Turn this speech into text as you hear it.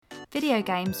Video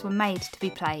games were made to be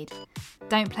played.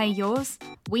 Don't play yours?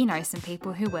 We know some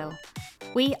people who will.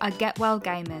 We are Get Well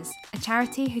Gamers, a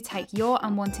charity who take your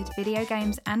unwanted video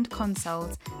games and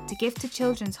consoles to give to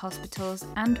children's hospitals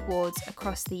and wards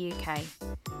across the UK.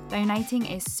 Donating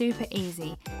is super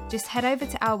easy. Just head over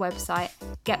to our website,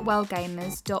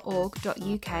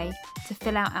 getwellgamers.org.uk, to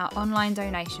fill out our online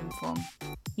donation form.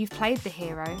 You've played the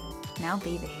hero, now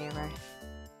be the hero.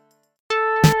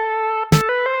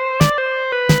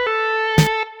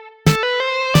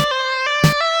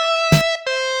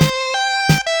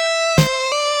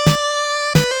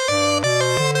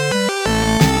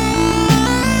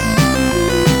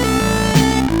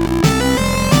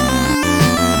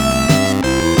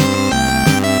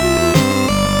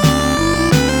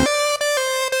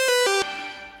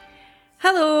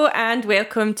 And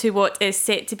welcome to what is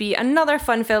set to be another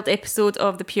fun-filled episode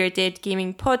of the Pure Dead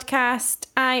Gaming Podcast.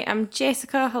 I am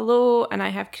Jessica, hello, and I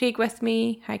have Craig with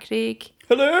me. Hi, Craig.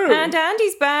 Hello. And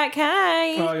Andy's back.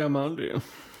 Hi. Hi, I'm Andy.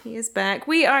 He is back.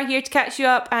 We are here to catch you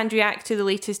up and react to the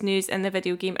latest news in the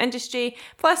video game industry.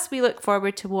 Plus, we look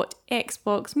forward to what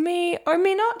Xbox may or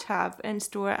may not have in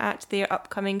store at their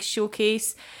upcoming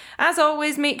showcase. As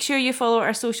always, make sure you follow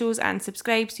our socials and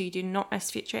subscribe so you do not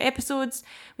miss future episodes.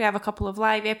 We have a couple of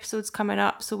live episodes coming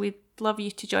up, so we'd love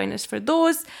you to join us for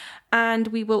those. And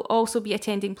we will also be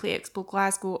attending Play Expo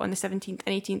Glasgow on the 17th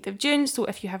and 18th of June. So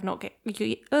if you have not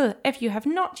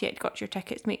yet got your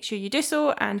tickets, make sure you do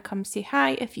so and come say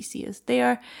hi if you see us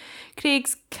there.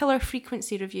 Craig's Killer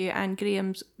Frequency review and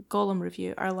Graham's Gollum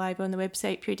review are live on the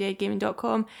website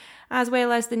puredeadgaming.com, as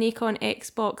well as the Nikon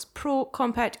Xbox Pro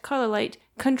Compact Colour Light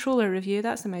controller review.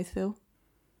 That's a mouthful.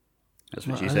 That's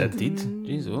what she said. Indeed.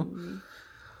 Jeez, oh.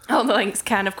 All the links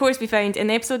can, of course, be found in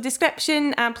the episode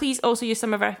description. And please also use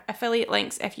some of our affiliate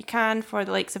links if you can for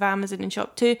the likes of Amazon and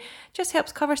Shop2. Just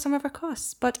helps cover some of our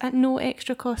costs, but at no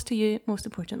extra cost to you, most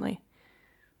importantly.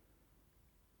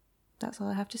 That's all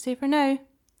I have to say for now.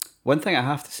 One thing I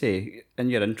have to say, in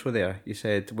your intro there, you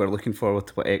said we're looking forward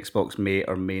to what Xbox may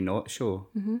or may not show.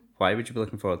 Mm-hmm. Why would you be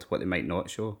looking forward to what they might not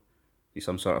show? You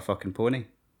some sort of fucking pony?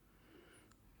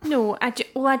 No, I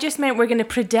just meant we're going to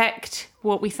predict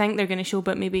what we think they're going to show,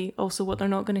 but maybe also what they're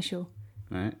not going to show.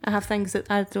 Right. I have things that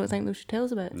I don't think they should tell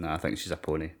us about. No, I think she's a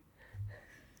pony.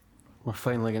 We're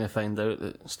finally going to find out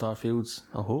that Starfield's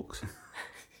a hoax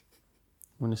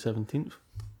on the 17th.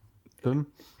 Boom.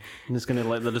 And it's going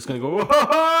to they're just going to go,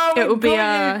 oh, it'll be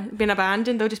been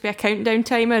abandoned. There'll just be a countdown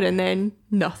timer and then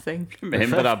nothing.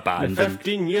 Remember abandoned. The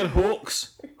 15-year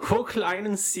hoax. Hook, line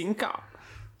and sinker.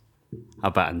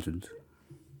 Abandoned.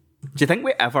 Do you think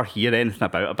we ever hear anything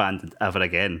about Abandoned ever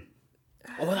again?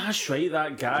 Oh, that's right,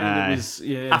 that guy. That was,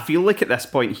 yeah. I feel like at this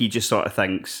point he just sort of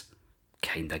thinks,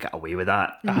 kind of got away with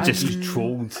that. He's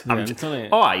trolled the internet.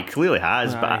 Oh, he clearly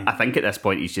has, Aye. but I think at this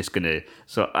point he's just going to...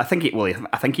 So I think he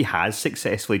has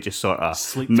successfally just sort of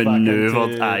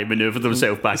manoeuvred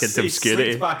himself back into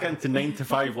obscurity. Back into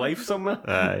 9-to-5 life somewhere.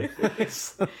 Aye.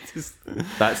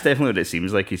 That's definitely what it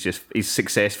seems like. He's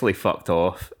successfully fucked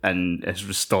off and has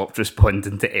stopped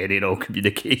responding to any and all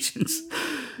communications.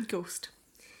 Ghost.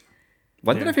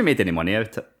 Wonder if he made any money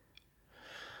out of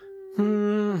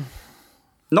it.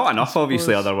 Not enough,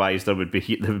 obviously, otherwise there would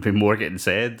be more getting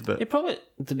said. But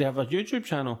Did they have a YouTube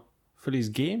channel for his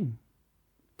game?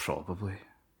 Probably.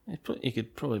 He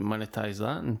could probably monetize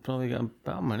that and probably get a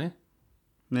bit of money.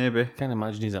 Maybe. Can't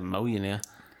imagine he's a millionaire.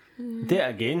 Do it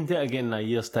again in a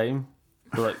year's time.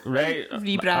 Be like, right,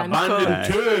 Rebrand.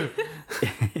 Abandoned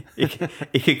 2.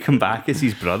 he could come back as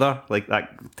his brother, like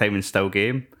that time in Still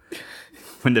Game.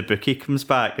 When the bookie comes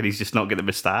back and he's just not got the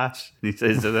moustache. He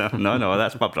says, no,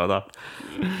 that's my brother.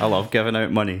 I love giving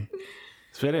out money.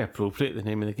 It's very appropriate, the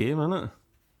name of the game, isn't it?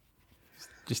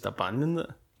 Just abandoned it.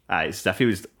 It's as if he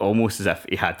was almost as if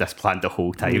he had this planned the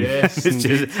whole time. Yes, It's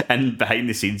just, and behind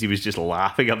the scenes he was just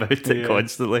laughing about it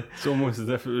constantly. It's almost as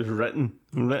if it was written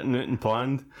out and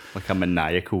planned. Like a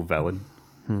maniacal villain.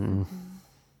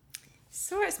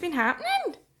 So what's been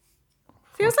happening?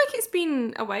 Feels like it's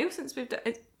been a while since we've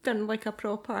done like a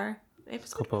proper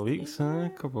episode. Couple of weeks.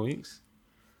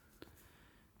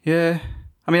 Yeah.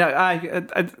 I mean,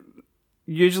 I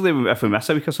usually if we miss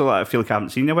a week or so, I feel like I haven't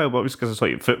seen you a while, but it's because it's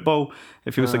like football.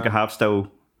 It feels like I have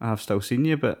still seen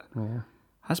you, but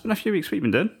has been a few weeks. What you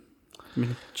been doing? You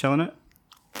been chilling out?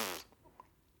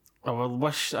 I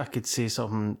wish I could say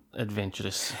something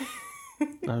adventurous.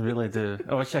 I really do.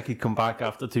 I wish I could come back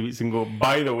after 2 weeks and go,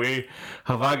 by the way,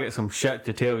 have I got some shit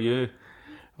to tell you?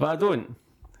 But I don't,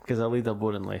 because I lead a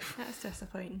boring life. That's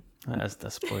disappointing. That is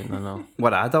disappointing, I know.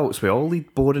 We're adults, we all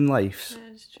lead boring lives.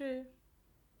 That's true.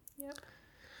 Yep.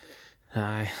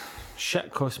 Aye.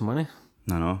 Shit costs money.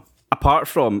 I know. apart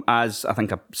from, as I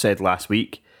think I said last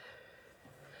week,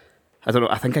 I don't know,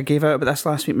 I think I gave out about this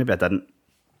last week, maybe I didn't.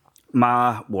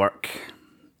 My work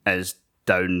is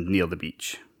down near the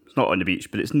beach. It's not on the beach,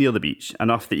 but it's near the beach,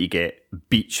 enough that you get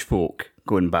beach folk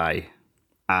going by.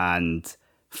 And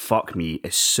fuck me,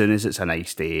 as soon as it's a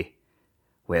nice day,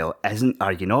 well,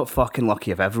 are you not fucking lucky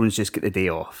if everyone's just got the day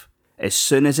off? As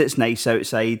soon as it's nice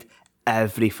outside,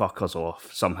 every fucker's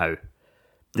off somehow.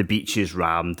 The beach is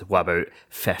rammed with about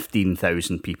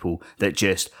 15,000 people that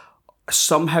just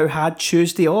somehow had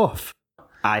Tuesday off.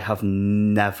 I have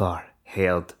never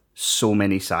heard so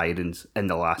many sirens in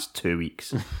the last 2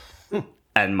 weeks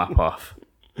in my puff.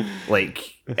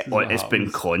 Like, it's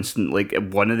been constant. Like,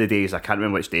 one of the days, I can't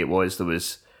remember which day it was,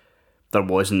 there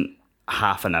wasn't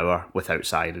half an hour without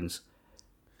sirens.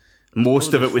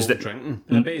 Most of it was drinking.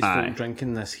 I bet it's folk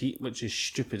drinking this heat, which is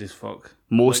stupid as fuck.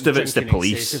 Most of it's the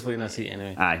police. Excessively in this heat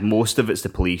anyway. Aye, most of it's the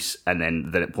police, and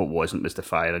then what wasn't was the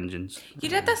fire engines. You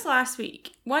did this last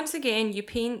week. Once again, you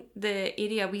paint the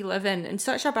area we live in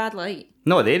such a bad light.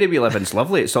 No, the area we live in's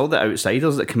lovely. It's all the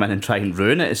outsiders that come in and try and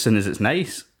ruin it as soon as it's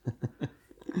nice.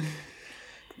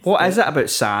 What is it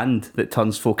about sand that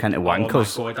turns folk into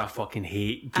wankers? Oh my god, I fucking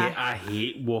hate. I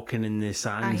hate walking in the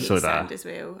sand. I hate sand as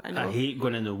well. I hate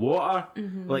going in the water.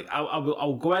 Mm-hmm. Like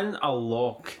I'll go in a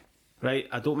loch, right?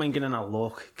 I don't mind getting in a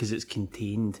loch because it's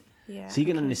contained. Yeah. So you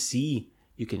get in the sea,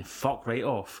 you can fuck right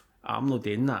off. I'm not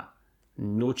doing that.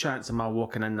 No chance of my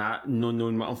walking in that, no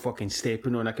knowing what I'm fucking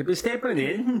stepping on. I could be stepping on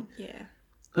anything. Yeah.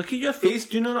 Look at your face.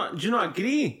 Do you not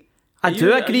agree? I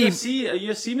do agree. Are you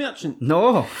a sea merchant?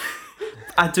 No.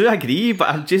 I do agree, but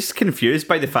I'm just confused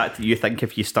by the fact that you think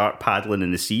if you start paddling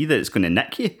in the sea that it's going to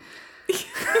nick you.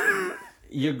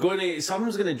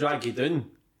 Someone's going to drag you down.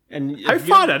 And how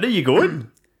far in are you going?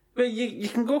 Well, you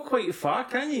can go quite far,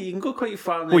 can't you? You can go quite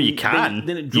far. Well, you can.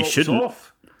 Then it drops you shouldn't.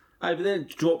 off. Aye, but then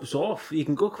it drops off. You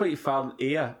can go quite far in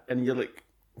the air, and you're like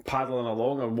paddling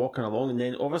along or walking along, and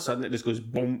then all of a sudden it just goes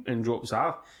boom and drops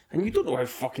off. And you don't know how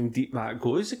fucking deep that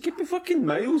goes. It could be fucking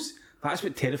miles. That's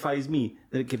what terrifies me,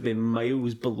 that it could be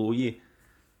miles below you.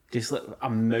 Just like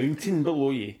a mountain below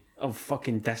you of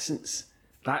fucking distance.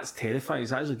 That's terrifying.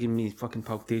 It's actually giving me fucking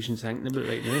palpitations thinking about it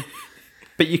right now.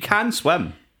 But you can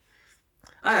swim.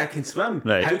 I can swim.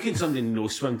 Right. How can somebody no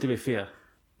swim, to be fair?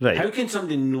 Right. How can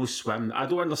somebody no swim? I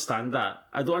don't understand that.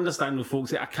 I don't understand when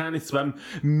folks say, I can't swim.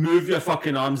 Move your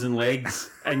fucking arms and legs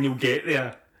and you'll get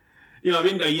there. You know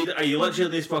what I mean? Are you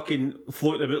literally just fucking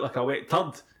floating about like a wet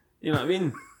turd? You know what I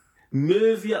mean?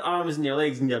 Move your arms and your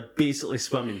legs and you're basically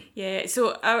swimming. Yeah,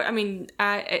 so I'm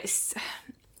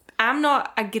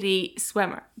not a great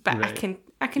swimmer, but right.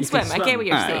 I can swim. I get what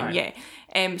you're saying. Yeah.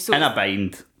 So in a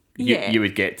bind, you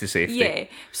would get to safety. Yeah.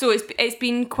 So it's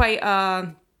been quite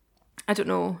a, I don't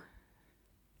know.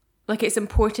 Like, it's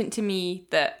important to me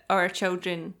that our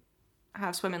children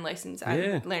have swimming lessons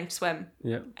and learn to swim.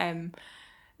 Yeah.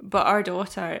 But our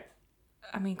daughter,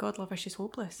 I mean, God love her, she's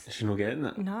hopeless. She's not getting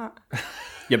it. Not.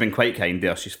 You've been quite kind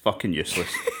there. She's fucking useless.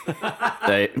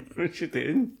 Right. What's she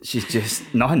doing? She's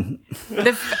just none.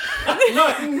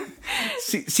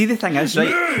 See, the thing is,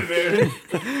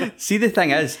 right?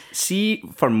 See,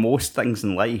 for most things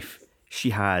in life,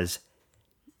 she has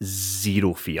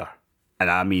zero fear. And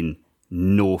I mean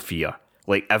no fear.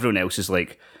 Like, everyone else is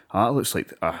like, it looks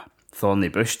like a thorny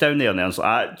bush down there. And then it's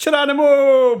like,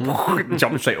 Geronimo!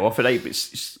 Jumps right off it, right? But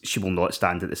she will not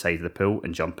stand at the side of the pool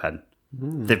and jump in.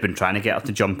 They've been trying to get her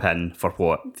to jump in for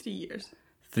what? 3 years.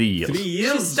 3 years. 3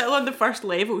 years? She's still on the first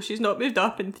level. She's not moved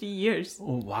up in 3 years.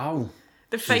 Oh, wow.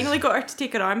 They finally got her to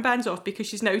take her armbands off because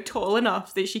she's now tall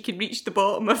enough that she can reach the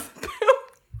bottom of the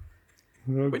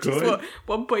pool. Which is what,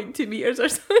 1.2 metres or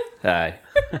something? Aye.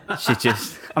 She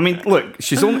just, I mean, look,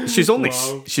 she's only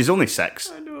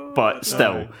 6. I know. But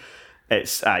still,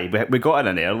 it's, we got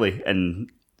her in early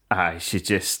and she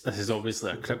just... This is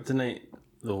obviously a kryptonite,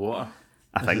 the water.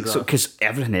 I think so, because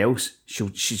everything else,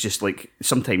 she's just like,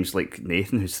 sometimes like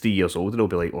Nathan, who's 3 years older, will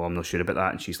be like, I'm not sure about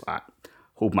that, and she's like,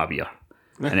 hold my beer.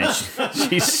 And then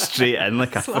she's straight in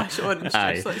like a... Slash orange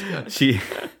juice, let's be honest.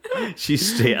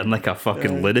 She's straight in like a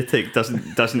fucking lunatic,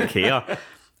 doesn't care.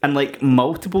 And like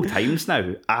multiple times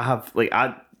now,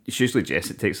 it's usually Jess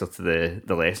that takes her to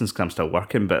the lessons because I'm still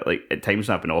working, but like at times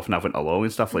when I've been off and I've went along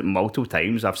and stuff, like multiple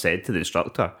times I've said to the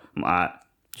instructor, I'm like,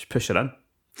 just push her in.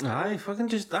 Aye, fucking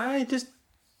just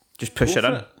push her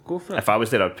in. Go for it. If I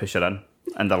was there, I'd push her in.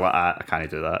 And they're like, I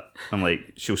can't do that. I'm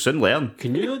like, she'll soon learn.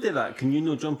 Can you not do that? Can you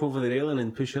not jump over the railing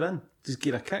and push her in? Just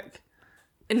give her a kick?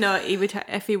 No, he would.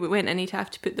 If he went in, he'd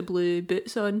have to put the blue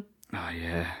boots on. Oh,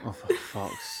 yeah. Oh, for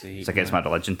fuck's sake. It's against my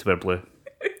religion to wear blue.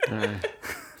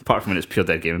 apart from when it's pure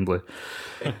dead gaming blue.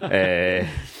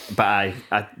 But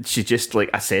she just like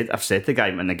I've said to the guy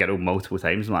and the girl multiple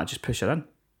times, I'm like, just push her in.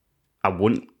 I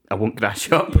won't grass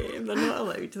you up. Yeah, they're not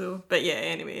allowed though. But yeah,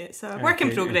 anyway, it's a work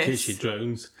in progress. In case she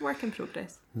drowns. Work in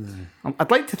progress. I'd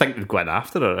like to think they'd go in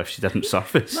after her if she didn't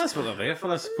surface. That's what they're there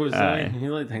for, I suppose. Aye.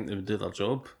 You like to think they would do their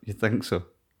job. You think so?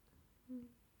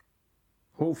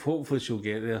 Hopefully she'll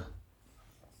get there.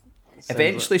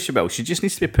 Eventually she will. She just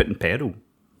needs to be put in peril.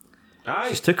 Aye.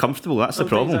 She's too comfortable. That's the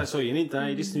Sometimes problem. That's all you need.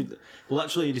 You just need,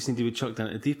 literally, you just need to be chucked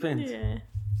into the deep end. Yeah.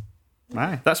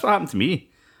 Aye, that's what happened to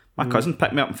me. My cousin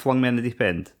picked me up and flung me in the deep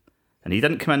end. And he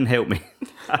didn't come in and help me.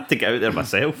 I had to get out there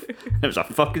myself. It was a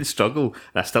fucking struggle.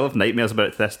 And I still have nightmares about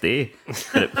it to this day.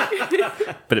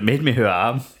 But it made me who I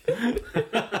am.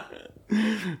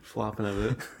 Flapping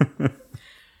about.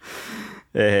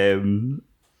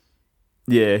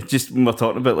 Yeah, just when we're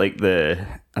talking about like the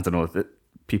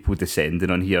people descending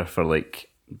on here for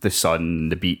like the sun,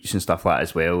 the beach and stuff like that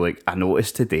as well. Like I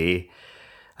noticed today,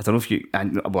 I don't know if you, I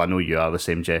know you are the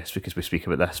same, Jess, because we speak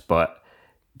about this, but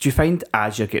do you find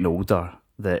as you're getting older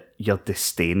that your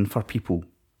disdain for people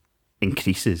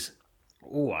increases?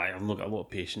 Oh, I've not got a lot of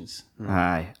patience.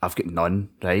 Aye, I've got none,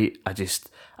 right?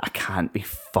 I can't be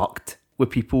fucked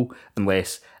with people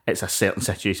unless it's a certain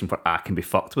situation where I can be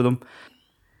fucked with them.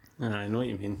 I know what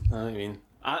you mean.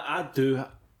 I do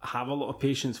have a lot of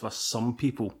patience for some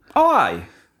people. Oh, aye.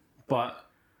 But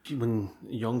when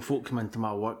young folk come into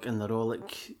my work and they're all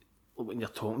like, when you're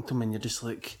talking to them and you're just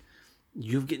like,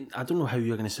 I don't know how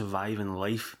you're going to survive in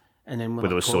life. And then when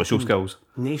With those social skills.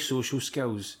 No social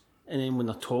skills. And then when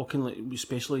they're talking, like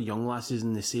especially young lasses,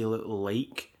 and they say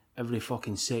like every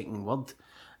fucking second word,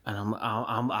 and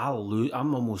I'm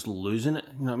almost losing it.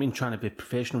 You know what I mean? Trying to be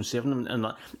professional and serving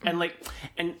them, and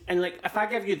if I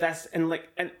give you this, and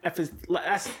if it's like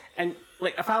this, and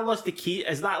like if I lost the key,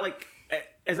 is that like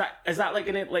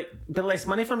gonna like be less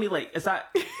money for me? Like is that,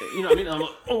 you know what I mean? And I'm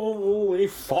like, oh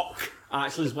fuck! I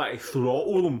actually just want to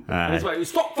throttle them. And it's like,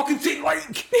 stop fucking saying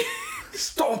like,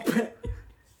 stop it.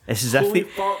 It's as if Holy they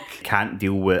fuck. can't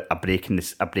deal with a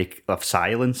break of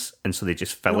silence, and so they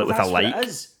just fill it with a like. What it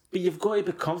is. But you've got to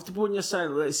be comfortable in your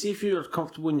silence. Let's see if you're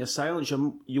comfortable in your silence,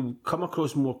 you'll come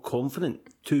across more confident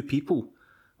to people.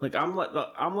 Like I'm like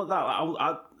that.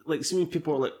 I like see when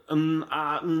people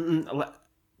are like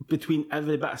between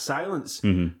every bit of silence.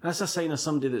 Mm-hmm. That's a sign of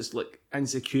somebody that's like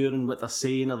insecure in what they're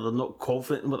saying, or they're not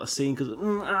confident in what they're saying. Because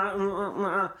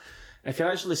if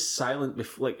you're actually silent,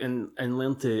 and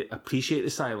learn to appreciate the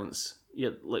silence,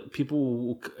 you like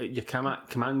people. You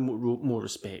command more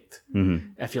respect.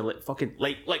 Mm-hmm. If you're like fucking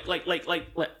like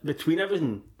between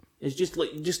everything, it's just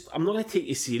like I'm not gonna take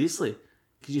you seriously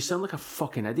because you sound like a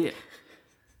fucking idiot.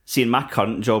 See, in my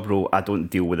current job role, I don't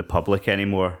deal with the public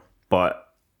anymore, but.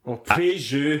 Well,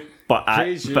 praise you. But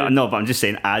I'm just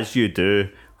saying, as you do,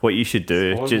 what you should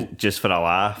do, just for a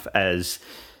laugh, is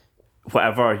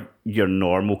whatever your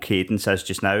normal cadence is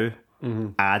just now,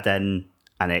 add in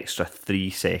an extra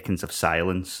 3 seconds of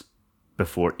silence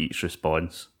before each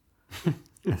response.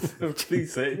 3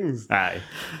 seconds? Aye.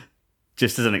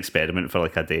 Just as an experiment for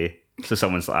like a day. So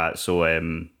someone's like, so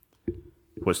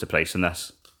what's the price on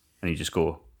this? And you just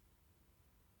go,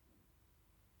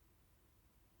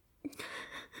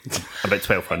 about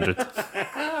 1,200.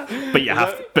 But you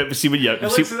have, but see when you're, it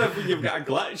looks as if you've got a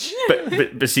glitch.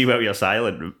 But see while you're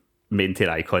silent, maintain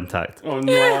eye contact. Oh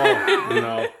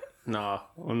no,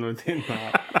 I'm not doing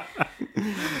that.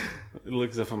 It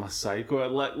looks as if I'm a psycho.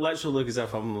 It literally looks as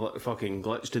if I'm fucking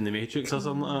glitched in the Matrix or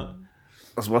something like that.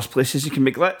 There's worse places you can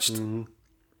be glitched. Mm-hmm.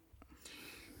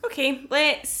 Okay,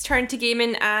 let's turn to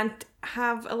gaming and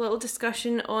have a little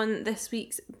discussion on this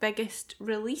week's biggest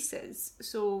releases.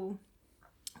 So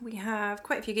we have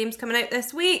quite a few games coming out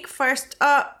this week. First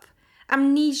up,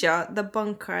 Amnesia: The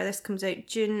Bunker. This comes out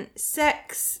June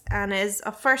 6 and is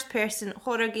a first-person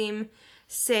horror game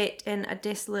set in a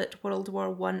desolate World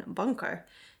War I bunker.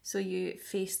 So you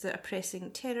face the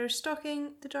oppressing terror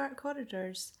stalking the dark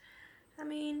corridors. I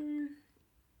mean,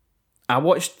 I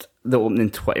watched the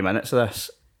opening 20 minutes of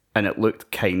this and it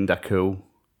looked kinda cool.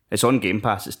 It's on Game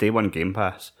Pass. It's day one Game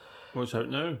Pass. What's out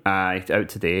now? Out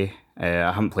today. I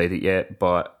haven't played it yet,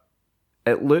 but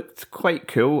it looked quite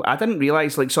cool. I didn't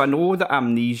realise, like, so I know that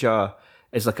Amnesia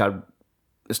is like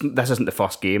this isn't the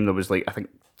first game. There was like, I think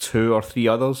 2 or 3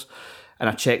 others. And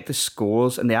I checked the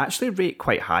scores and they actually rate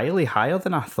quite highly, higher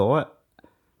than I thought.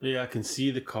 Yeah, I can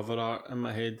see the cover art in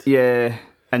my head. Yeah.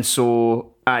 And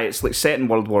so, it's like set in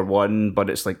World War I, but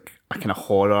it's like a kind of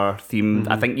horror themed.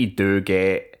 I think you do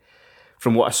get,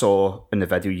 from what I saw in the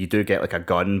video, you do get like a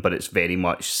gun, but it's very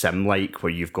much sim-like,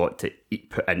 where you've got to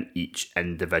put in each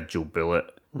individual bullet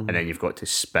and then you've got to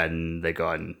spin the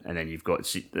gun, and then you've got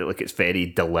to, like, it's very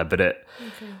deliberate.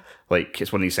 Like,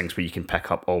 it's one of these things where you can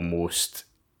pick up almost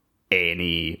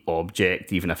any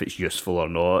object, even if it's useful or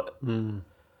not.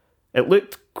 It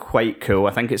looked quite cool.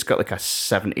 I think it's got like a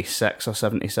 76 or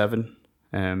 77.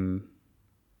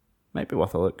 Might be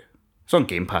worth a look. It's on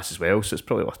Game Pass as well, so it's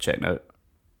probably worth checking out.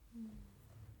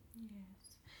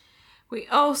 We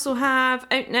also have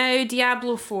out now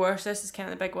Diablo 4, so this is kind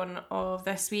of the big one of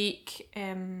this week,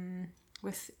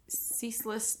 with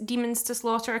ceaseless demons to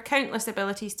slaughter, countless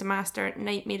abilities to master,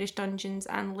 nightmarish dungeons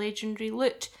and legendary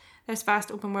loot. This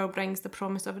vast open world brings the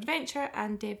promise of adventure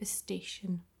and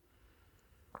devastation.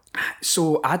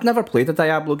 So, I'd never played a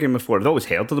Diablo game before. I'd always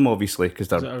heard of them, obviously, because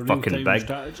they're fucking real-time big.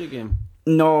 strategy game?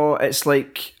 No, it's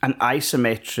like an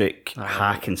isometric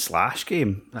hack and slash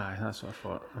game. Aye, that's what I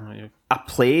thought. I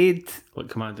played... Like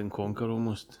Command and Conquer,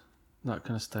 almost. That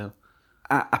kind of style.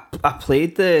 I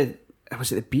played the...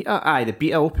 Was it the beta? Aye, the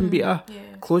beta, open beta.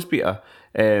 Yeah. Closed beta.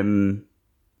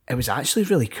 It was actually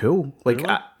really cool. Like,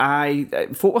 Really? I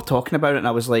folk were talking about it, and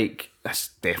I was like,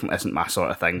 this definitely isn't my sort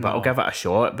of thing, but I'll give it a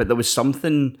shot. But there was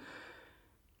something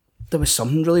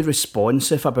really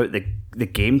responsive about the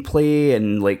gameplay,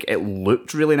 and like it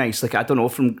looked really nice. Like, I don't know,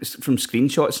 from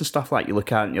screenshots and stuff like that, you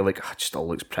look at it and you're like, it just all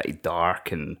looks pretty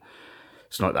dark and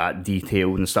it's not that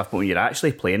detailed and stuff. But when you're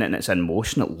actually playing it and it's in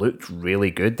motion, it looked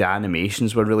really good. The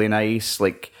animations were really nice.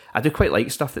 Like, I do quite like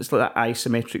stuff that's like that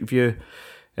isometric view.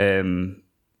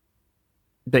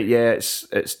 But yeah,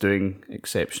 it's doing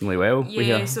exceptionally well.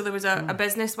 Yeah, so there was a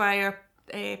Business Wire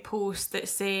post that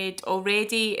said,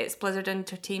 already it's Blizzard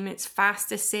Entertainment's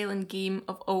fastest selling game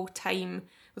of all time,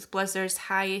 with Blizzard's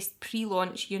highest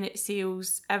pre-launch unit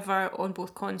sales ever on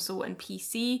both console and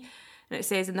PC. And it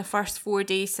says, in the first 4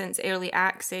 days since early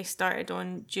access started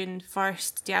on June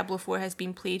 1st, Diablo 4 has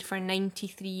been played for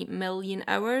 93 million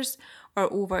hours,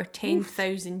 or over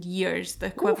 10,000 years, the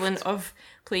equivalent of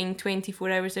playing 24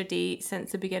 hours a day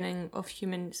since the beginning of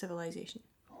human civilization.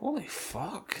 Holy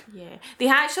fuck. Yeah. They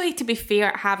actually, to be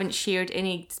fair, haven't shared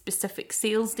any specific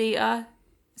sales data,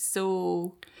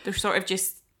 so they're sort of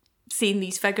just saying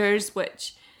these figures,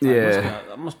 which... Yeah.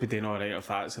 That must be doing alright if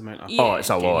that's the amount of... Oh,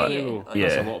 it's a lot. Yeah.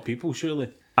 That's a lot of people,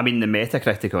 surely. I mean, the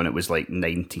Metacritic on it was like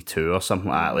 92 or something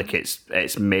like that. Like,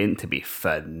 it's meant to be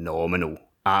phenomenal.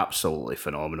 Absolutely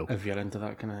phenomenal. If you're into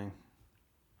that kind of thing.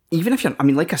 Even if you're... I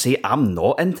mean, like I say, I'm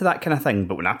not into that kind of thing,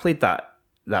 but when I played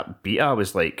that beta, I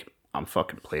was like, I'm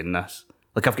fucking playing this.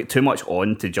 Like, I've got too much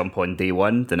on to jump on day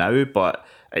one to now, but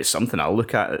it's something I'll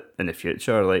look at in the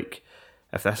future. Like,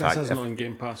 if this... This isn't on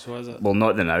Game Pass, so is it? Well,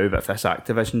 not the now, but if this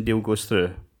Activision deal goes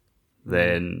through,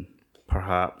 then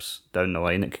perhaps down the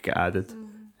line it could get added.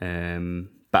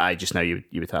 But just now you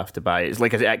would have to buy it. It's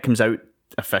like it comes out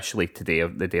officially today,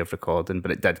 the day of recording,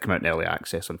 but it did come out in early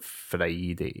access on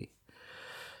Friday.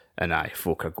 And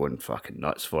folk are going fucking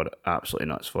nuts for it. Absolutely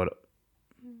nuts for it.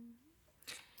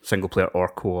 Single player or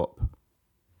co-op.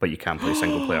 But you can play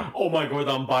single player. Oh my god,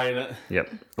 I'm buying it.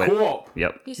 Yep. Co-op?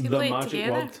 Yep. You can The play it magic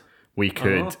together. word. We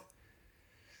could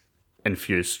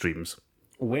infuse streams.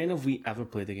 When have we ever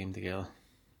played a game together?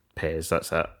 Pez,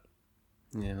 that's it.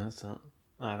 Yeah, that's it.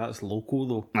 Aye, that's local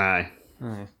though. Aye.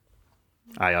 Aye.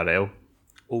 IRL.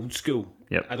 Old school.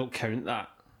 Yep. I don't count that.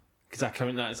 Because I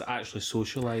count that as actually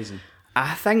socialising.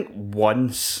 I think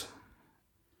once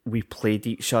we played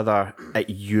each other at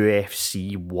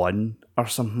UFC 1 or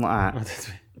something like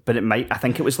that. But I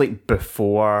think it was like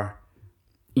before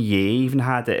EA even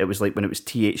had it. It was like when it was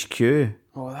THQ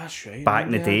Oh, that's right. back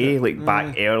in the day, like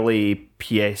back early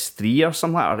PS3 or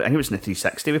something like that. I think it was in the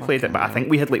 360 we played it, but I think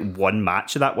we had like one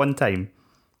match of that one time.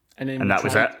 And that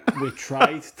was it. We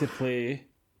tried to play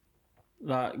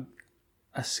that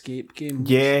escape game.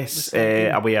 Yes, What's that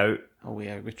game? A Way Out. Oh,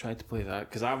 yeah, we tried to play that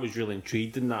because I was really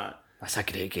intrigued in that. That's a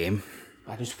great game.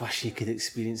 I just wish you could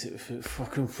experience it with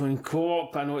fucking playing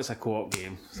co-op. I know it's a co-op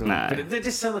game, so, Nah. but it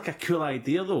just sounded like a cool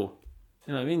idea, though.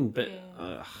 You know what I mean? But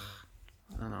I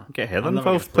don't know. Get Heather I'm never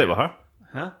involved, gonna play play with her.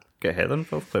 Huh? Get Heather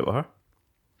involved, play with her.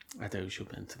 I doubt she'll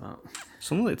be into that.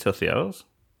 It's only like 2 or 3 hours.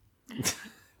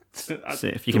 I See,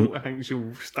 if you can- don't think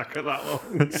she'll stick it that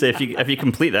long. So if you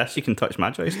complete this, you can touch my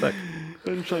joystick.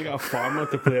 I'm trying to get a farmer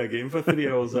to play a game for 3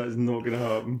 hours. That's not going to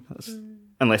happen.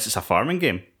 Unless it's a farming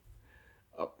game.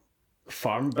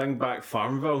 Bring back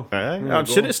Farmville. I'm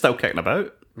sure it's still kicking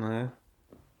about. Yeah,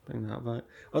 bring that back.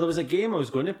 Oh, there was a game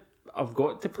I've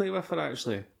got to play with her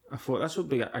actually. I thought this would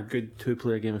be a good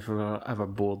 2-player game if we were ever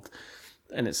bored.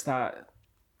 And it's that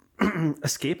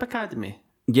Escape Academy.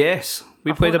 Yes,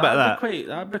 we played a bit of that.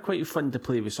 That'd be quite fun to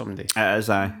play with somebody. It is,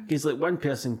 aye. Because like one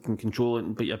person can control it,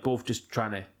 but you're both just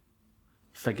trying to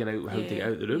figure out how to get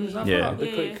out the rooms. I thought Yeah. that'd be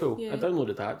Yeah, quite yeah, cool. yeah. I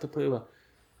downloaded that to play with.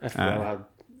 If we all had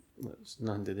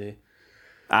nothing to do.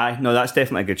 Aye, no, that's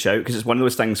definitely a good shout because it's one of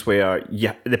those things where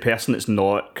the person that's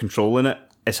not controlling it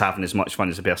is having as much fun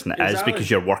as the person that is Exactly.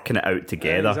 because you're working it out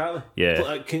together. Exactly. Yeah. But,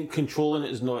 like, controlling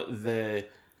it is not the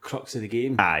crux of the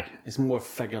game. Aye. It's more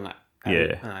figuring it out.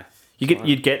 Yeah. Aye.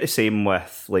 You'd get the same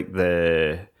with like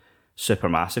the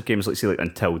supermassive games, like say like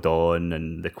Until Dawn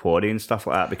and The Quarry and stuff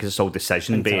like that, because it's all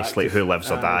decision based, like who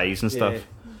lives or Aye. dies and stuff.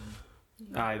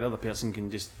 Yeah. Aye, the other person can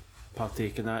just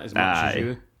partake in that as much Aye. as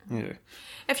you. Yeah.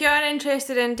 If you are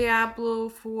interested in Diablo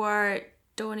 4,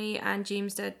 Donnie and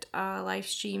James did a live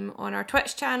stream on our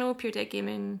Twitch channel. Pure Dead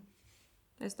Gaming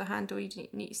is the handle you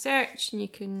need to search, and you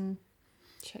can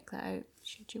check that out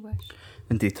should you wish.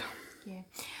 Indeed. Yeah.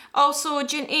 Also,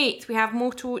 June 8th, we have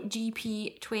Moto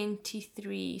GP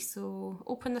 23. So,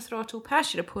 open the throttle,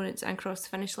 pass your opponents, and cross the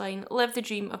finish line. Live the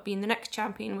dream of being the next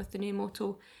champion with the new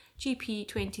Moto GP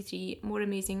 23. More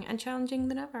amazing and challenging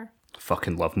than ever.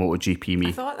 Fucking love MotoGP, me.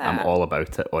 I thought that. I'm all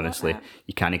about it, honestly. that.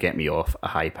 You can't get me off a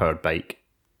high powered bike.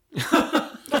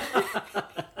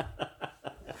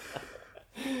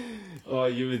 Oh,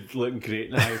 you would look great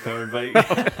in a high-powered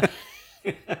bike.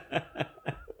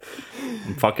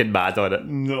 I'm fucking mad on it.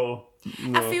 No.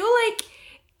 I feel like,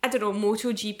 I don't know,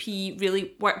 MotoGP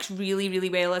really works really, really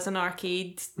well as an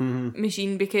arcade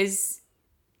machine because,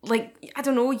 like, I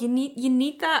don't know, you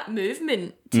need that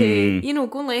movement to,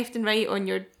 going left and right on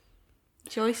your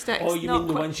joystick. Oh, It's you not mean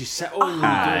the quite- ones you sit on?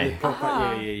 And you do the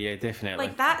proper, yeah, definitely.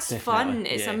 Like, that's fun. Definitely,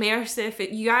 It's yeah.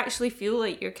 immersive. You actually feel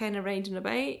like you're kind of riding a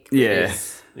bike. Yeah.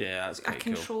 whereas Yeah, that's A quite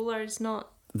cool. controller is not.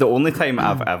 The only time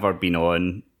I've ever been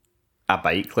on a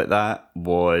bike like that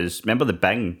was, remember the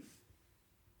Bing?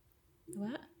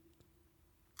 What?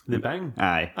 The Bing?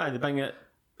 Aye. Aye, the Bing at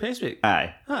Pestwick.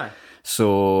 Aye. Aye.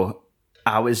 So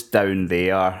I was down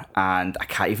there and I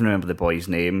can't even remember the boy's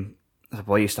name. The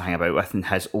boy I used to hang about with, and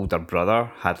his older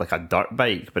brother had like a dirt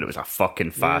bike, but it was a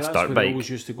fucking fast yeah, that's dirt where I bike. always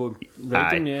used to go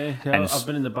riding, Aye. yeah. And I've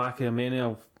been in the back of many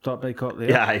a dirt bike up there.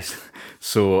 Yeah, aye.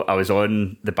 So I was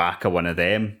on the back of one of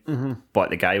them, but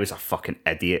the guy was a fucking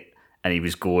idiot, and he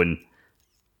was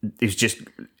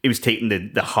taking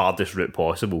the hardest route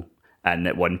possible. And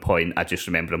at one point, I just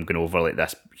remember him going over like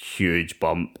this huge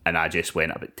bump, and I just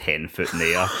went about 10 foot in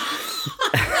the air.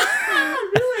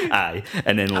 Aye,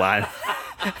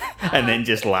 and then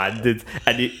just landed.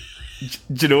 And do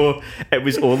you know, it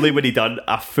was only when he done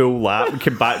a full lap and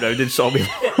came back round and saw me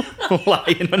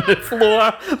lying on the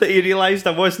floor that he realised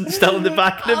I wasn't still in the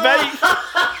back of the bike.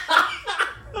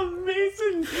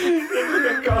 Amazing. It's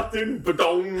like a cartoon,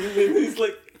 ba-dong, and he's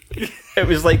like... It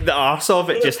was like the arse of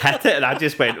it just hit it, and I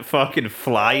just went fucking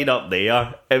flying up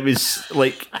there. It was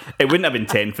like, it wouldn't have been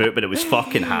 10 foot, but it was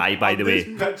fucking high, by the way.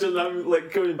 Just picturing them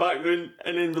like coming back round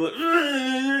and then be like...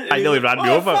 I nearly ran me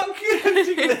over. Fuck you.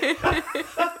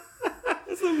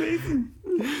 It's amazing.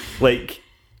 Like,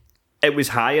 it was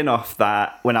high enough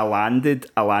that when I landed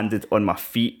on my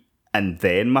feet and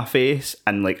then my face,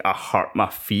 and like I hurt my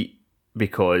feet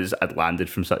because I'd landed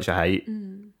from such a height.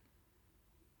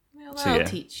 Well, So, that'll yeah.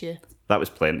 teach you. That was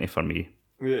plenty for me.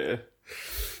 Yeah.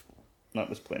 That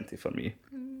was plenty for me.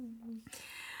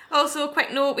 Also,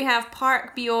 quick note, we have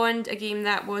Park Beyond, a game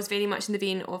that was very much in the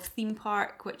vein of Theme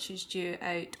Park, which is due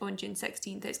out on June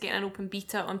 16th. It's getting an open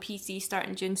beta on PC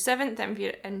starting June 7th, if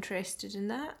you're interested in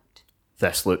that.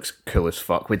 This looks cool as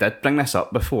fuck. We did bring this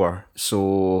up before,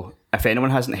 so if anyone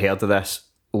hasn't heard of this,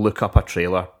 look up a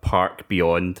trailer, Park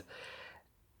Beyond.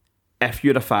 If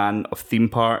you're a fan of Theme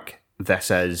Park, this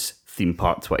is Theme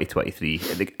Park 2023.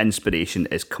 The inspiration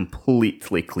is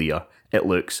completely clear. It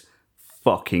looks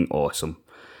fucking awesome.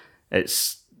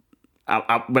 It's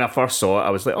when I first saw it, I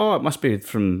was like, oh, it must be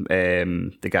from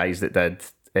the guys that did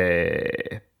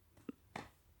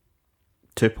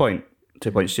 2 Point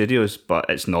Studios, but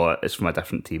it's not. It's from a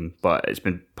different team, but it's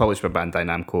been published by Bandai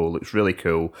Namco. Looks really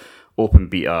cool. Open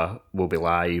beta will be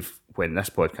live when this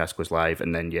podcast goes live,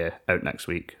 and then out next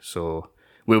week. So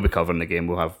we'll be covering the game.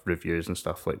 We'll have reviews and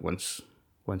stuff like once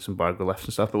embargo lifts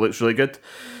and stuff. It looks really good.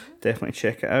 Definitely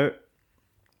check it out.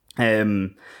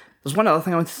 There's one other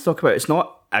thing I wanted to talk about. It's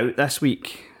not out this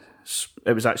week.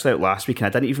 It was actually out last week, and I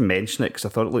didn't even mention it because I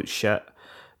thought it looked shit.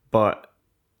 But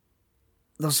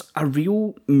there's a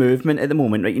real movement at the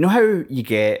moment, right? You know how you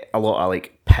get a lot of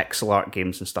like pixel art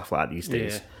games and stuff like that these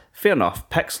days? Yeah. Fair enough.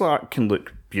 Pixel art can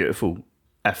look beautiful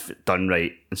if done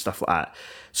right and stuff like that.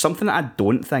 Something that I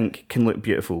don't think can look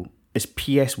beautiful is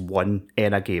PS1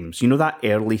 era games. You know, that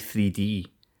early 3D.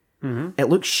 It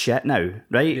looks shit now,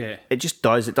 right? Yeah. It just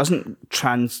does. It doesn't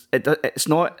it's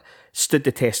not stood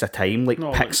the test of time like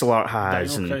No, pixel art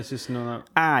has. Dino And Crisis and all that.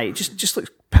 aye, it just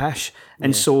looks pish.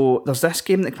 And so there's this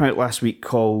game that came out last week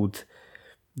called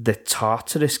The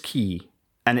Tartarus Key,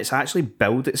 and it's actually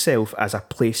billed itself as a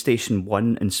PlayStation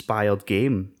 1 inspired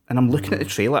game. And I'm looking at the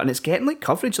trailer, and it's getting like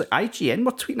coverage. Like IGN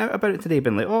were tweeting out about it today,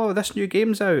 being like, "Oh, this new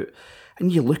game's out,"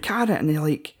 and you look at it, and you're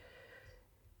like,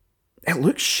 "It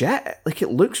looks shit. Like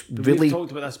it looks really." We've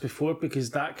talked about this before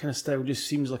because that kind of style just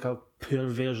seems like a poor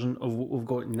version of what we've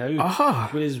got now.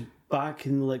 Whereas back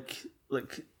in like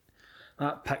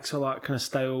that pixel art kind of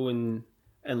style and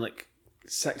like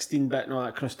 16-bit and all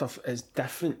that kind of stuff is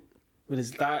different.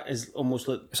 Whereas that is almost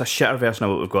like It's a shitter version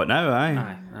of what we've got now,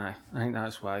 aye. I think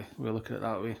that's why we're looking at it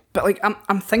that way. But like,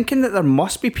 I'm thinking that there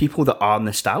must be people that are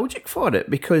nostalgic for it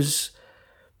because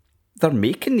they're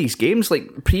making these games.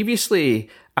 Like previously,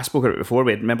 I spoke about it before.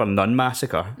 We had, remember Nun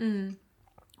Massacre. So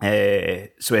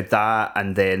we had that,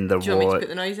 and then there was. Do you want me to put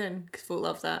the noise in? Because folk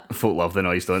love that. Folk love the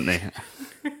noise, don't they?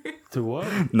 To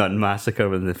what? Nun Massacre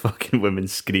when the fucking woman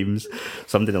screams.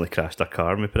 Somebody nearly crashed their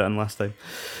car when we put it in last time.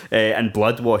 And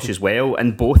Bloodwash as well.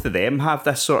 And both of them have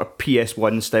this sort of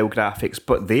PS1 style graphics,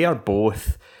 but they are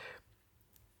both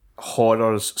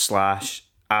horrors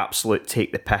 / absolute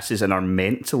take the pisses and are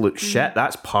meant to look shit.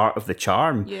 That's part of the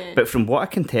charm. Yeah. But from what I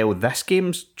can tell, this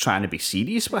game's trying to be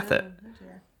serious with it.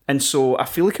 And so I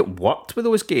feel like it worked with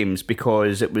those games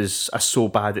because it was a so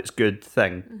bad it's good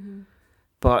thing.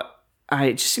 But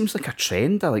it just seems like a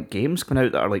trend. I like games coming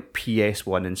out that are like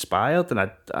PS1 inspired, and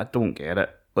I don't get it.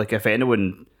 Like if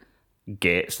anyone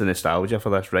gets the nostalgia for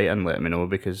this, write in, let me know,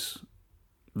 because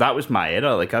that was my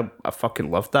era. Like I fucking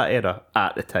loved that era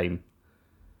at the time,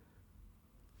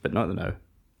 but not now.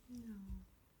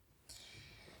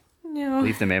 No.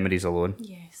 Leave the memories alone.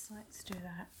 Yes, let's do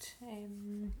that.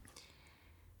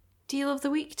 Deal of the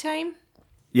week time.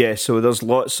 Yeah, so there's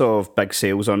lots of big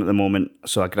sales on at the moment.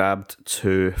 So I grabbed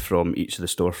 2 from each of the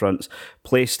storefronts.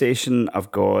 PlayStation,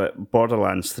 I've got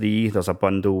Borderlands 3. There's a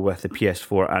bundle with the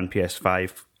PS4 and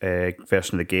PS5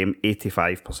 version of the game,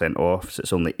 85% off. So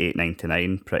it's only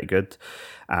 $8.99, pretty good.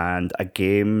 And a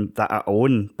game that I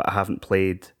own but I haven't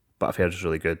played, but I've heard is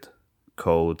really good,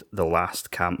 called The Last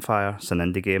Campfire. It's an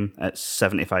indie game. It's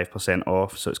 75%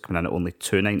 off, so it's coming in at only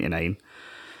 $2.99.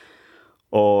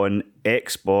 On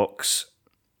Xbox,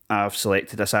 I've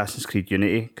selected Assassin's Creed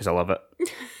Unity because I love it.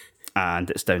 And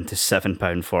it's down to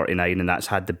 £7.49, and that's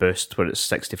had the boost where it's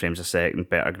 60 frames a second,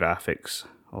 better graphics,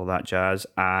 all that jazz.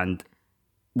 And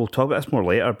we'll talk about this more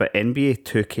later, but NBA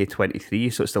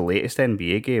 2K23, so it's the latest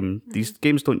NBA game. These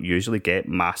games don't usually get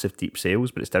massive deep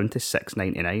sales, but it's down to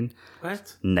 $6.99.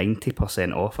 What?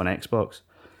 90% off on Xbox.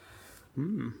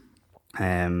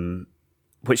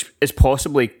 Which is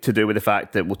possibly to do with the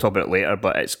fact that we'll talk about it later,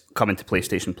 but it's coming to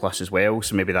PlayStation Plus as well,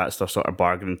 so maybe that's their sort of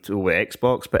bargaining tool with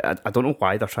Xbox. But I don't know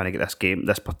why they're trying to get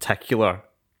this particular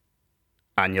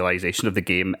annualization of the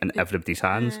game in everybody's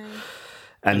hands.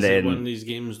 And Is then it one of these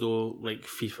games though, like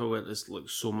FIFA, where it's like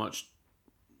so much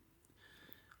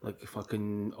like a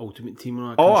fucking Ultimate Team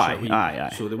or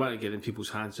aye. So they want to get it in people's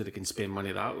hands so they can spend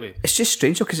money that way. it's just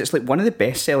strange though, because it's like one of the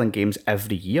best-selling games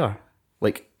every year.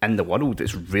 Like in the world,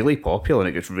 it's really popular and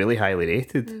it gets really highly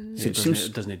rated. So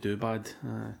It doesn't do bad.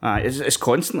 It's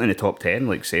constantly in the top 10,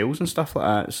 like sales and stuff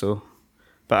like that. So,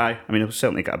 but I mean, I'll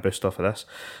certainly get a boost off of this.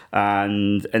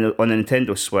 And on the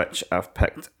Nintendo Switch, I've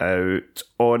picked out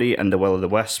Ori and the Will of the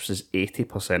Wisps is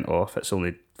 80% off. It's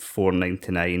only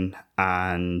 $4.99,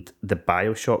 and the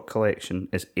BioShock collection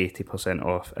is 80%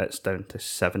 off. It's down to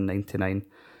 $7.99.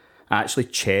 I actually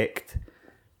checked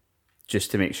just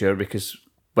to make sure, because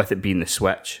with it being the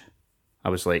Switch, I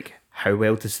was like, how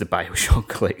well does the BioShock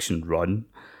collection run?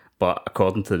 But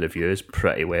according to the reviews,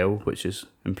 pretty well, which is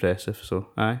impressive. So,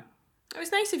 aye. It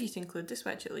was nice of you to include the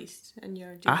Switch at least in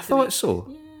your. I thought so.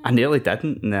 Yeah. I nearly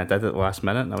didn't, and then I did it at the last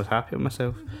minute, and I was happy with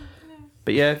myself.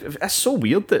 But yeah, it's so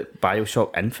weird that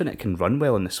BioShock Infinite can run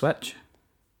well on the Switch.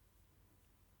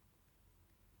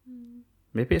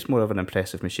 Maybe it's more of an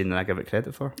impressive machine than I give it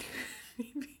credit for.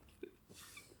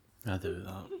 I do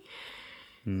that.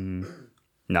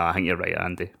 No, I think you're right,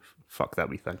 Andy. Fuck that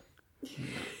wee thing.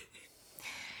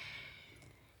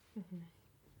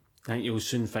 I think you'll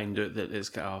soon find out that it's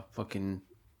got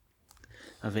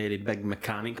a very big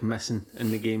mechanic missing in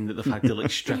the game that they've had to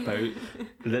like strip out.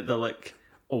 That they're like,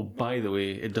 oh, by the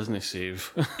way, it doesn't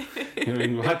save. I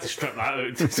mean, we had to strip that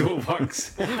out so it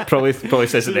works. Probably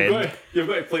says at the end. You've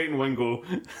got to play it in one go.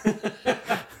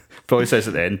 Probably says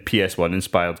at the end, PS1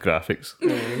 inspired graphics.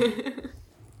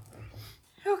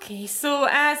 Okay, so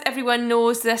as everyone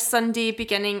knows, this Sunday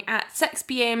beginning at 6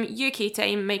 p.m. UK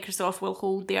time, Microsoft will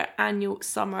hold their annual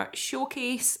summer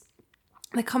showcase.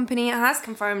 The company has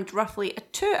confirmed roughly a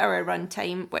 2-hour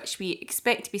runtime, which we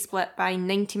expect to be split by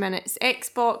 90 minutes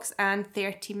Xbox and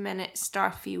 30 minutes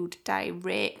Starfield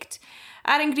Direct.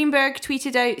 Aaron Greenberg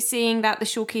tweeted out saying that the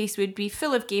showcase would be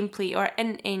full of gameplay or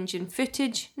in-engine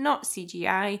footage, not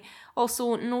CGI.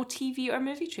 Also, no TV or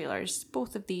movie trailers.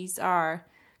 Both of these are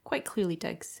quite clearly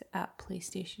digs at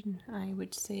PlayStation, I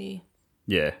would say.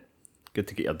 Yeah, good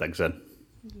to get your digs in.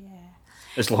 Yeah.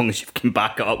 As long as you can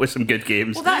back it up with some good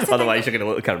games. Well, that's the Otherwise, thing. you're going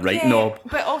to look like a right knob.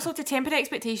 But also to temper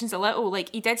expectations a little, like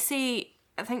he did say,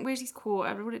 I think, where's his quote?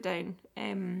 I wrote it down.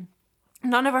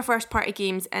 None of our first party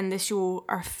games in the show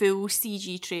are full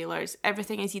CG trailers.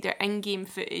 Everything is either in-game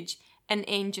footage,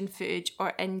 in-engine footage, or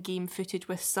in-game footage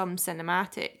with some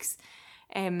cinematics.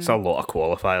 It's a lot of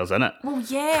qualifiers, isn't it? Well,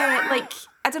 yeah, like,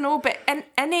 I don't know, but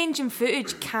in-engine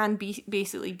footage can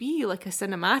basically be like a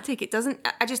cinematic. It doesn't,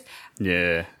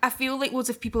 Yeah. I feel like loads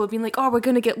of people have been like, oh, we're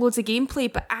going to get loads of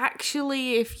gameplay, but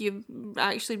actually, if you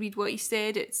actually read what he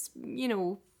said, it's, you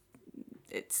know,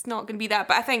 it's not going to be that.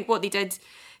 But I think what they did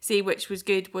say, which was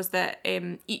good, was that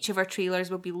each of our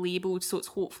trailers will be labelled, so it's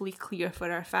hopefully clear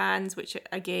for our fans, which,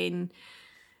 again,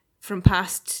 from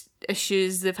past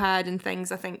issues they've had and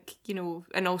things, I think, you know,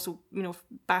 and also, you know,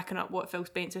 backing up what Phil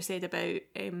Spencer said about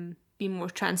being more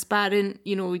transparent,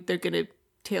 you know, they're going to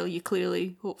tell you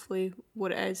clearly, hopefully,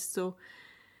 what it is, so.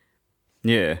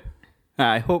 Yeah.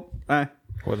 I hope.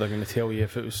 Or they're going to tell you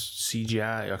if it was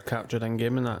CGI or captured in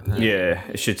game and that. Yeah,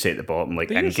 it should say at the bottom, like,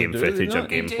 They in-game usually do, footage or don't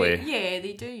They gameplay. do, yeah,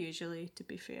 they do usually, to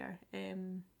be fair.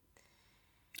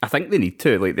 I think they need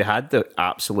to. Like, they had the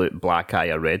absolute black eye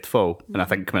of Redfall, and I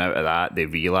think coming out of that, they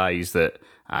realised that,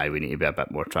 we need to be a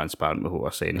bit more transparent with what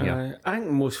we're saying here. I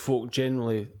think most folk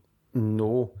generally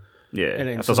know. Yeah, and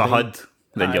then if there's a HUD,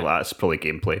 then Aye. you're like, that's probably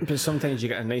gameplay. But sometimes you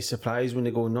get a nice surprise when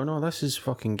they go, no, this is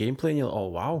fucking gameplay. And you're like, oh,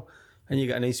 wow. And you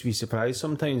get a nice wee surprise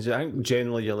sometimes. I think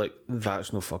generally you're like,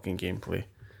 that's no fucking gameplay.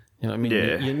 You know what I mean?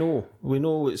 Yeah. You know, we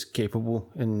know it's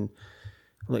capable. And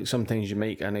like sometimes you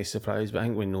might get a nice surprise, but I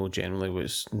think we know generally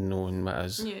what's known what it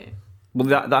is. Yeah. Well,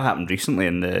 that happened recently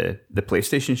in the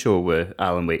PlayStation show with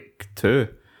Alan Wake 2.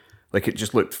 Like, it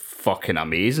just looked fucking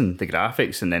amazing, the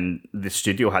graphics, and then the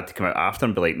studio had to come out after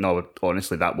and be like, no,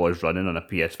 honestly, that was running on a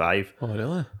PS5. Oh,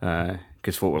 really?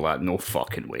 Because folk were like, no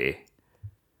fucking way.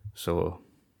 So,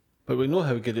 But we know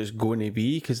how good it's going to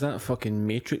be because that fucking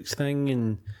Matrix thing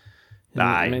and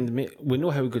Aye. I mean, we know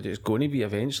how good it's going to be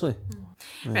eventually.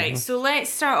 Right, so let's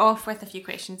start off with a few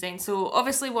questions then. So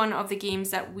obviously one of the games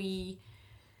that we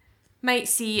might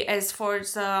see is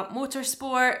Forza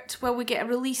Motorsport. Will we get a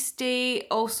release date?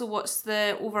 Also, what's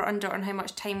the over-under on how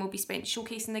much time will be spent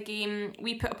showcasing the game?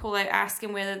 We put a poll out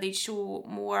asking whether they'd show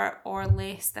more or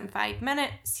less than 5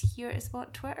 minutes. Here is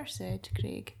what Twitter said,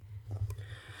 Craig.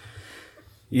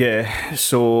 yeah,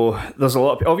 so there's a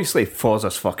lot of... Obviously,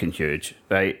 Forza's fucking huge,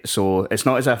 right? So it's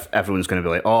not as if everyone's going to be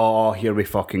like, oh, here we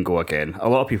fucking go again. A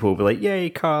lot of people will be like, yay,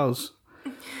 cars.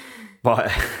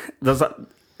 But there's a...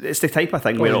 It's the type of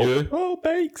thing where... Oh,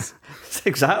 bikes.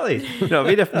 Exactly. You know what I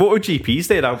mean? If MotoGP's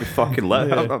there, I'll be fucking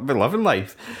I'll be living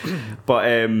life.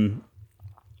 But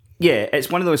yeah, it's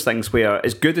one of those things where,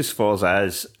 as good as Forza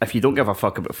is, if you don't give a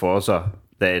fuck about Forza,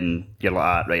 then you're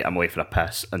like, right, I'm away for a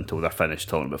piss until they're finished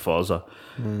talking about Forza.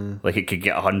 Like, it could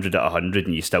get 100 out of 100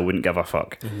 and you still wouldn't give a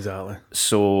fuck. Exactly.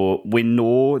 So we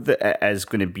know that it is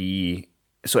going to be...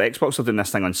 So Xbox are doing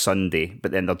this thing on Sunday,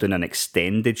 but then they're doing an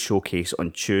extended showcase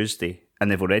on Tuesday. And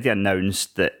they've already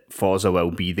announced that Forza will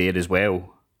be there as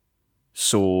well.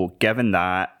 So given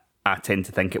that, I tend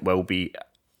to think it will be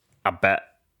a bit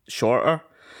shorter.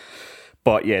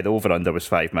 But yeah, the over-under was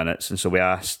 5 minutes. And so we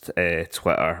asked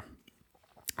Twitter,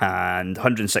 and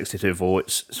 162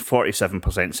 votes,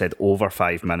 47% said over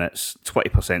 5 minutes,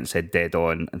 20% said dead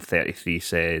on, and 33%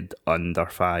 said under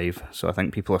 5. So I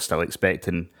think people are still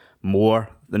expecting more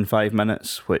than 5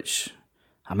 minutes, which,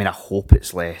 I mean, I hope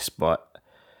it's less, but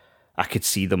I could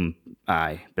see them,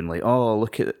 been like, oh,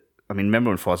 look at... I mean, remember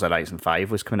when Forza Horizon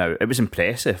 5 was coming out? It was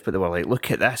impressive, but they were like, look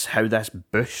at this, how this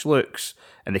bush looks.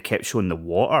 And they kept showing the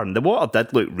water. And the water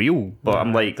did look real, but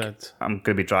I'm like, I'm going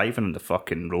to be driving on the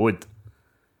fucking road.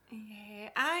 Yeah,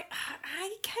 I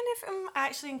kind of am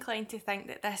actually inclined to think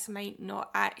that this might not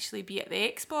actually be at the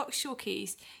Xbox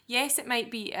showcase. Yes, it might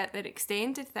be at their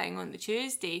extended thing on the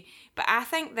Tuesday, but I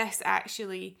think this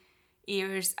actually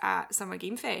airs at Summer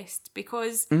Game Fest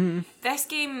because this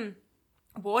game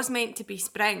was meant to be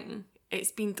spring.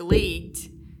 It's been delayed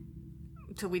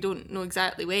until we don't know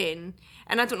exactly when,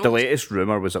 and I don't know. The latest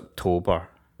rumour was October.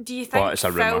 Do you think it's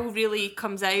a Phil rumour. really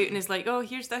comes out and is like, oh,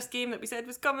 here's this game that we said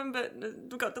was coming but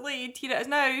we got delayed, here it is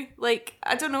now? Like,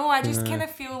 I don't know, I just kind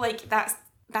of feel like that's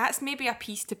that's maybe a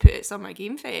piece to put at Summer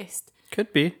Game Fest.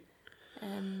 Could be.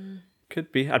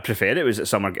 Could be. I'd prefer it was at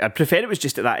Summer. I'd prefer it was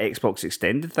just at that Xbox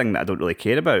Extended thing that I don't really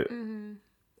care about. And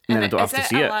then I don't have to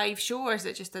see Is it it. a live show or is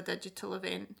it just a digital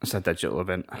event? It's a digital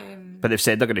event. But they've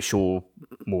said they're going to show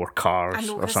more cars I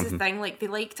know, or this is something. the thing, like, they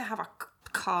like to have a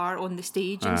car on the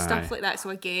stage and stuff like that, so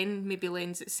again, maybe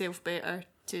lends itself better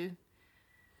to...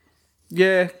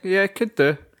 Yeah, it could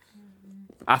do.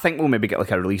 I think we'll maybe get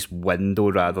like a release window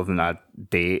rather than a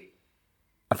date.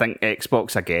 I think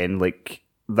Xbox, again, like,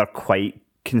 they're quite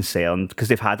concerned because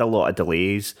they've had a lot of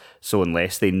delays, so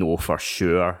unless they know for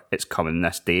sure it's coming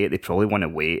this date, they probably want to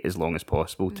wait as long as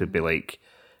possible to be like,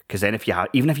 because then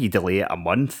even if you delay it a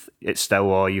month, it's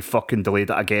still, you fucking delayed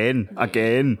it again.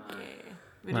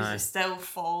 Whereas it's still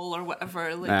fall or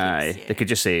whatever. Like Aye, they could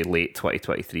just say late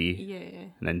 2023 Yeah.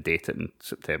 and then date it in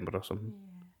September or something.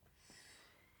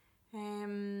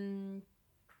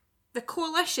 The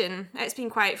Coalition, it's been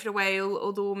quiet for a while,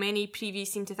 although many previews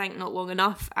seem to think not long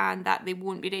enough and that they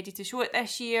won't be ready to show it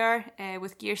this year.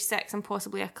 With Gears 6 and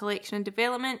possibly a collection in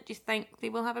development, do you think they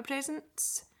will have a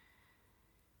presence?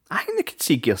 I think they could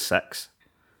see Gears 6.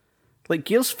 Like,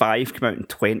 Gears 5 came out in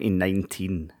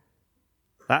 2019.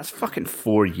 That's fucking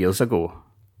 4 years ago.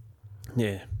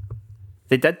 Yeah.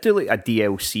 They did do like a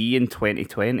DLC in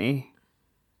 2020.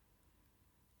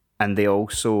 And they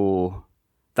also...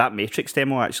 That Matrix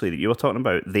demo, actually, that you were talking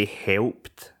about, they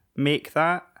helped make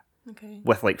that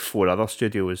with like 4 other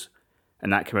studios.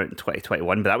 And that came out in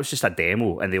 2021. But that was just a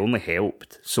demo and they only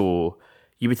helped. So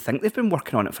you would think they've been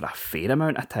working on it for a fair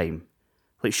amount of time.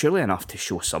 Like, surely enough to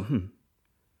show something.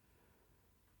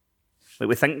 Like,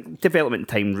 we think development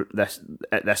time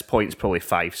at this point is probably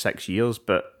 5-6 years,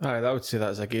 but... Aye, I would say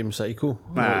that's a game cycle.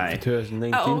 Aye. Like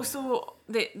 2019. Also,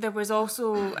 there was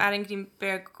also Aaron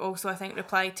Greenberg also, I think,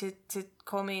 replied to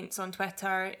comments on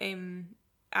Twitter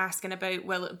asking about,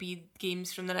 will it be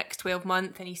games from the next 12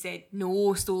 months? And he said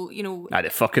no, so, you know... They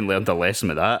fucking learned a lesson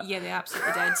with that. Yeah, they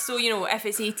absolutely did. So, you know, if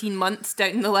it's 18 months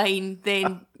down the line,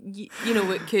 then, you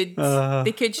know, it could...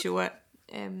 they could show it.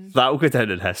 That'll go down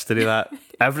in history, that.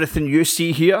 Everything you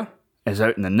see here is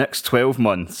out in the next 12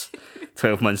 months.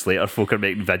 12 months later, folk are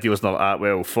making videos and they're like,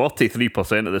 well,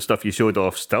 43% of the stuff you showed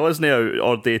off still isn't out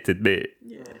or dated, mate.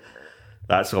 Yeah.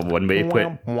 That's a one way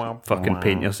to fucking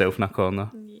paint yourself in a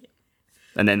corner. Yeah.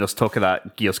 And then there's talk of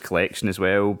that Gears collection as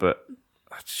well, but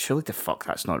surely the fuck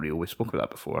that's not real. We spoke about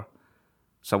that before.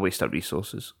 It's a waste of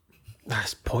resources.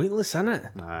 That's pointless, isn't it?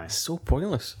 Aye. It's so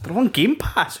pointless. They're on Game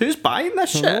Pass. Who's buying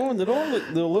this shit? No,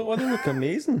 they look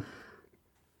amazing.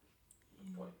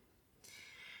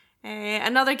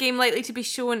 Another game likely to be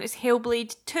shown is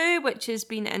Hellblade 2, which has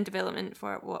been in development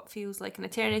for what feels like an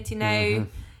eternity now.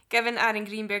 Given Aaron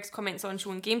Greenberg's comments on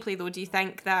showing gameplay, though, do you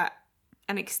think that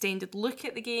an extended look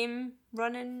at the game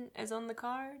running is on the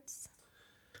cards?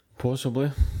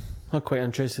 Possibly. I'm quite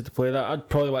interested to play that. I'd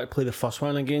probably like to play the first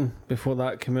one again before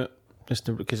that came out, just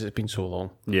because it's been so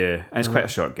long. Yeah, and it's quite a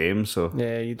short game, so...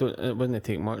 Yeah, it wouldn't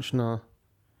take much, no.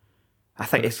 I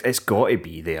think it's got to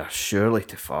be there, surely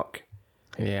to fuck.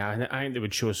 Yeah, I think they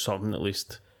would show something at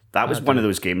least. That was one of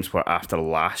those games where after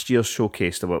last year's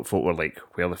showcase, the folk were like,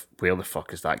 where the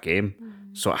fuck is that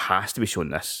game? So it has to be shown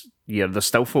this year. There's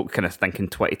still folk kind of thinking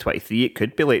 2023. It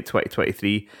could be late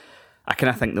 2023. I kind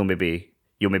of think you'll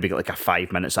maybe get like a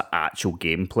 5 minutes of actual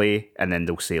gameplay and then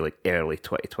they'll say like early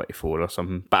 2024 or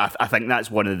something. But I think that's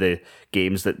one of the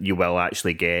games that you will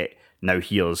actually get. Now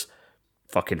here's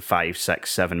fucking 5,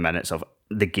 6, 7 minutes of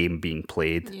the game being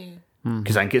played. Yeah.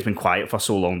 Because I think it's been quiet for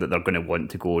so long that they're going to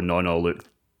want to go, no, look,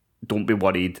 don't be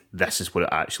worried. This is what it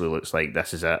actually looks like.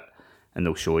 This is it. And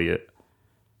they'll show you it.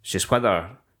 It's just whether...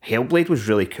 Hellblade was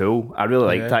really cool. I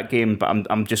really liked that game, but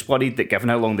I'm just worried that given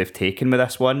how long they've taken with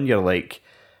this one, you're like,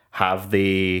 have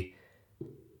they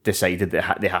decided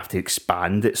that they have to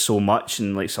expand it so much?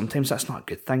 And like sometimes that's not a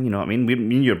good thing, you know what I mean? Me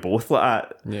and you're both like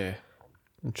that. Yeah.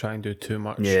 And try and do too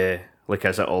much. Yeah. Like,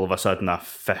 is it all of a sudden a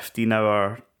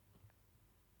 15-hour...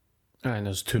 And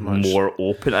there's too much more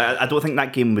open. I don't think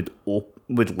that game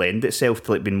would lend itself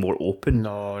to like being more open.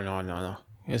 No.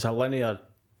 It's a linear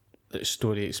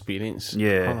story experience.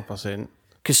 Yeah, 100%.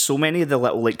 Because so many of the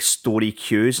little like story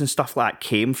cues and stuff like that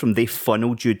came from they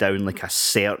funneled you down like a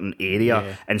certain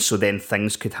area, and so then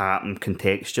things could happen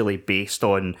contextually based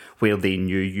on where they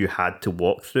knew you had to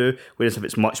walk through. Whereas if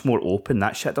it's much more open,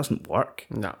 that shit doesn't work.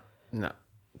 No,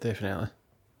 definitely.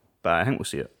 But I think we'll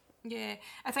see it. Yeah,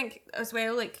 I think as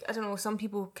well, like, I don't know, some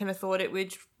people kind of thought it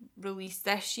would release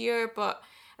this year, but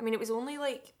I mean, it was only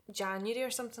like January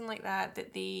or something like that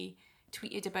they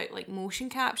tweeted about like motion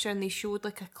capture and they showed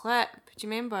like a clip. Do you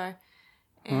remember?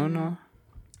 Oh no.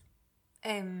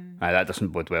 That doesn't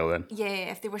bode well then.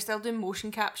 Yeah, if they were still doing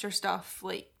motion capture stuff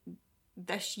like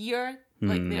this year,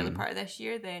 like the early part of this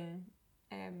year, then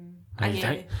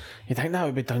You think that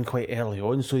would be done quite early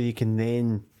on, so you can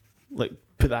then like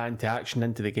put that into action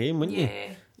into the game, wouldn't you?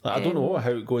 Like, I don't know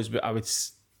how it goes, but I would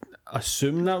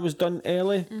assume that was done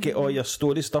early. Get all your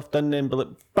story stuff done, then be like,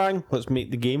 bang, let's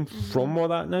make the game from all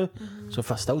that now. So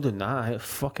if I still doing that,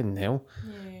 fucking hell.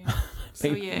 Yeah. So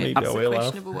yeah, that's a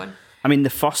questionable one. I mean,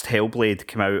 the first Hellblade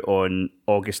came out on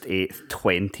August 8th,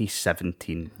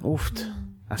 2017. Oofed.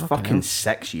 That's fucking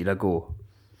 6 years ago.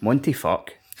 Monty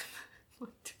fuck.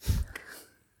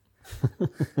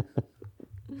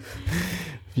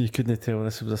 You couldn't tell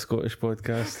this was a Scottish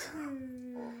podcast.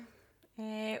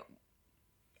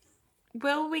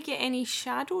 Will we get any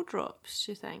shadow drops,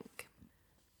 do you think?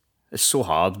 It's so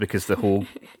hard because the whole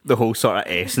sort of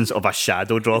essence of a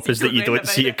shadow drop is that you don't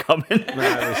see it coming.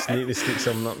 Nah, they sneak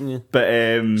something up in you.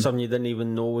 But something you didn't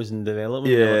even know was in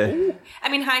development. Yeah. I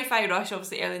mean, Hi-Fi Rush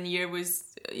obviously early in the year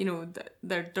was, you know,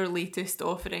 their latest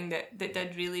offering that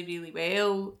did really, really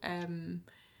well.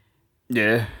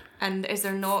 Yeah. And is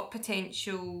there not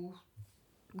potential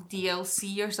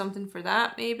DLC or something for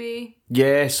that, maybe?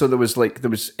 Yeah, so there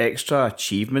was extra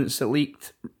achievements that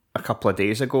leaked a couple of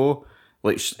days ago,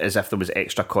 like as if there was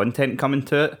extra content coming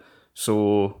to it.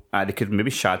 So they could maybe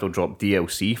shadow drop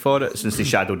DLC for it, since they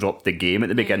shadow dropped the game at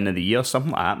the beginning of the year.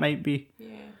 Something like that might be. Yeah.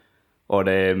 Or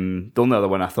the only other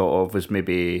one I thought of was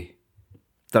maybe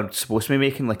they're supposed to be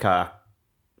making like a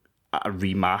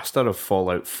remaster of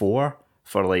Fallout 4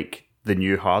 for like the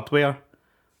new hardware.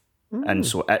 And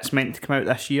so it's meant to come out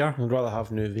this year. I'd rather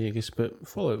have New Vegas, but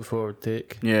Fallout 4 would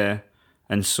take. Yeah.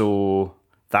 And so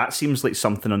that seems like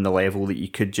something on the level that you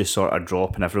could just sort of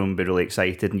drop and everyone would be really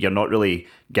excited, and you're not really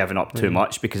giving up too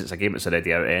much because it's a game that's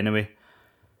already out anyway.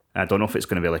 And I don't know if it's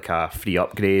going to be like a free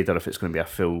upgrade or if it's going to be a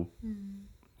full...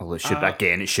 Well, it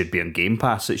should be on Game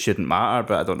Pass. It shouldn't matter,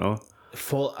 but I don't know.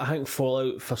 I think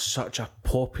Fallout, for such a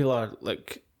popular,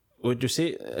 like, would you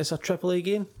say it's a AAA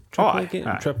game? Game?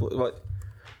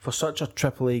 For such a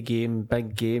AAA game,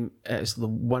 big game, it's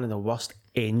one of the worst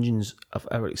engines I've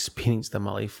ever experienced in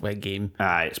my life with a game.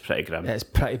 It's pretty grim. It's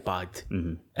pretty bad.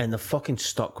 Mm-hmm. And they're fucking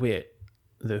stuck with it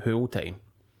the whole time.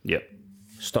 Yep.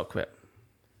 Stuck with it.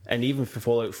 And even for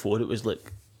Fallout 4, it was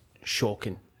like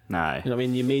shocking. Nah. You know what I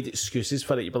mean? You made excuses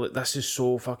for it. You'd be like, this is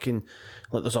so fucking...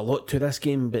 Like, there's a lot to this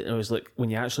game, but it was like,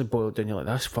 when you actually boil it down, you're like,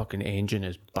 this fucking engine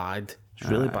is bad. It's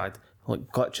really bad.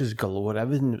 Like, glitches galore,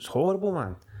 everything. It's horrible,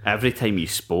 man. Every time you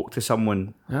spoke to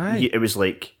someone, it was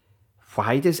like,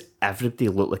 why does everybody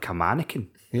look like a mannequin?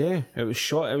 Yeah, it was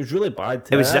shot. It was really bad.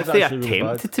 It was as if they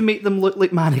attempted to make them look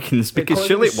like mannequins, because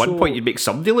surely at one point you'd make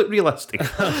somebody look realistic.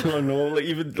 I don't know, like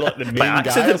even like the main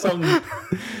guy or something.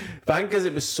 But I think because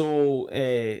it was so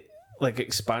like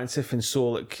expansive and so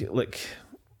like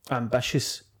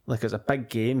ambitious, like it's a big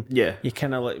game. Yeah, you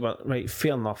kind of like, well, right,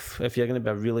 fair enough. If you're going to be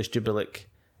a realist, you'd be like,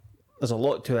 there's a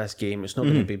lot to this game. It's not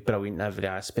going to be brilliant in every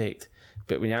aspect.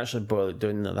 But when you actually boil it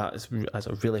down, that's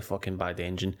a really fucking bad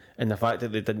engine. And the fact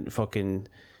that they didn't fucking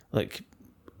like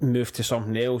move to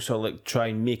something else or like try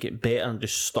and make it better and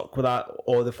just stuck with that,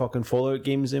 all the fucking Fallout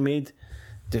games they made,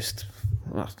 just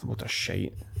what a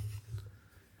shite.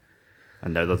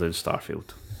 And now they're doing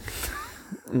Starfield.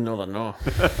 No, they're not.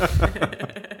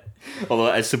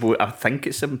 Although I'm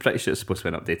pretty sure it's supposed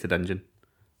to be an updated engine.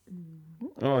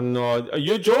 Oh no, are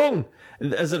you John?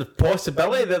 Is there a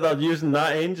possibility that they're using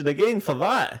that engine again for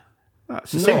that?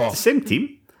 It's the same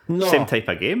team. No. Same type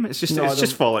of game. It's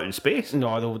just Fallout in space.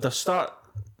 No, they'll start...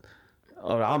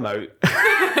 Or I'm out.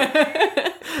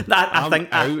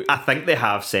 I think they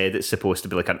have said it's supposed to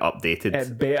be like an updated...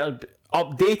 It better be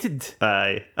updated.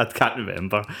 I can't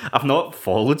remember. I've not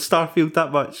followed Starfield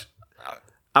that much.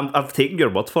 I've taken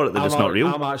your word for it that it's not real.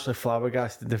 I'm actually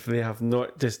flabbergasted if they have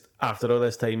not, just after all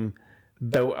this time,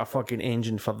 built a fucking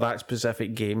engine for that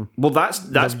specific game. Well, that's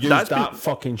that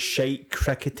fucking shite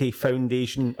crickety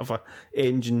foundation of a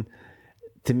engine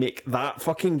to make that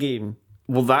fucking game.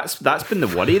 Well, that's been the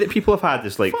worry that people have had.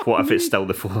 Is like, what if it's still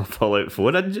the Fallout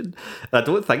 4 engine? I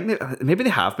don't think maybe they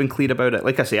have been clear about it.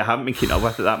 Like I say, I haven't been keen up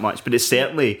with it that much, but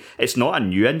it's not a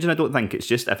new engine. I don't think it's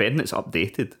just, if anything, it's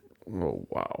updated. Oh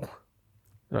wow!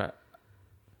 Right,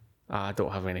 I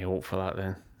don't have any hope for that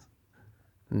then.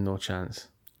 No chance.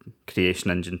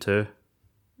 Creation Engine 2.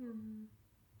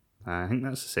 I think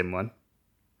that's the same one.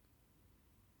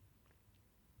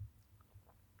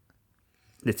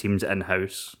 The team's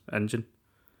in-house engine.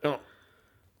 Oh,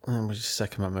 I'm just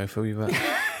sick in my mouth a wee bit.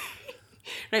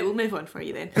 Right, we'll move on for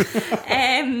you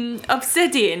then.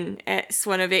 Obsidian, it's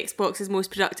one of Xbox's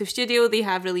most productive studio. They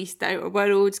have released The Outer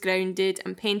Worlds, Grounded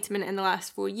and Pentiment in the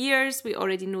last 4 years. We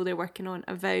already know they're working on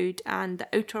Avowed and The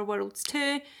Outer Worlds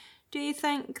 2. Do you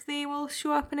think they will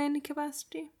show up in any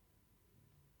capacity?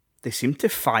 They seem to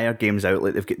fire games out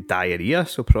like they've got diarrhea,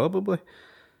 so probably.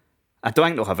 I don't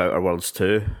think they'll have Outer Worlds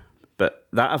 2, but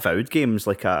that Avowed game's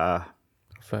like a...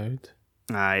 Avowed?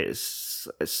 Aye, it's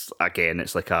like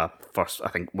a first. I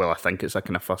think it's a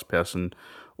kind of first person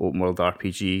open world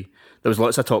RPG. There was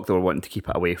lots of talk they were wanting to keep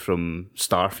it away from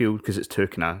Starfield because it's too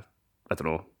kind of, I don't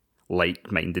know,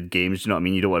 like-minded games. Do you know what I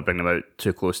mean? You don't want to bring them out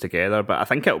too close together. But I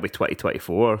think it'll be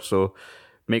 2024, so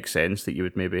makes sense that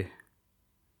you'd maybe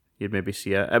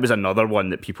see it. It was another one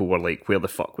that people were like, "Where the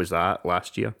fuck was that?"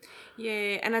 last year.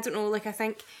 Yeah, and I don't know. Like I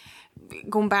think.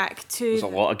 Going back to... There's a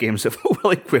lot of games that were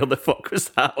like, where the fuck was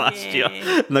that last year?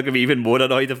 And they're going to be even more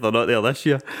annoyed if they're not there this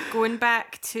year. Going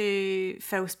back to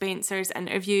Phil Spencer's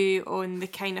interview on the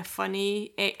Kind of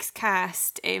Funny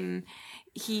Xcast,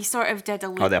 he sort of did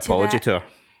allude to the apology tour.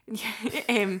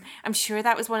 I'm sure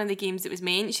that was one of the games that was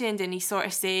mentioned, and he sort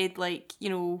of said, like, you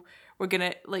know, we're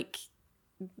going to, like,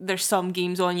 there's some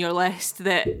games on your list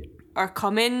that are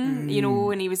coming, you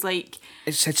know, and he was like...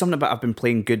 It said something about I've been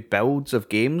playing good builds of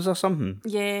games or something.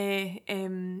 Yeah,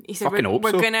 he said we're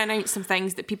going to announce some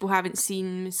things that people haven't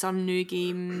seen, some new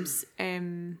games,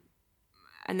 and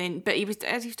then, but he was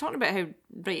talking about how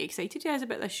right excited he is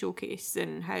about this showcase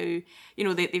and how, you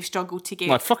know, they've struggled to get...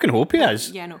 Well, I fucking hope he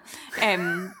is. Yeah, no.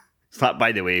 That,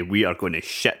 by the way, we are going to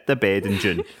shit the bed in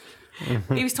June.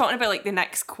 He was talking about like the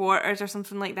next quarters or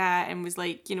something like that, and was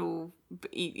like, you know,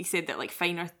 he said that like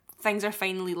things are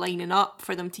finally lining up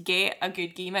for them to get a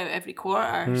good game out every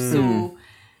quarter. So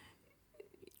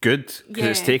good, because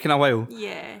it's taken a while.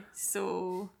 Yeah,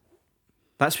 so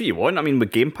that's what you want. I mean,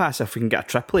 with Game Pass, if we can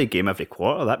get a AAA game every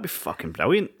quarter, that'd be fucking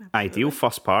brilliant. Absolutely. Ideal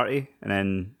first party, and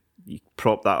then you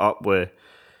prop that up with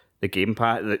the Game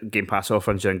Pass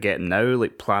offerings you're getting now,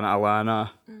 like Planet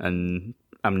Alana and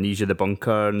Amnesia the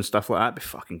Bunker and stuff like that. It'd be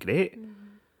fucking great.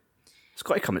 It's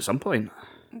got to come at some point.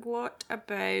 What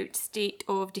about State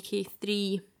of Decay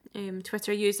 3?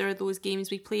 Twitter user Those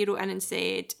Games We Play wrote in and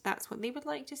said that's what they would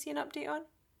like to see an update on.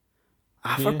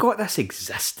 I forgot this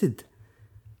existed.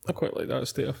 I quite like that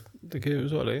State of Decay. It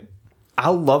was alright. I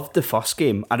loved the first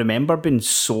game. I remember being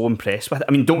so impressed with it.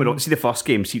 I mean, don't we not see the first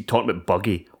game? See, talking about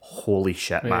buggy. Holy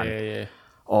shit, man. Yeah.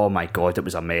 Oh my god, it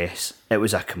was a mess. It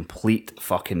was a complete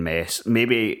fucking mess.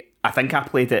 Maybe... I think I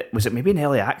played it, was it maybe in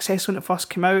early access when it first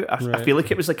came out? I feel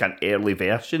like it was like an early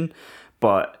version,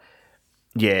 but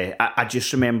yeah, I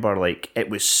just remember like it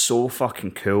was so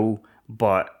fucking cool,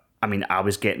 but I mean, I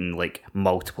was getting like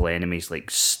multiple enemies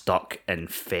like stuck in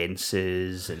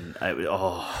fences and it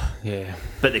was, yeah.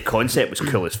 But the concept was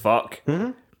cool as fuck.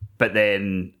 Mm-hmm. But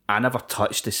then I never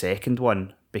touched the second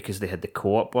one because they had the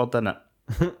co-op word in it.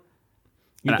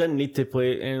 You didn't need to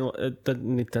play it, it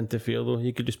didn't need to interfere though.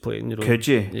 You could just play it in your own. Could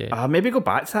you? Yeah. Maybe go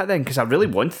back to that then, because I really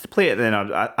wanted to play it. Then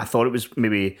I thought it was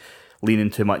maybe leaning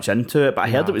too much into it, but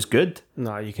I heard it was good.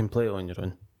 Nah, you can play it on your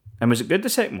own. And was it good, the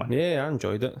second one? Yeah, I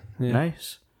enjoyed it. Yeah.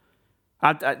 Nice.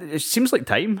 It seems like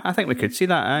time. I think we could see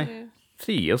that, aye. Yeah.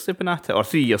 3 years they've been at it, or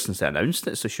 3 years since they announced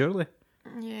it, so surely.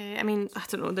 Yeah, I mean, I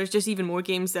don't know. There's just even more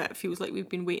games that it feels like we've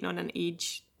been waiting on an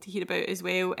age to hear about as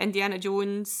well. Indiana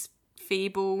Jones...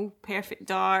 Fable, Perfect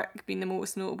Dark being the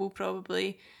most notable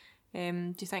probably. Do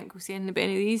you think we'll see anything about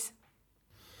any of these?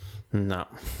 No.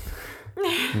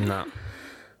 I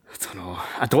don't know.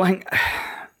 I don't think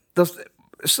there's...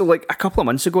 So like a couple of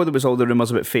months ago there was all the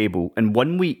rumours about Fable, and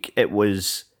 1 week it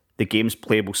was the game's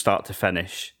playable start to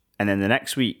finish, and then the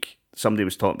next week somebody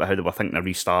was talking about how they were thinking of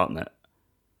restarting it,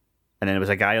 and then there was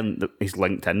a guy on his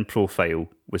LinkedIn profile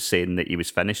was saying that he was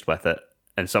finished with it.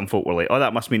 And some folk were like, oh,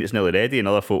 that must mean it's nearly ready. And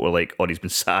other folk were like, oh, he's been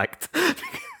sacked.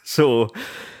 So...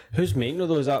 Who's making all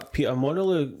those? Is that Peter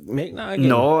Molyneux making that again?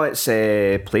 No, it's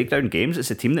Playground Games. It's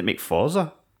the team that make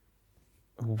Forza.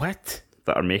 What?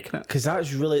 That are making it. Because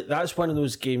that's one of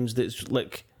those games that's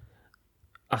like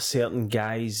a certain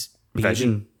guy's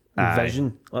vision.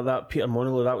 Like that Peter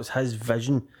Molyneux, that was his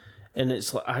vision. And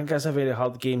it's like, I think that's a very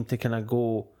hard game to kind of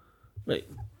go, like,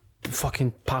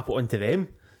 fucking pop it onto them.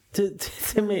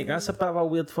 To make. That's a bit of a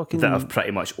weird fucking... That have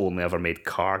pretty much only ever made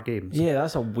car games. Yeah,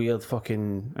 that's a weird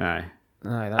fucking... Aye,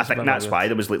 I think that's why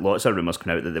there was like lots of rumours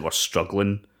coming out that they were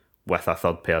struggling with a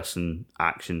third-person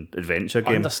action adventure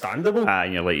game. Understandable.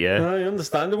 And you're like, yeah. Aye,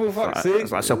 understandable, fuck's sake.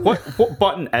 So what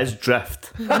button is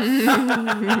drift? You're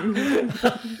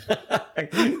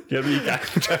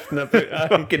drifting about.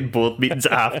 Fucking board meetings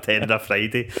at 10:30 on a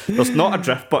Friday. There's not a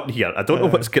drift button here. I don't know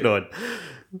what's going on.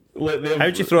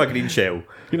 How'd you throw a green shell?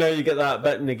 You know, you get that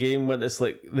bit in the game when it's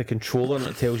like the controller and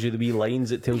it tells you the wee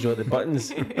lines, it tells you all the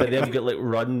buttons, but they've got like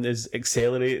run is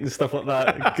accelerate and stuff like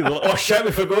that. 'Cause they're like, oh shit,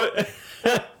 we forgot.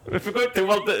 We forgot to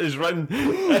word it as run.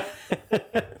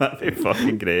 That'd be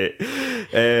fucking great.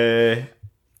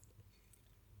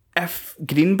 If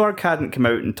Greenberg hadn't come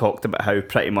out and talked about how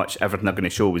pretty much everything they're going to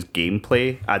show was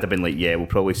gameplay, I'd have been like, yeah, we'll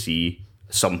probably see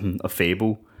something of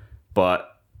Fable. But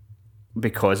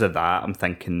because of that, I'm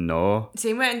thinking no.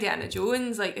 Same with Indiana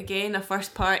Jones, like again, a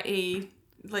first party.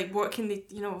 Like, what can they?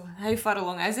 You know, how far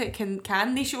along is it? Can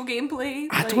they show gameplay?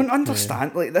 I don't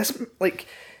understand. Like this, like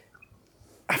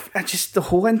I just the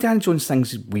whole Indiana Jones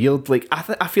thing's weird. Like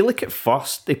I feel like at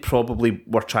first they probably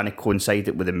were trying to coincide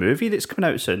it with a movie that's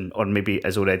coming out soon, or maybe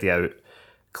is already out.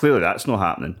 Clearly, that's not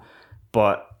happening.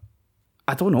 But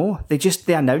I don't know.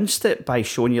 They announced it by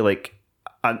showing you like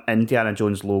an Indiana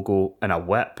Jones logo and a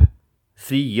whip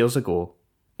 3 years ago,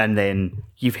 and then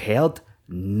you've heard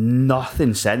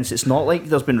nothing since. It's not like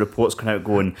there's been reports coming out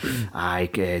going,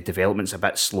 development's a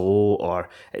bit slow, or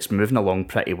it's moving along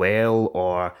pretty well,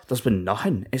 or there's been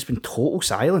nothing. It's been total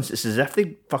silence. It's as if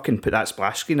they fucking put that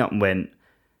splash screen up and went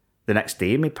the next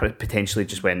day, maybe potentially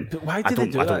just went, but why did they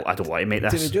do that? I don't want to make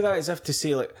this. Did they do that as if to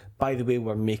say, like, by the way,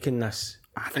 we're making this?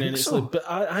 I think so. Like, but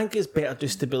I think it's better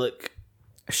just to be like,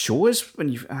 show us when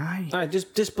you've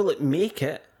just be like, make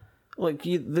it. Like,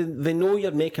 they know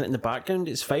you're making it in the background.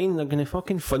 It's fine. They're going to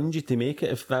fucking fund you to make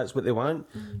it if that's what they want.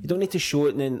 You don't need to show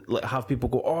it and then like have people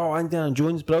go, oh, Indiana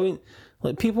Jones, brilliant.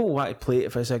 Like, people want to play it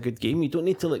if it's a good game. You don't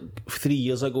need to, like, 3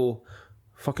 years ago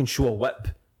fucking show a whip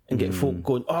and get folk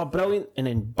going, oh, brilliant, and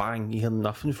then bang, you hear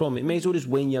nothing from it. May as well just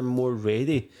when you're more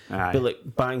ready, be like,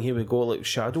 bang, here we go, like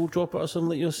shadow drop it or something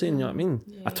like you're saying, you know what I mean?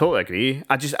 I totally agree.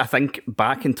 I think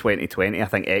back in 2020, I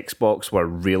think Xbox were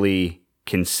really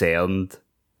concerned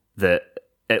that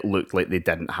it looked like they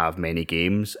didn't have many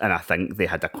games, and I think they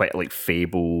had a quite like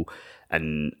Fable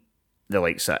and the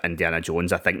likes of Indiana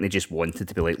Jones. I think they just wanted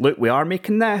to be like, look, we are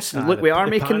making this, and look, we are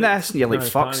making this, and you're like,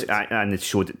 fuck, and they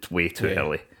showed it way too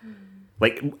early.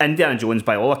 Like, Indiana Jones,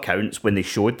 by all accounts, when they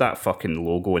showed that fucking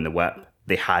logo in the whip,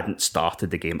 they hadn't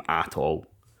started the game at all.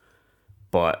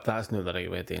 But that's not the right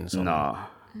way of doing something. Nah.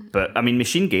 But, I mean,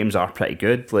 machine games are pretty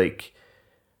good. Like, I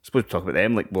suppose we talk about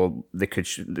them. Like, well, they could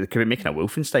be making a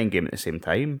Wolfenstein game at the same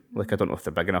time. Like, I don't know if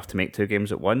they're big enough to make two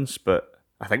games at once, but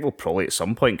I think we'll probably at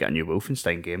some point get a new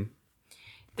Wolfenstein game.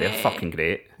 They're fucking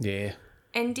great. Yeah.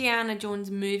 Indiana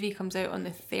Jones movie comes out on the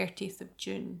 30th of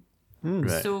June.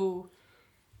 Right. So,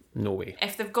 no way.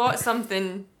 if they've got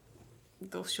something,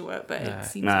 they'll show it, but it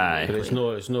seems Aye. But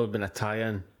it's not been a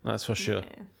tie-in, that's for sure.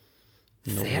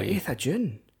 Yeah. No 30th of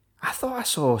June? I thought I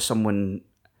saw someone...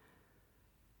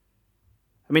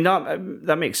 I mean,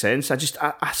 that makes sense.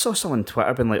 I saw someone on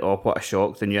Twitter being like, oh, what a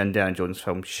shock, the new Indiana Jones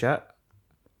film shit.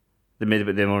 They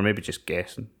were maybe just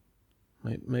guessing.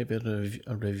 Maybe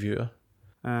a reviewer.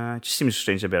 It just seems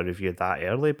strange to be a review that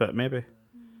early, but maybe.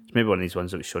 It's maybe one of these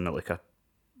ones that was shown at like a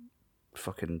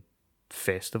fucking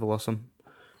festival or something.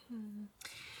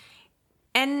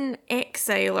 In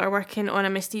Exile are working on a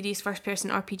mysterious first-person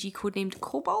RPG codenamed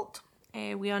Cobalt.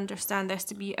 We understand this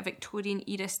to be a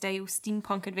Victorian-era style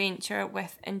steampunk adventure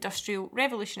with Industrial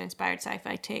Revolution-inspired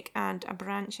sci-fi tech and a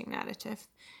branching narrative.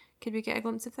 Could we get a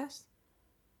glimpse of this?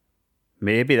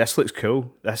 Maybe. This looks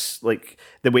cool. This, like,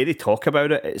 the way they talk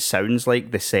about it, it sounds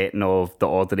like the setting of The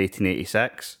Order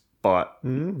 1886, but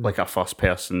like a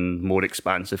first-person, more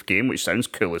expansive game, which sounds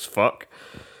cool as fuck.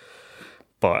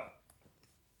 But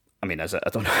I mean, is it? I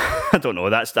don't know. I don't know.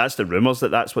 That's the rumours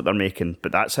that's what they're making,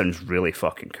 but that sounds really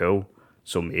fucking cool.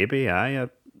 So maybe, I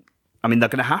mean, they're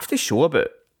going to have to show about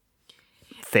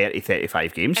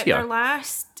 30-35 games At here. their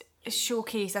last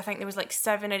showcase, I think there was like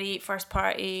 7 or 8 first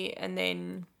party and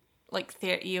then like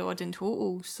 30 odd in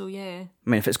total. So yeah. I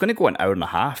mean, if it's going to go an hour and a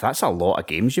half, that's a lot of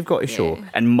games you've got to show.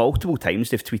 And multiple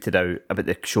times they've tweeted out about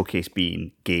the showcase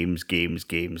being games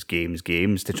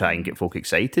to try and get folk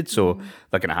excited. So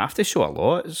they're going to have to show a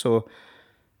lot. So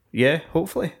yeah,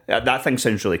 hopefully. That thing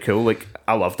sounds really cool. Like,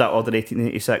 I love that Order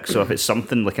 1886. So if it's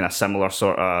something like in a similar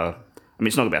sort of... I mean,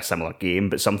 it's not going to be a similar game,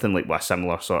 but something like with a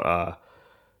similar sort of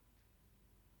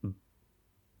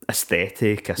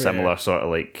aesthetic, a similar sort of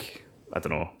like... I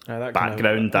don't know,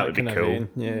 background, that would be cool.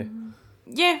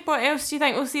 Yeah, what else do you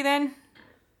think we'll see then?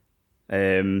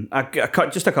 I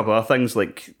cut just a couple of things,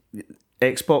 like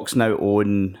Xbox now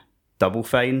own Double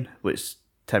Fine, which is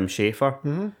Tim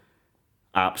Schafer.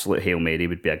 Absolute Hail Mary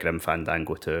would be a Grim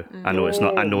Fandango too. I know it's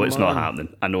not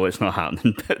happening. I know it's not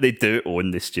happening, but they do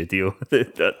own the studio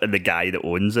and the guy that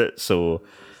owns it. So,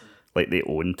 like, they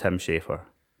own Tim Schafer.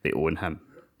 They own him.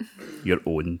 You're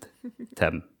owned,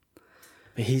 Tim.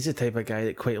 But he's the type of guy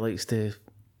that quite likes to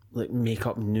make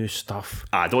up new stuff.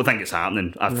 I don't think it's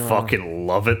happening. I fucking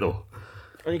love it though.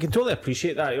 And you can totally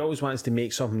appreciate that. He always wants to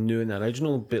make something new and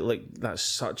original, but that's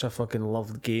such a fucking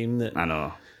loved game that I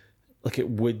know. It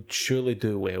would surely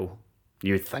do well.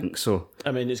 You'd think so.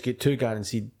 I mean, it's got 2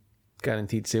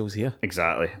 guaranteed sales here.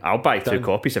 Exactly. I'll buy 2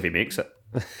 copies if he makes it.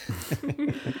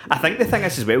 I think the thing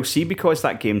is as well, see, because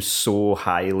that game's so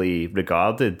highly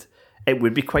regarded, it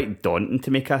would be quite daunting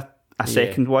to make a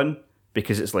second one,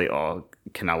 because it's like, oh,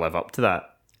 can I live up to that?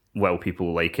 Will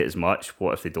people like it as much?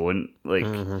 What if they don't?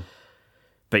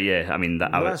 But yeah, I mean,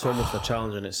 that's almost a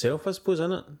challenge in itself, I suppose,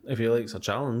 isn't it? If he likes a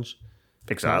challenge.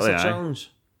 Exactly. That's a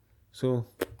challenge. So,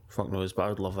 fuck knows, but I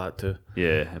would love that too.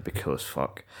 Yeah, it'd be cool as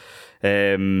fuck.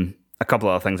 A couple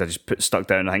of other things I just stuck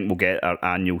down. I think we'll get our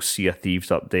annual Sea of Thieves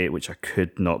update, which I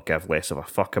could not give less of a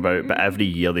fuck about. But every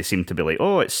year they seem to be like,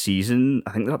 oh, it's season,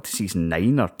 I think they're up to season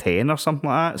 9 or 10 or something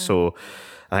like that. So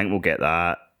I think we'll get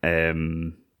that.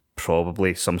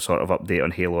 Probably some sort of update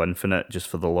on Halo Infinite, just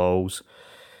for the lols.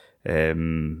 They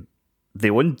own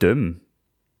Doom,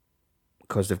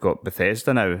 because they've got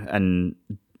Bethesda now. And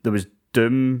there was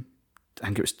Doom, I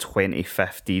think it was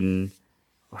 2015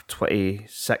 or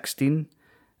 2016.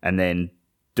 And then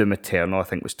Doom Eternal, I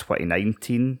think, was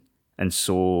 2019. And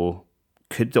so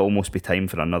could almost be time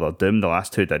for another Doom. The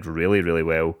last 2 did really, really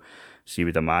well. So you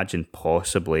would imagine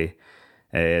possibly.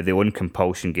 They own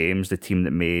Compulsion Games, the team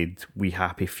that made We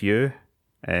Happy Few.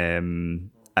 And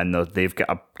they've got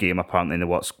a game apparently in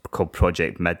what's called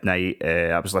Project Midnight.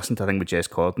 I was listening to, I think, with Jez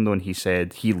Corden, though, and he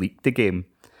said he leaked the game.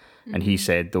 And he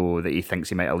said, though, that he thinks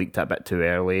he might have leaked it a bit too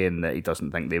early and that he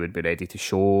doesn't think they would be ready to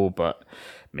show, but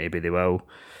maybe they will.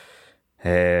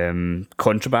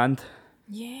 Contraband.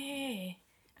 Yeah.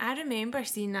 I remember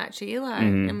seeing that trailer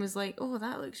and was like, oh,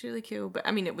 that looks really cool. But,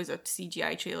 I mean, it was a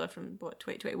CGI trailer from,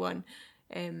 2021?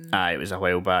 It was a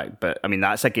while back. But, I mean,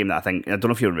 that's a game that I don't know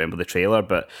if you remember the trailer,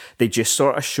 but they just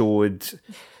sort of showed...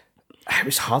 It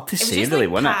was hard to say, really,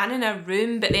 wasn't it? It was just pan in a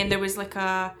room, but then there was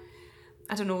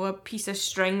a piece of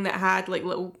string that had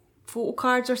little photo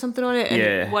cards or something on it,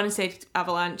 and one said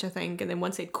Avalanche, I think, and then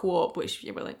one said Co-op, which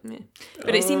you were like, meh.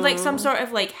 But it seemed like some sort of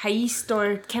heist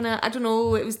or kind of, I don't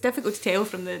know, it was difficult to tell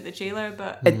from the trailer,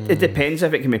 but... It depends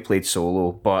if it can be played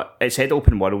solo, but it said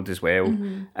open world as well,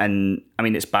 and I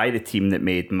mean, it's by the team that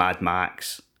made Mad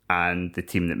Max and the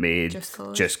team that made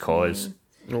Just Cause.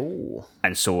 Oh.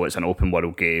 And so it's an open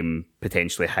world game,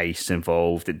 potentially heists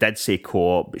involved. It did say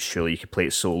co-op, but surely you could play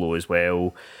it solo as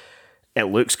well. It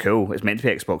looks cool. It's meant to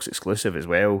be Xbox exclusive as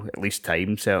well, at least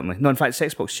time, certainly. No, in fact,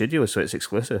 it's Xbox Studios, so it's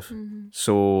exclusive.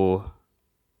 So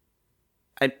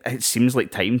it seems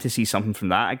like time to see something from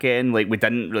that again. We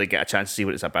didn't really get a chance to see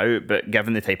what it's about, but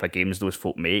given the type of games those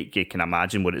folk make, you can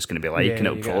imagine what it's going to be like, and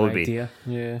it'll probably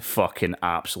be fucking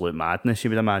absolute madness, you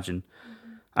would imagine.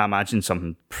 I imagine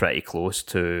something pretty close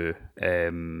to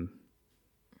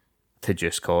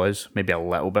Just Cause, maybe a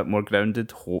little bit more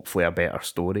grounded, hopefully a better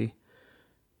story.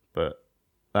 But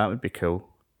that would be cool.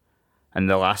 And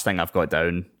the last thing I've got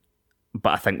down,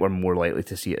 but I think we're more likely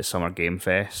to see it at Summer Game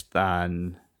Fest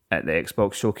than at the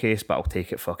Xbox Showcase, but I'll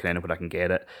take it fucking anywhere I can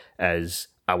get it, is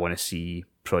I want to see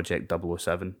Project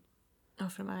 007. Oh,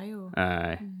 from IO.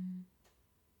 Aye.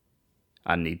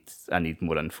 I need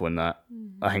more info on that.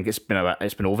 I think it's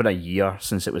been over a year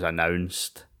since it was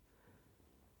announced,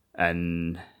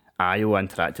 and IO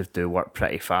Interactive do work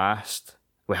pretty fast.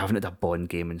 We haven't had a Bond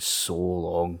game in so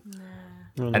long.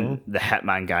 Nah. And the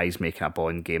Hitman guy's making a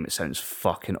Bond game. It sounds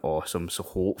fucking awesome. So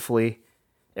hopefully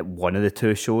at one of the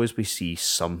 2 shows we see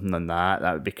something on that.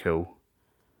 That would be cool.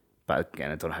 But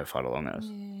again, I don't know how far along it is.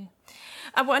 Yeah.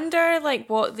 I wonder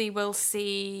what they will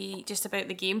say just about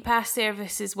the Game Pass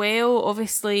service as well.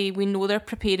 Obviously, we know they're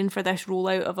preparing for this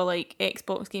rollout of a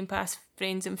Xbox Game Pass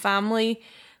Friends and Family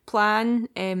plan,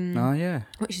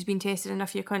 which has been tested in a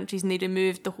few countries, and they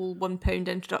removed the whole £1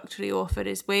 introductory offer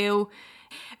as well.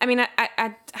 I mean,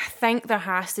 I think there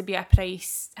has to be a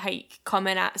price hike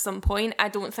coming at some point. I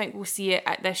don't think we'll see it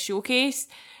at this showcase,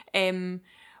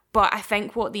 but I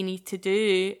think what they need to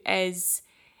do is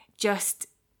just,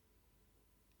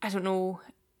 I don't know,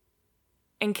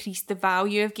 increase the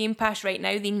value of Game Pass. Right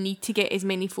now they need to get as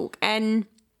many folk in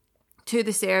to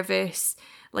the service.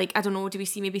 I don't know, do we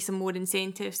see maybe some more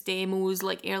incentives, demos,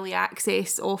 early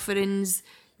access offerings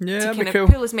to kind of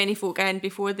pull as many folk in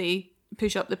before they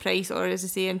push up the price, or as I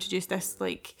say, introduce this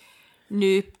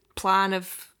new plan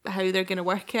of how they're going to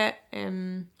work it.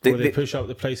 Will they push up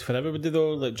the price for everybody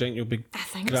though? Like, do you think you'll be? I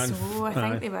think so. I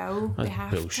think they will. They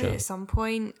have bullshit. to at some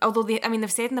point. Although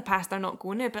they've said in the past they're not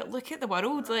going to. But look at the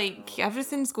world. Like,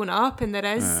 everything's going up, and there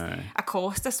is a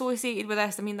cost associated with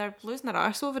this. I mean, they're losing their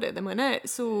arse over it at the minute.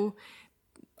 So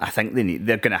I think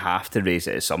they're going to have to raise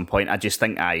it at some point. I just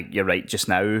think you're right just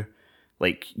now.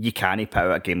 Like, you can't put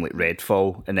out a game like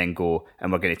Redfall and then go,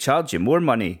 and we're going to charge you more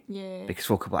money. Yeah. Because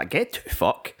folk will be like, get to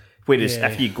fuck. Whereas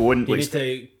if you go and... You need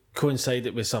to coincide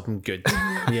it with something good.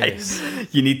 Yes.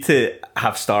 You need to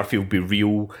have Starfield be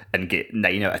real and get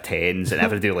 9 out of 10s and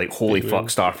everybody like, holy fuck,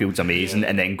 Starfield's amazing,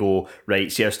 and then go,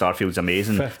 right, see how Starfield's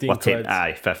amazing. 15 quid.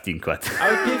 15 quid.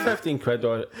 I would pay 15 quid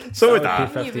or... So would I I.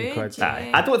 would pay 15 quid.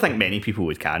 Yeah. I don't think many people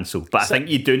would cancel, but I think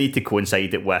you do need to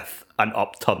coincide it with an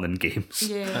upturn in games.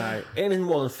 yeah. Anything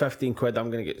more than 15 quid, I'm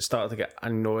going to start to get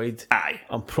annoyed. Aye.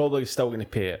 I'm probably still going to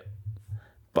pay it,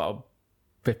 but I'll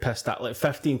be pissed at. Like,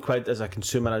 15 quid as a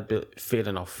consumer, I'd be like, fair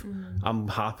enough. I'm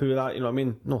happy with that, you know what I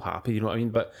mean? Not happy, you know what I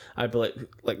mean? But I'd be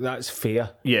like that's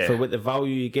fair. Yeah. For what the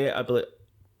value you get, I'd be like,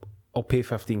 I'll pay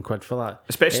 15 quid for that.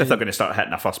 Especially if they're going to start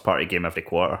hitting a first party game every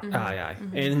quarter. Aye.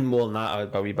 Anything more than that,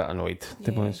 I'd be a wee bit annoyed,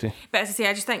 to be honest with you. But as I say,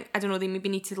 I just think, I don't know, they maybe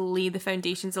need to lay the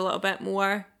foundations a little bit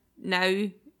more now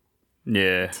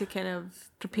Yeah. to kind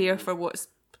of prepare for what's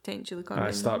potentially coming.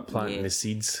 I start planting the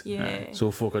seeds. Yeah.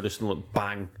 So folk are just like,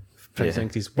 bang, price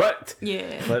increase. What?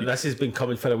 Yeah. Like, this has been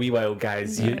coming for a wee while,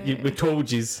 guys. We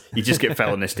told yous. You just get Phil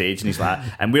on the stage and he's like,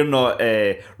 and we're not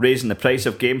raising the price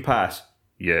of Game Pass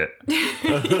yet.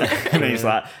 And he's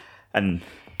like, and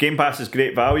Game Pass is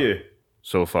great value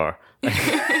so far.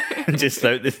 Just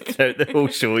throughout the whole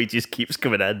show, he just keeps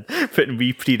coming in, putting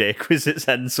wee prerequisites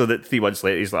in, so that 3 months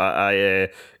later he's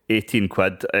like, 18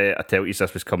 quid, I tell you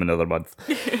this was coming another month.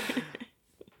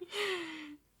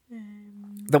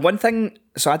 The one thing,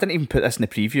 so I didn't even put this in the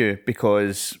preview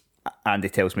because Andy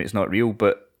tells me it's not real,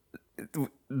 but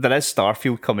there is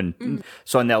Starfield coming.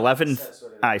 So on the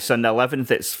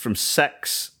 11th, it's from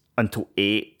 6 until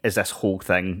 8 is this whole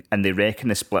thing, and they reckon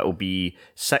the split will be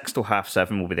 6 till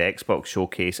 7:30 will be the Xbox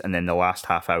showcase, and then the last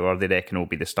half hour they reckon will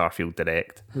be the Starfield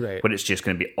Direct, right, where it's just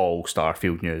going to be all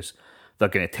Starfield news. They're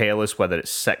going to tell us whether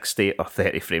it's 60 or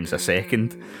 30 frames a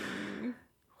second,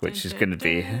 which is going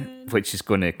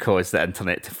to cause the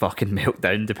internet to fucking melt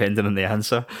down depending on the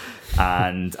answer.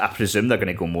 And I presume they're going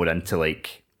to go more into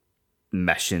like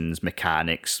missions,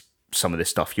 mechanics, some of the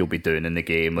stuff you'll be doing in the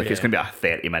game. Like, it's going to be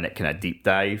a 30-minute kind of deep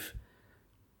dive.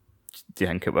 Do you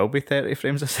think it will be 30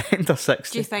 frames a second or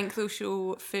 60? Do you think they'll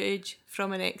show footage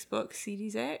from an Xbox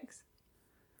Series X?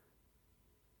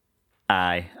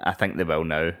 Aye, I think they will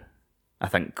now. I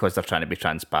think because they're trying to be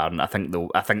transparent, I think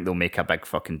they'll make a big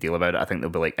fucking deal about it. I think they'll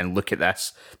be like, and look at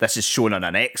this. This is shown on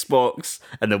an Xbox,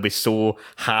 and they'll be so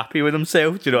happy with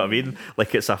themselves. Do you know what I mean?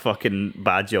 Like, it's a fucking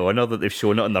badge of honour that they've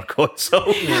shown it on their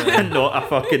console and not a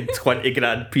fucking 20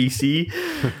 grand PC.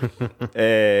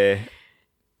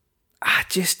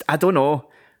 I don't know.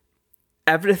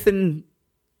 Everything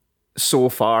so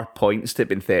far points to it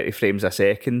being 30 frames a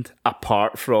second,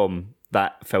 apart from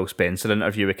that Phil Spencer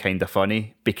interview with Kinda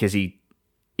Funny, because he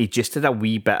just had a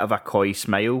wee bit of a coy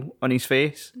smile on his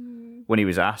face when he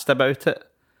was asked about it.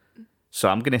 So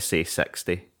I'm going to say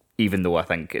 60, even though I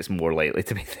think it's more likely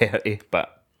to be 30,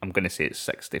 but I'm going to say it's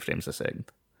 60 frames a second.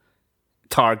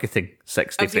 Targeting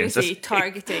 60 I was going frames to a say second.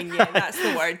 targeting, yeah, that's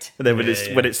the word. And then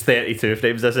when it's 32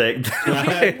 frames a second,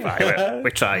 we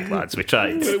tried, lads, we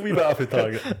tried. We bit off the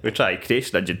target. We tried.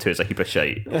 Creation Engine 2 is a heap of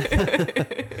shite.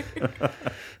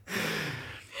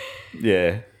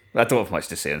 Yeah, I don't have much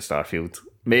to say on Starfield.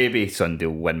 Maybe Sunday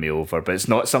will win me over, but it's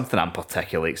not something I'm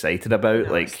particularly excited about.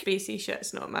 No, like, spacey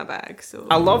shit's not my bag, so...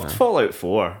 I loved Fallout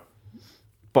 4,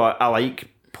 but I like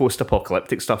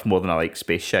post-apocalyptic stuff more than I like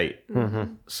space shite.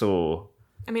 Mm-hmm. So...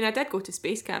 I mean, I did go to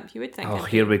space camp, you would think. Oh,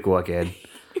 here we go again.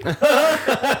 There's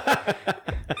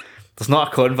not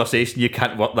a conversation you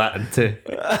can't work that into.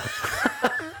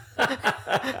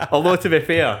 Although, to be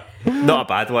fair, not a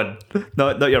bad one.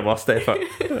 Not your worst effort.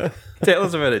 Tell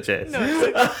us about it, Jess.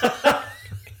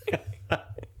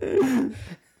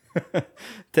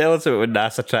 Tell us about when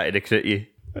NASA tried to recruit you.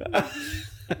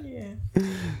 Yeah.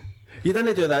 You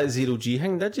didn't do that Zero G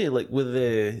thing, did you? Like, with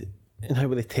the... And how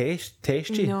would they test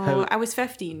you? No, I was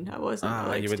 15. I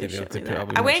wasn't. You wouldn't be able to put up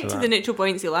with I much went of to that. the Neutral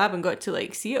Buoyancy Lab and got to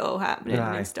like see it all happening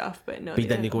Aye. and stuff, but no. But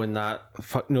didn't you go in that...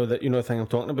 that, you know the thing I'm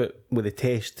talking about? Where they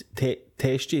test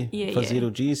you for Zero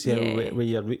G, see where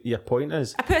your point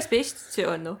is. I put a space suit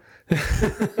on though.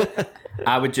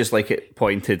 I would just like it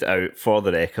pointed out for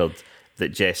the record that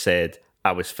Jess said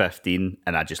I was 15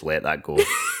 and I just let that go.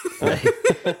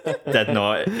 Did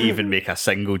not even make a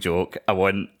single joke. I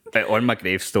want on my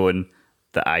gravestone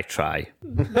that I try.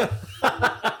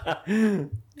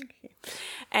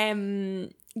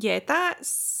 Yeah,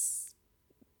 that's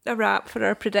a wrap for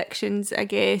our predictions, I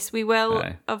guess. We will,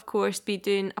 of course, be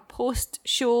doing a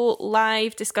post-show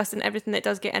live discussing everything that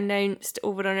does get announced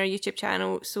over on our YouTube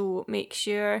channel, so make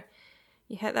sure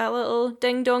you hit that little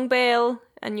ding-dong bell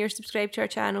and you're subscribed to our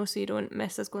channel so you don't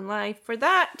miss us going live for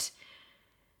that.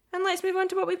 And let's move on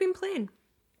to what we've been playing.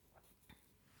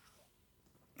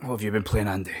 What have you been playing,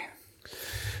 Andy?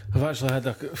 I've actually had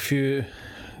a few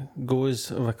goes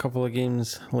of a couple of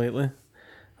games lately.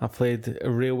 I played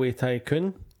Railway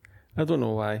Tycoon. I don't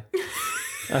know why.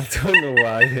 I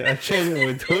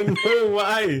genuinely don't know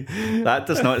why. That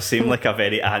does not seem like a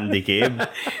very Andy game.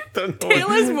 Don't know.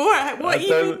 Tell us more. What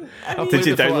you... Did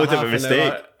you download it by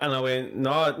mistake? And I went,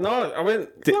 no.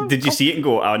 Did you see it and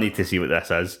go, I need to see what this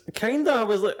is? Kinda. I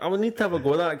was like, I would need to have a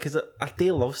go at that because I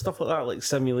do love stuff like that, like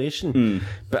simulation.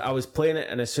 But I was playing it,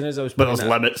 and as soon as I was But playing there's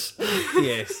limits.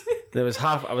 yes,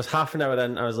 I was half an hour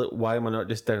in. I was like, why am I not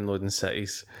just downloading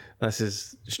cities? This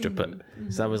is stupid.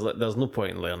 So I was like, there's no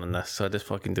point in learning this, so I just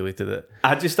fucking deleted it.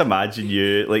 I just imagine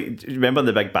you, like, remember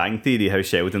the Big Bang Theory, how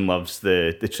Sheldon loves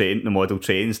the model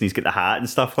trains and he's got the hat and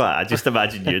stuff like that? I just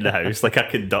imagine you in the house like a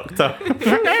conductor.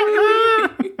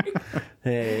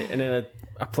 And then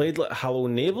I played like Hello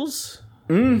Neighbours.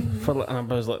 And I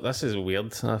was like, this is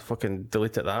weird. And I fucking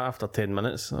deleted that after 10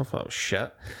 minutes. I thought,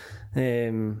 shit.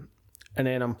 And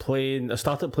then I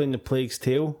started playing The Plague's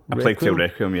Tale. Plague Tale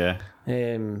Requiem, yeah.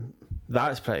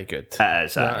 That's pretty good. It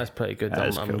is. That is pretty good.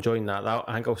 I'm cool. enjoying that.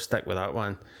 I think I'll stick with that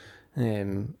one.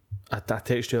 I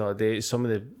texted you the other day, some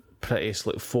of the prettiest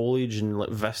like foliage and like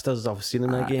vistas I've seen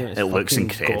in that game. It looks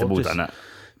incredible, gorgeous. doesn't it?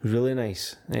 Really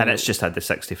nice. And it's just had the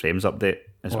 60 frames update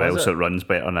as well, so it runs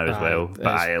better now as well.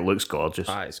 But it looks gorgeous.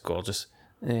 It's gorgeous.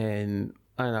 And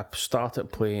I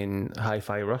started playing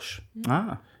Hi-Fi Rush,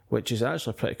 which is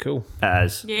actually pretty cool. It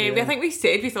is. Yeah, I think we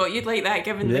said we thought you'd like that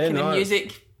given the kind of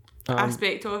music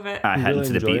aspect of it. I hit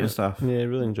into the beat and stuff. Yeah,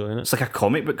 really enjoying it. It's like a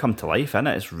comic book come to life, isn't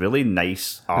it? It's really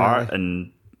nice art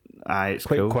and it's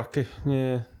quite cool. quirky.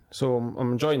 Yeah. So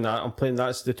I'm enjoying that. I'm playing.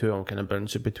 That's the two I'm kind of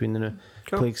bouncing between the new.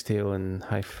 Cool. Plague's Tale and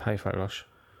Hi-Fi Rush.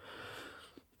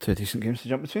 Two decent games to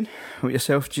jump between. What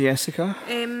yourself, Jessica?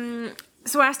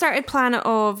 So I started Planet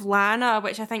of Lana,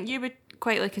 which I think you would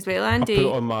quite like as well, Andy. I put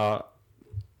it on my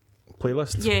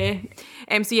playlist. Yeah.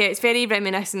 So yeah, it's very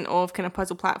reminiscent of kind of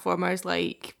puzzle platformers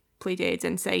like Playdead,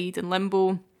 Inside, and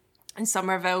Limbo, and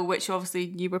Somerville, which obviously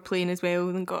you were playing as well,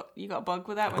 and you got a bug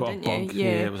with that one, didn't you?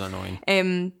 Yeah, it was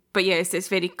annoying. But yes, it's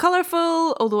very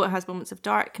colourful, although it has moments of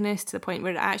darkness to the point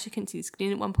where I actually couldn't see the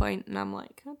screen at one point, and I'm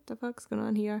like, what the fuck's going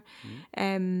on here?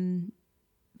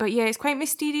 But yeah, it's quite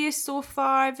mysterious so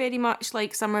far, very much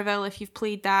like Somerville. If you've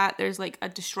played that, there's like a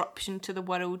disruption to the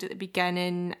world at the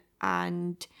beginning,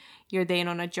 and you're then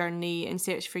on a journey in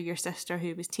search for your sister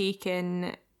who was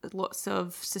taken. Lots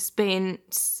of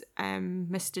suspense,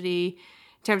 mystery.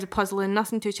 In terms of puzzling,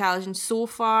 nothing too challenging so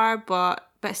far, but a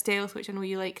bit of stealth, which I know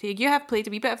you like, Craig. You have played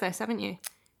a wee bit of this, haven't you?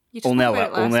 Only a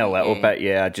little bit,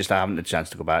 yeah. I haven't had a chance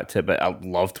to go back to it, but I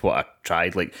loved what I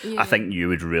tried. I think you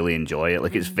would really enjoy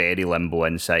it. It's very Limbo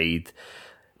Inside.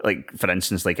 Like, for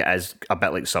instance, it is a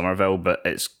bit like Somerville, but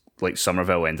it's like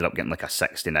Somerville ended up getting like a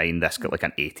 69. This got like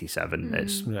an 87.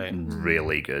 It's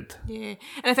really good. Yeah,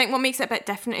 and I think what makes it a bit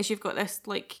different is you've got this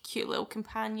like cute little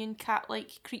companion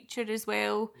cat-like creature as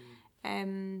well.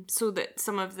 So that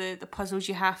some of the puzzles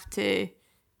you have to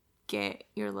get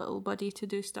your little buddy to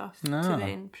do stuff to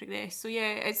then progress. So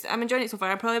yeah, I'm enjoying it so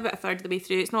far. I'm probably about a third of the way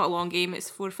through. It's not a long game. It's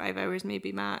 4 or 5 hours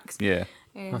maybe max. Yeah,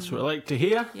 that's what I like to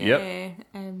hear. Yeah.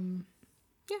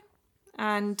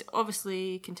 And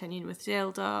obviously continuing with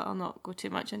Zelda, I'll not go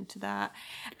too much into that.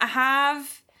 I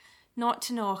have, not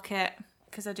to knock it,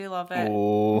 because I do love it,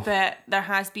 but there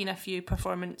has been a few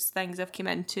performance things I've come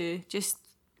into, just,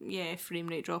 frame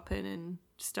rate dropping and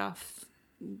stuff.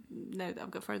 Now that I've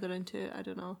got further into it, I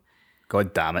don't know.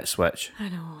 God damn it, Switch. I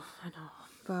know,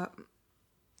 but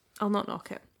I'll not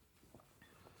knock it.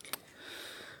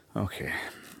 Okay.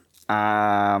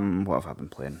 What have I been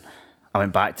playing? I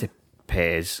went back to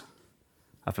PES.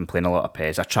 I've been playing a lot of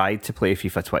PES. I tried to play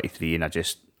FIFA 23 and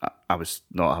I was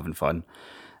not having fun.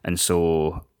 And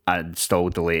so I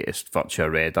installed the latest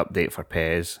Virtua Red update for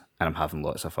PES and I'm having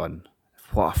lots of fun.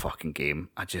 What a fucking game.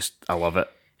 I love it.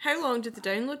 How long did the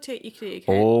download take you, Craig?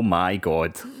 Oh my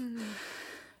God.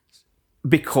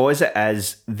 Because it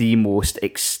is the most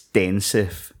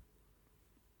extensive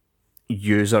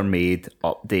user-made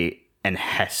update in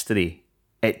history,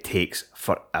 it takes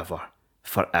forever.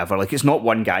 Like, it's not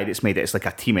one guy that's made it, it's like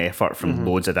a team effort from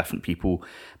loads of different people.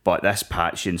 But this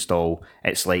patch you install,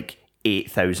 it's like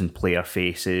 8,000 player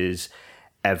faces,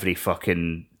 every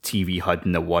fucking TV HUD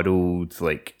in the world,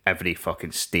 like every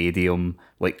fucking stadium,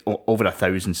 like over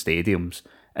 1,000 stadiums.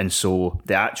 And so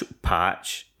the actual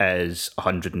patch is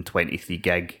 123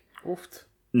 gig. Oofed.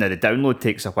 Now the download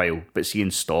takes a while, but see,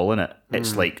 installing it,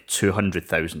 it's like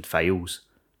 200,000 files.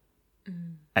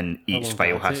 And each long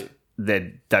file did that has... take?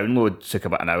 The download took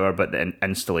about an hour, but the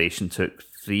installation took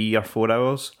 3 or 4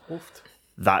 hours. Oofed.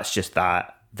 That's just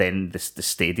that. Then the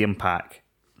stadium pack,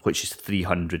 which is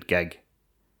 300 gig.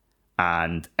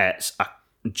 And it's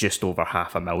just over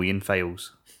 500,000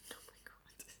 files. Oh my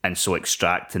God. And so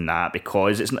extracting that,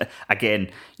 because it's not,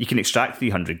 again, you can extract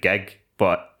 300 gig,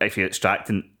 but if you're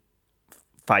extracting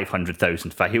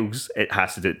 500,000 files, it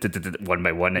has to do it one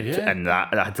by one. And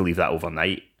that I had to leave that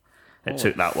overnight. It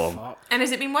took that long. Fuck. And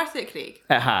has it been worth it, Craig?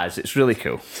 It has. It's really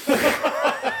cool.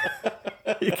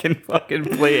 You can fucking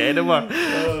play it anywhere.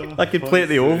 I can play at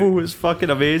the Oval. It's fucking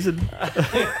amazing.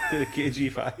 To the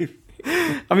KG5.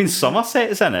 I mean,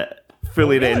 Somerset's in it.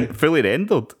 Fully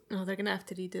rendered. Oh, they're going to have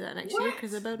to redo that next year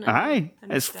because they're building it. Aye.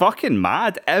 It's fucking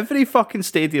mad. Every fucking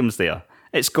stadium's there.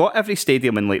 It's got every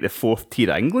stadium in like the 4th tier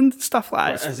of England and stuff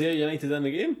like that. Is there United in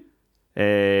the game?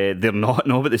 They're not,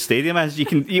 no, but the stadium is. You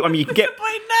can get.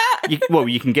 You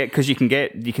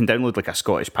can download like a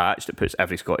Scottish patch that puts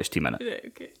every Scottish team in it. Right,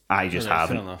 okay. I just Fair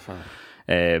haven't. enough.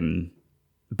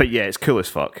 But yeah, it's cool as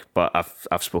fuck. But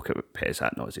I've spoken about PES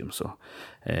ad nauseum, so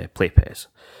play PES.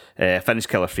 Finished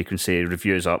Killer Frequency,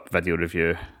 reviews up, video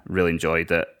review. Really enjoyed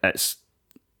it. I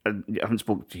haven't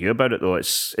spoken to you about it though.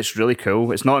 It's really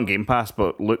cool. It's not on Game Pass,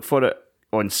 but look for it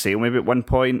on sale maybe at one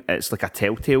point. It's like a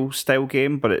Telltale style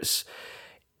game, but it's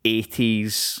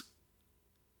 80s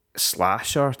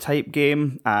slasher type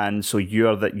game, and so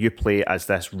you play as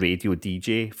this radio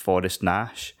DJ, Forrest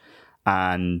Nash,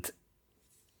 and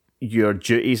your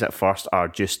duties at first are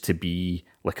just to be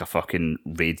like a fucking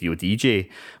radio DJ,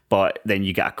 but then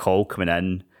you get a call coming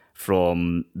in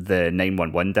from the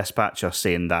 911 dispatcher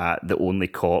saying that the only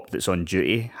cop that's on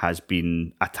duty has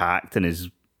been attacked and is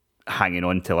hanging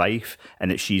on to life,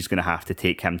 and that she's going to have to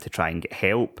take him to try and get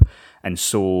help. And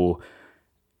so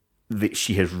that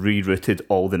she has rerouted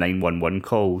all the 911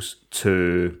 calls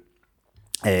to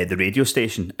the radio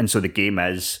station. And so the game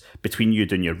is between you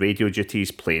doing your radio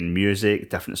duties, playing music,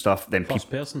 different stuff. Then First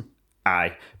person.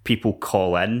 people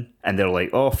call in and they're like,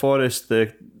 "Oh, Forrest,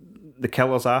 the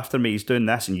killer's after me. He's doing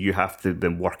this," and you have to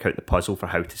then work out the puzzle for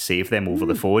how to save them over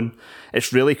the phone.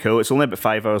 It's really cool. It's only about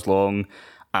 5 hours long.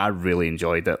 I really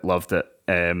enjoyed it, loved it.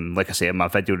 Like I say, my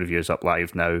video review is up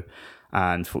live now,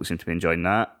 and folks seem to be enjoying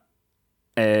that.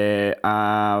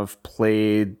 I've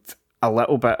played a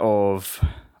little bit of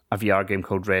a VR game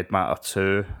called Red Matter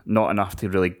 2. Not enough to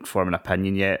really form an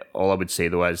opinion yet. All I would say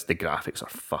though is the graphics are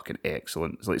fucking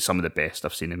excellent. It's like some of the best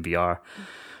I've seen in VR.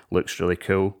 Looks really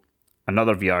cool.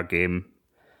 Another VR game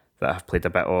that I've played a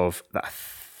bit of that I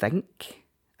think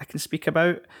I can speak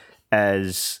about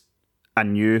is a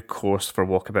new course for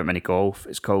Walkabout Mini Golf.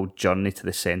 It's called Journey to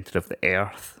the Centre of the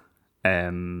Earth.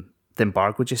 The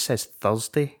embargo just says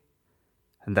Thursday,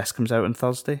 and this comes out on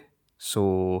Thursday,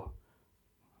 so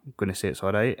I'm going to say it's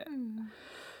all right.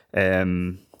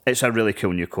 It's a really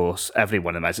cool new course. Every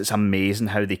one of them is. It's amazing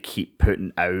how they keep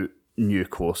putting out new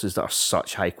courses that are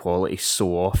such high quality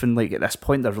so often. Like at this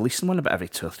point, they're releasing one about every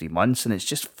 2 or 3 months, and it's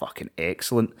just fucking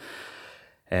excellent.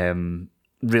 Really,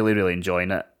 really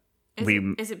enjoying it.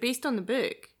 Is it based on the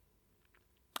book?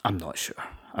 I'm not sure.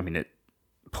 I mean,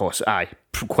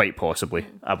 quite possibly.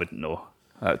 I wouldn't know.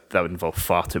 That would involve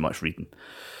far too much reading.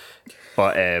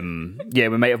 But yeah,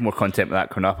 we might have more content with that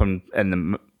coming up. I'm in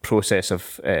the process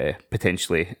of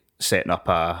potentially setting up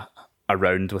a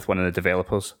round with one of the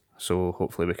developers. So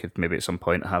hopefully we could maybe at some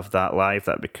point have that live.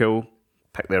 That'd be cool.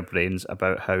 Pick their brains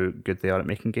about how good they are at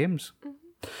making games.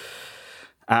 Mm-hmm.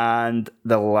 And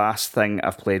the last thing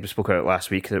I've played, we spoke about it last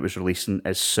week, that it was releasing,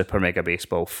 is Super Mega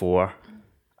Baseball 4.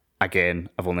 Again,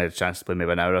 I've only had a chance to play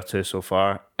maybe an hour or two so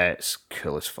far. It's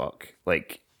cool as fuck.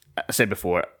 Like I said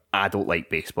before, I don't like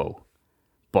baseball,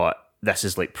 but this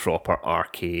is like proper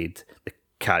arcade. The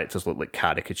characters look like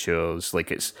caricatures.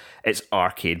 Like it's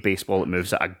arcade baseball. It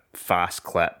moves at a fast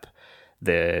clip.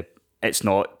 It's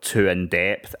not too in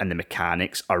depth, and the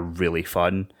mechanics are really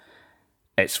fun.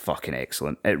 It's fucking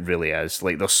excellent. It really is.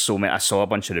 Like there's so many. I saw a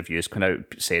bunch of reviews coming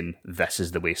out saying this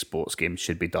is the way sports games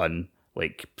should be done.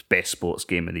 Like best sports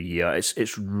game of the year.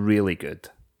 It's really good.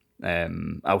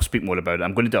 I'll speak more about it.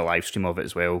 I'm going to do a live stream of it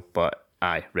as well, but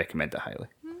I recommend it highly.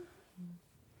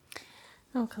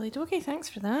 Oh, Kalidoki, thanks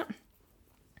for that.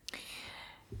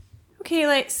 Okay,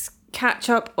 let's catch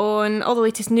up on all the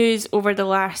latest news over the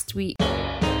last week.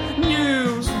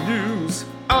 News.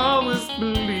 Always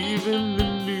believe in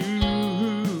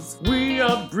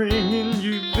bringing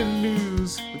you the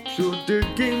news with your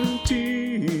digging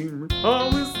team.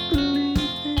 Always believe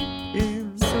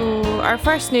in. So our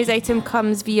first news item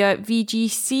comes via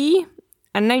VGC.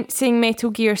 Announcing Metal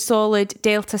Gear Solid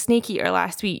Delta Snake Eater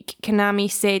last week,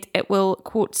 Konami said it will,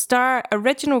 quote, star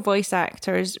original voice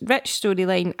actors, rich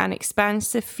storyline and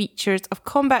expansive features of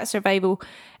combat survival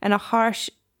in a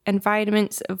harsh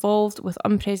environments evolved with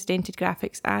unprecedented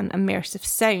graphics and immersive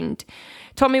sound.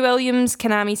 Tommy Williams,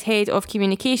 Konami's head of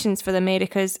communications for the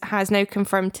Americas, has now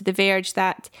confirmed to The Verge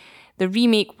that the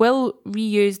remake will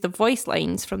reuse the voice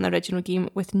lines from the original game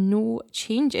with no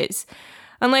changes.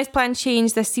 Unless plans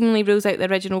change, this seemingly rules out the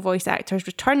original voice actors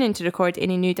returning to record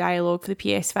any new dialogue for the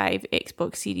PS5,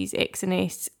 Xbox Series X and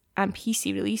S and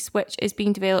PC release, which has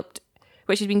been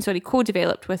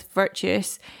co-developed with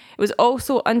Virtuous. It was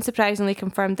also unsurprisingly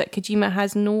confirmed that Kojima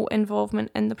has no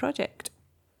involvement in the project.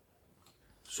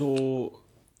 So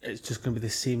it's just going to be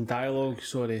the same dialogue,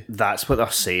 sorry. That's what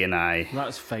they're saying, aye.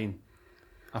 That's fine.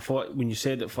 I thought, when you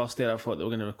said it first there, I thought they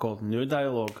were going to record new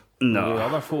dialogue. No. With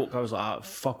other folk, I was like,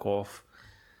 fuck off.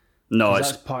 No,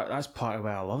 that's part of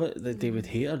why I love it, that David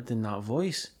Hayter in that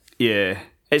voice. Yeah.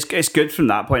 It's good from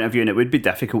that point of view, and it would be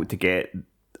difficult to get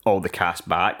all the cast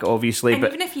back, obviously. And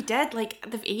but even if you did,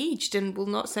 like, they've aged and will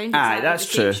not sound exactly that's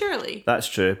the same, true. surely. That's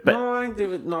true. But No, I think they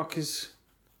would,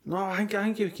 I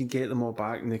think you could get them all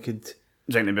back and they could... do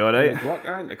you think they'd be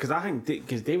alright?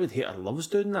 Because David Hayter loves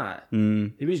doing that.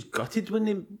 He was gutted when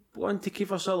they went to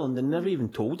Kiefer Sutherland and never even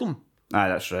told him. Aye,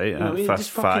 that's right. You know what I mean?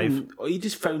 First five. He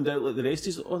just found out like the rest.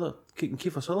 He's like, oh, they're kicking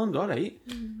Kiefer Sutherland, alright.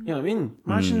 You know what I mean?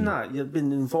 Imagine that. You've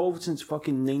been involved since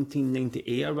fucking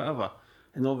 1998 or whatever,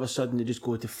 and all of a sudden they just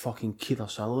go to fucking Kiefer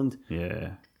Sutherland. Yeah.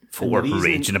 We're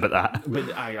raging about that.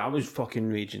 But I was fucking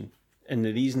raging. And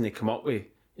the reason they come up with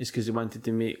is because they wanted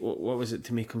to make, what was it,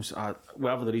 to make him,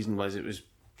 whatever the reason was, it was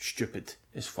stupid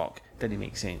as fuck. Didn't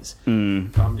make sense.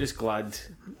 But I'm just glad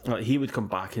like, he would come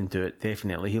back and do it,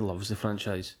 definitely. He loves the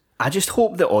franchise. I just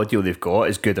hope the audio they've got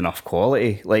is good enough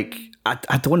quality. Like,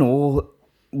 I don't know.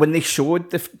 When they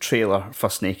showed the trailer for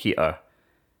Snake Eater,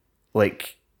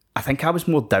 like, I think I was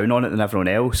more down on it than everyone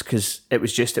else because it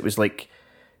was like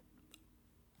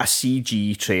a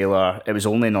CG trailer. It was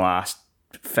only in the last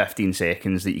 15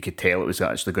 seconds that you could tell it was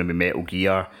actually going to be Metal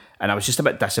Gear. And I was just a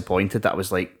bit disappointed that I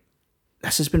was like,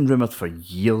 this has been rumoured for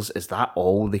years. Is that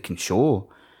all they can show?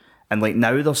 And like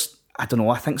now there's, I don't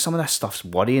know, I think some of this stuff's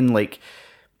worrying. Like,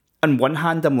 on one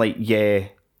hand, I'm like, yeah,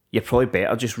 you're probably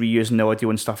better just reusing the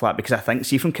audio and stuff like that because I think,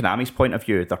 see, from Konami's point of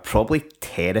view, they're probably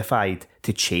terrified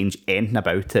to change anything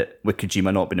about it with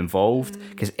Kojima not being involved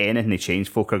because anything they change,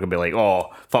 folk are going to be like, oh,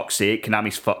 fuck's sake,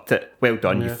 Konami's fucked it. Well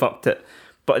done, you fucked it.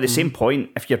 But at the same point,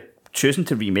 if you're choosing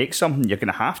to remake something, you're going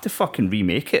to have to fucking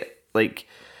remake it. Like,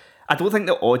 I don't think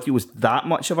the audio is that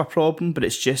much of a problem, but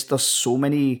it's just there's so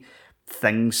many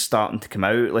things starting to come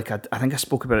out. Like, I think I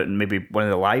spoke about it in maybe one of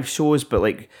the live shows, but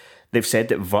like, they've said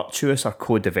that Virtuous are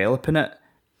co-developing it.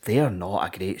 They are not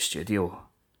a great studio.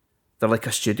 They're like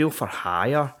a studio for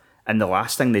hire. And the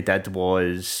last thing they did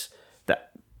was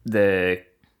that the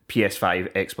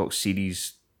PS5 Xbox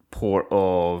Series port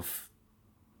of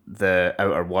the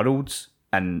Outer Worlds,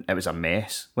 and it was a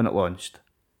mess when it launched.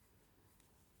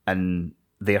 And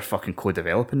they're fucking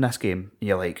co-developing this game. And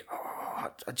you're like,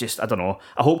 oh, I don't know.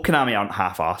 I hope Konami aren't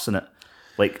half-arsing it.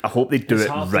 Like, I hope they do it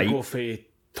hard right. To go for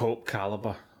top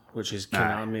caliber, which is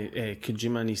Konami,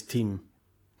 Kojima and his team,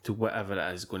 to whatever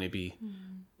it is going to be.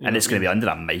 And it's going to be under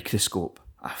a microscope.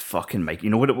 A fucking mic. You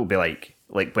know what it will be like?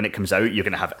 Like, when it comes out, you're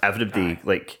going to have everybody,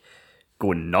 like,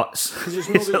 going nuts. Because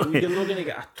you're not going to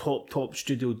get a top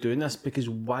studio doing this, because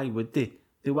why would they?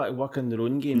 They want to work on their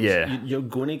own games. Yeah. You're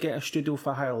going to get a studio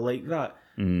for hire like that.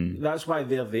 That's why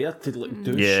they're there, to like,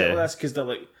 do shit like this, because they're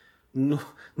like,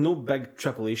 no big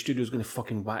AAA studio is going to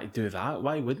fucking want to do that.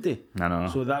 Why would they? I know.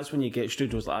 So that's when you get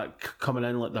studios like that coming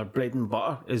in, like their bread and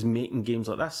butter is making games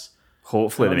like this.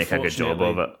 Hopefully they make a good job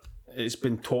of it. It's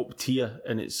been top tier,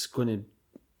 and it's going to...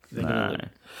 They're going to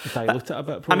dilute it a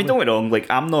bit, probably. I mean, don't get me wrong, like,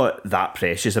 I'm not that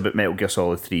precious about Metal Gear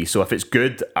Solid 3, so if it's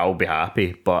good, I'll be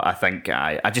happy. But I think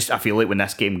I feel like when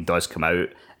this game does come out,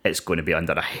 it's going to be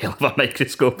under a hell of a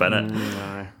microscope,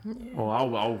 innit? Well,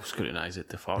 I'll scrutinise it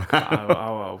to fuck.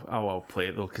 I'll play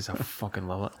it though, because I fucking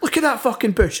love it. Look at that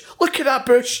fucking bush! Look at that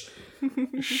bush!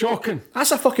 Shocking.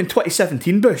 That's a fucking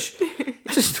 2017 bush.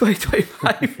 This is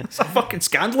 2025. It's a fucking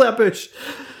scandal of a bush.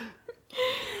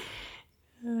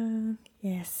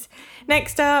 Yes.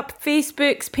 Next up,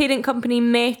 Facebook's parent company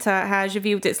Meta has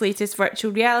revealed its latest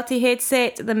virtual reality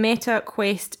headset, the Meta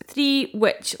Quest 3,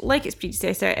 which, like its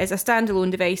predecessor, is a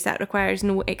standalone device that requires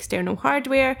no external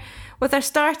hardware, with a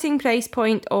starting price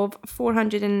point of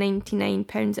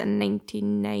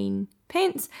 £499.99.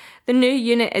 The new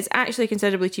unit is actually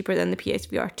considerably cheaper than the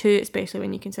PSVR 2, especially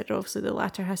when you consider obviously the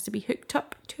latter has to be hooked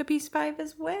up to a PS5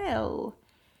 as well.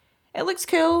 It looks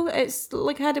cool. It's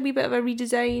like had a wee bit of a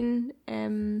redesign.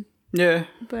 Yeah.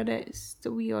 But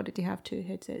we already have 2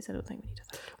 headsets. I don't think we need a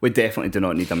third. We definitely do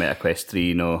not need a Meta Quest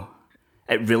 3, no.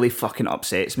 It really fucking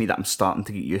upsets me that I'm starting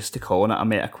to get used to calling it a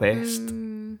Meta Quest.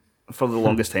 For the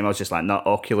longest time I was just like, not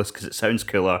Oculus because it sounds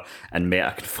cooler and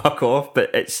Meta can fuck off,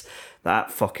 but it's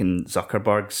that fucking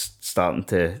Zuckerberg's starting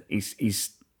to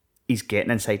he's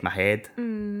getting inside my head.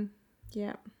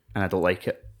 Yeah. And I don't like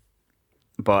it.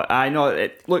 But I know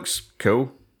it looks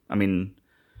cool. I mean,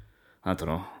 I don't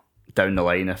know. Down the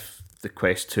line, if the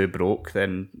Quest 2 broke,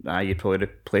 then you'd probably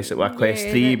replace it with a Quest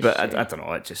 3. But I don't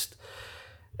know. It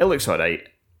looks alright.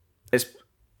 It's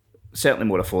certainly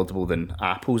more affordable than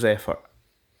Apple's effort.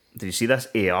 Did you see this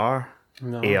AR?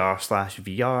 No.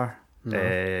 AR/VR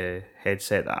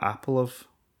headset that Apple have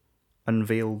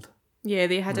unveiled? Yeah,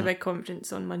 they had a big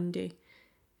conference on Monday,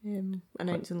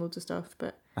 announcing loads of stuff.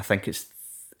 But I think is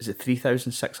it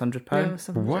 £3,600? no,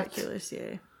 something What? ridiculous.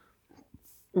 Yeah.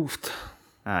 Oofed.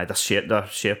 Their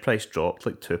share price dropped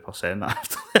like 2%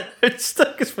 after it's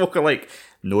because folk are like,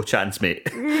 no chance, mate.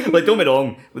 Like, don't get me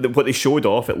wrong, what they showed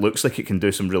off, it looks like it can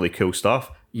do some really cool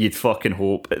stuff. You'd fucking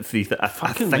hope at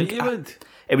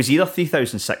it was either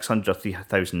 3,600 or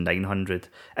 3,900,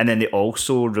 and then they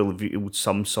also revealed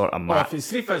some sort of Well, map. if it's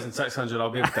 3,600, I'll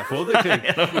be able to afford it, Craig.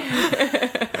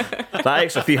 That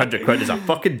extra £300 is a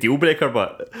fucking deal breaker,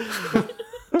 but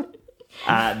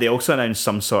they also announced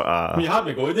some sort of. You had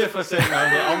me go there for a second.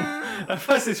 If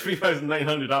this is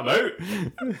 3,900, I'm out.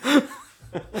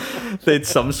 They had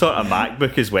some sort of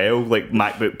MacBook as well, like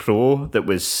MacBook Pro, that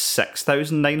was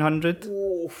 6,900.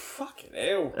 Oh, fucking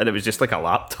hell. And it was just like a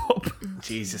laptop.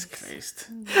 Jesus Christ.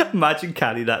 Imagine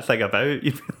carrying that thing about.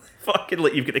 You'd be fucking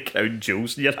like you've got the crown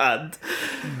jewels in your hand.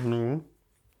 No.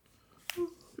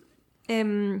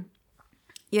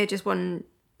 Yeah, just one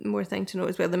more thing to note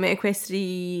as well. The Meta Quest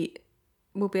 3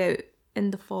 will be out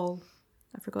in the fall.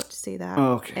 I forgot to say that.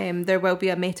 Okay. There will be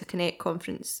a Meta Connect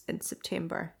conference in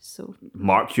September, so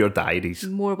Mark your diaries.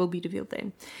 more will be revealed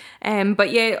then.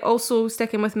 But yeah, also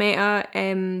sticking with Meta,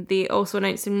 they also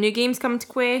announced some new games coming to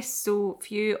Quest. So a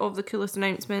few of the coolest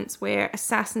announcements were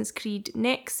Assassin's Creed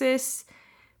Nexus,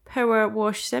 Power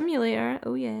Wash Simulator,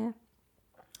 oh yeah,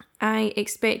 I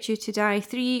Expect You to Die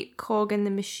 3, Cog in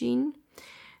the Machine,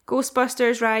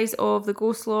 Ghostbusters Rise of the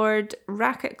Ghost Lord,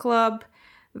 Racket Club,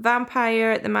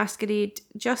 Vampire the Masquerade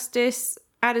Justice,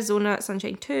 Arizona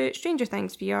Sunshine 2, Stranger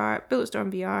Things VR, Bulletstorm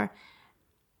VR,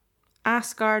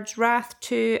 Asgard's Wrath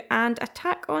 2, and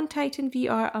Attack on Titan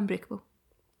VR Unbreakable.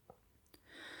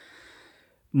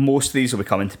 Most of these will be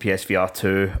coming to PSVR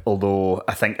 2, although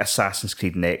I think Assassin's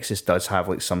Creed Nexus does have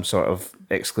like some sort of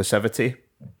exclusivity.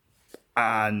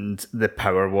 And the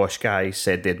Power Wash guy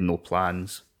said they had no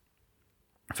plans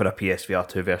for a PSVR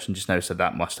 2 version just now, so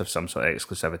that must have some sort of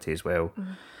exclusivity as well.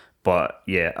 But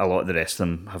yeah, a lot of the rest of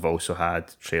them have also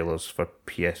had trailers for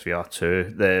PSVR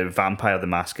 2. The Vampire the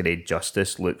Masquerade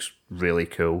Justice looks really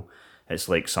cool. It's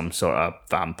like some sort of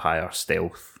vampire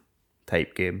stealth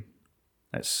type game.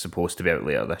 It's supposed to be out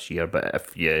later this year, but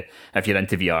if you're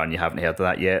into VR and you haven't heard of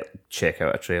that yet, check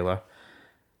out a trailer.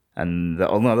 And the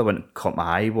only other one that caught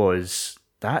my eye was,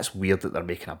 that's weird that they're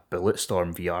making a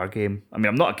Bulletstorm VR game. I mean,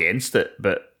 I'm not against it,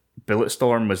 but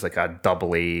Bulletstorm was like a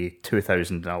AA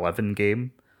 2011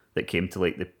 game that came to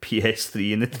like the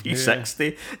PS3 and the 360.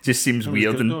 Yeah. Just seems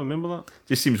weird. I don't remember that.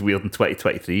 Just seems weird in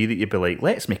 2023 that you'd be like,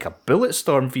 let's make a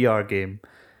Bulletstorm VR game.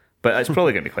 But it's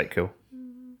probably going to be quite cool.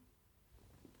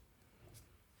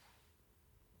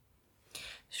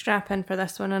 Strap in for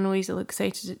this one. I know he's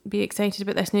excited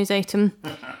about this news item.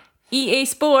 EA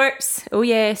Sports, oh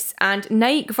yes, and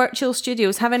Nike Virtual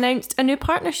Studios have announced a new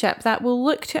partnership that will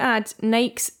look to add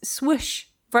Nike's Swoosh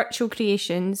virtual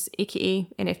creations, aka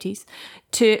NFTs,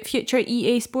 to future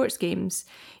EA Sports games.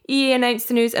 EA announced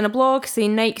the news in a blog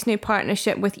saying Nike's new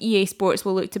partnership with EA Sports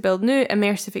will look to build new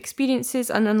immersive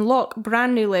experiences and unlock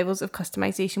brand new levels of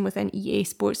customization within EA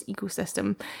Sports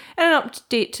ecosystem. In an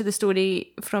update to the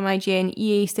story from IGN,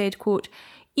 EA said, quote,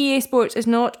 EA Sports is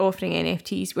not offering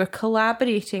NFTs. We're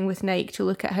collaborating with Nike to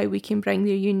look at how we can bring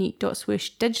their unique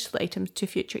 .swoosh digital items to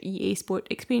future EA Sport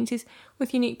experiences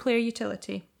with unique player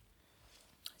utility.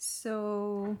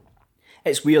 So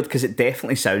It's weird because it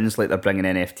definitely sounds like they're bringing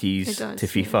It NFTs does, to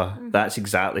FIFA. That's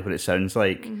exactly what it sounds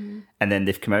like. And then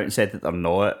they've come out and said that they're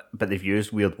not, but they've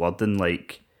used weird wording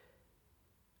like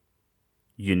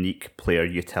unique player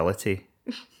utility.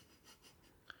 What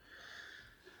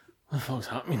the fuck's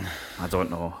happening? I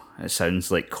don't know. It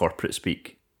sounds like corporate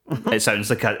speak. It sounds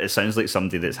like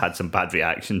somebody that's had some bad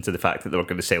reaction to the fact that they were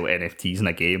going to sell NFTs in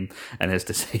a game and has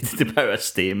decided to put out a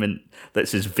statement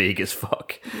that's as vague as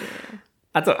fuck.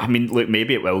 Yeah. Look,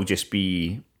 maybe it will just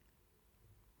be.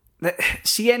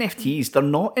 See, NFTs, they're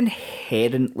not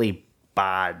inherently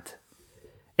bad.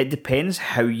 It depends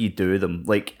how you do them.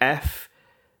 Like, if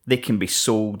they can be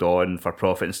sold on for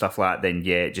profit and stuff like that, then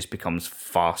yeah, it just becomes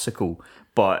farcical.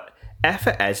 But if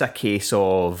it is a case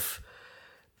of,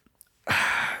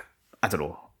 I don't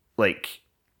know, like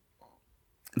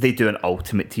they do an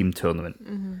Ultimate Team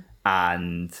tournament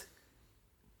and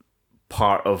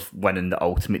part of winning the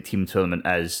Ultimate Team tournament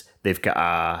is they've got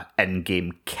a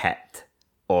in-game kit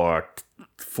or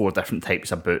 4 different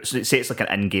types of boots. So say it's like an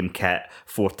in-game kit,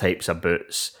 4 types of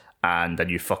boots and a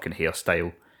new fucking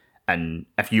hairstyle. And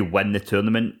if you win the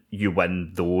tournament, you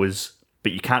win those.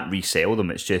 But you can't resell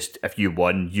them. It's just, if you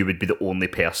won, you would be the only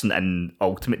person in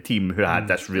Ultimate Team who had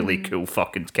this really cool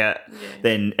fucking kit. Yeah.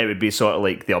 Then it would be sort of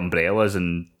like the umbrellas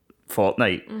in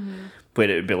Fortnite, where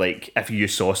it would be like, if you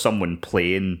saw someone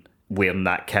playing wearing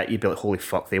that kit, you'd be like, holy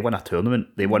fuck, they won a tournament.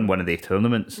 They won one of their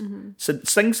tournaments. So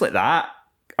things like that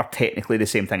are technically the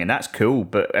same thing, and that's cool.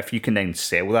 But if you can then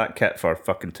sell that kit for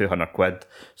fucking 200 quid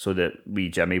so that wee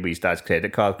Jimmy with his dad's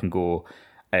credit card can go,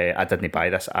 I didn't buy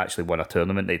this, I actually won a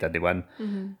tournament, they didn't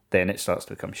win, then it starts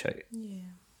to become shite. Yeah.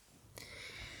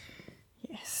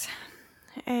 Yes.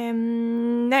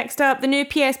 Next up, the new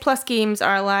PS Plus games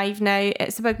are live now.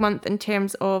 It's a big month in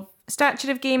terms of stature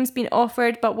of games being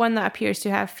offered, but one that appears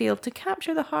to have failed to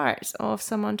capture the hearts of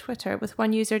some on Twitter, with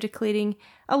one user declaring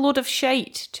a load of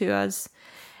shite to us.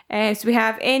 So we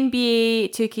have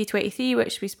NBA 2K23,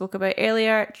 which we spoke about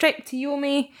earlier, Trek to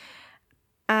Yomi,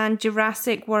 and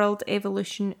Jurassic World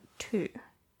Evolution 2.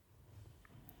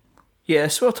 Yeah,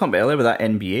 so we were talking about earlier with that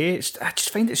NBA. I just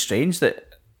find it strange that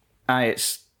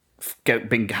it's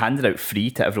been handed out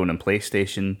free to everyone on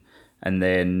PlayStation, and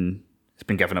then it's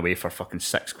been given away for fucking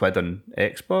 £6 on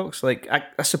Xbox. Like,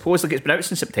 I suppose, like, it's been out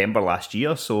since September last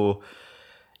year, so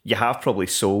you have probably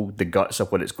sold the guts of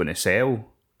what it's going to sell.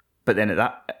 But then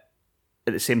at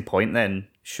the same point, then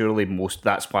surely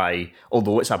that's why,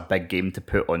 although it's a big game to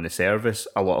put on the service,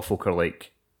 a lot of folk are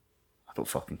like, I don't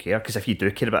fucking care, because if you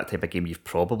do care about that type of game, you've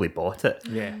probably bought it.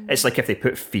 Yeah. It's like if they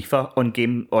put FIFA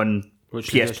on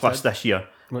PS Plus this year.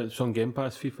 Well, it's on Game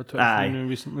Pass, FIFA 23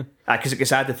 recently. Because it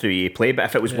gets added through EA Play, but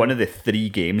if it was one of the 3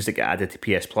 games that get added to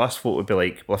PS Plus, folk would be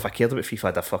like, well, if I cared about FIFA,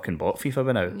 I'd have fucking bought FIFA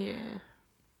by now. Yeah.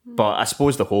 But I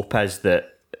suppose the hope is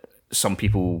that some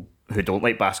people who don't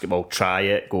like basketball try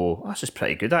it, go, oh, this is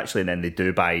pretty good actually, and then they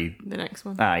do buy the next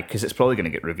one. Because it's probably going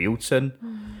to get revealed soon.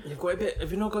 You've got to be, have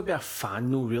you not got to be a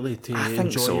fan though, really, to I think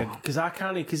enjoy so. it?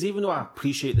 Because even though I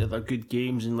appreciate that they're good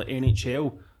games in like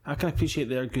NHL, I can appreciate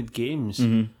they're good games,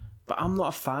 but I'm not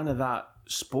a fan of that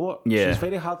sport. Yeah. So it's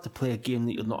very hard to play a game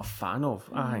that you're not a fan of,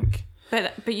 I think.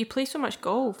 But you play so much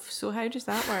golf, so how does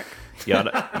that work? You're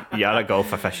a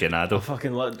golf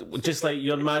aficionado. Just like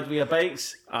you're mad with your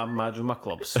bikes, I'm mad with my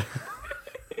clubs.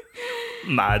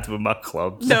 Mad with my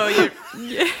clubs. No, you're...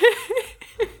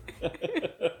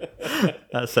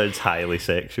 That sounds highly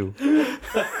sexual.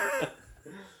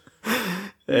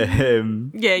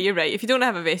 Yeah, you're right. If you don't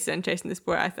have a vested interest in the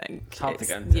sport, I think it's hard to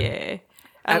get into. Yeah.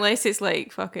 Unless it's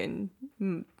like fucking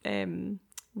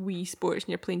Wii Sports and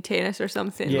you're playing tennis or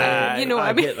something. Yeah, like, you know what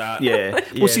I mean? get that. Yeah.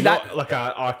 Well, see that like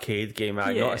an arcade game,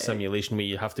 not a simulation where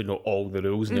you have to know all the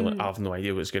rules and you're like, I have no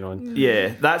idea what's going on.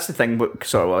 Yeah, that's the thing.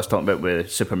 Sort of what I was talking about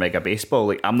with Super Mega Baseball.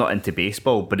 Like, I'm not into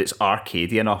baseball, but it's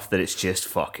arcadey enough that it's just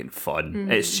fucking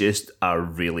fun. It's just a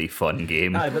really fun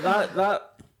game. Aye, but that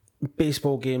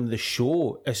baseball game, the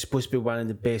show, is supposed to be one of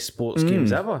the best sports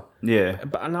games ever. Yeah,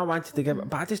 But I wanted to give it,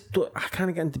 but I just don't. I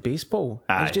can't get into baseball.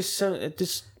 Aye. It just. but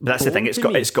that's the thing. boring to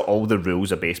me. It's got all the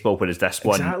rules of baseball, whereas this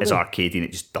one Exactly. is arcadey and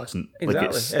it just doesn't. Exactly.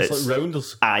 Like it's like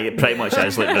Rounders. Aye, it pretty much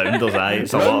is like Rounders. Aye,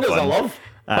 it's a lot of Rounders, fun. I love.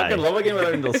 Aye. Fucking love a game of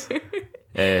Rounders.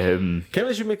 Can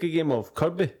They should make a game of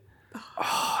Kirby.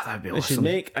 Oh, that'd be They should awesome.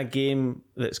 make a game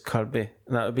that's Kirby,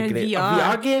 and that would be In great.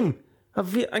 VR. A VR game.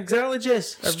 Exactly,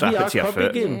 Jess. A Strap it VR to your Kirby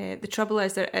foot. game. Yeah, the trouble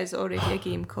is there is already a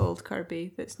game called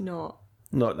Kirby that's not.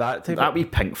 Not that type. That wee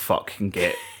pink fuck can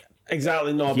get.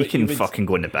 Exactly, no. He but can would, fucking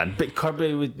go in the bin. But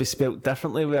Kirby would be spelt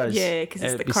differently, whereas Yeah, 'cause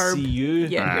it's it'd the be curb. CU. Yeah,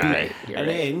 you're Aye. right. You're And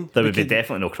right. then There we would be could-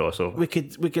 definitely no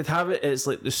crossover. We could have it. It's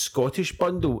like the Scottish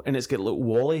bundle, and it's got like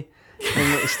Wally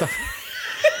and like stuff.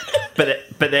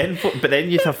 but then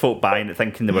you'd have folk buying it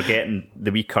thinking they were getting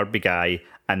the wee Kirby guy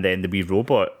and then the wee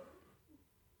robot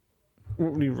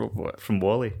What wee robot? from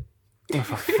Wally. Oh,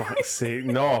 for fuck's sake,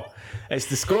 no. It's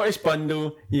the Scottish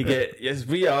bundle. You get, it's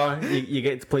VR, you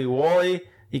get to play Wally,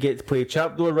 you get to play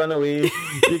Trapdoor Runaway,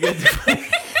 you get to play...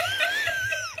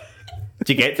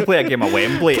 Do you get to play a game of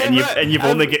Wembley and you've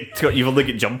only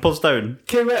got jumpers down?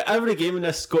 Every game in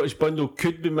this Scottish bundle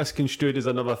could be misconstrued as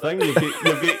another thing. You've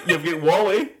got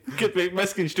Wally, could be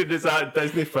misconstrued as that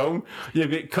Disney film.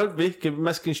 You've got Kirby, could be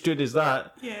misconstrued as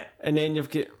that. Yeah. And then you've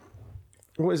got,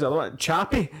 what is the other one?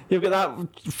 Chappie. You've got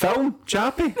that film,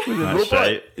 Chappie. With the That's robot.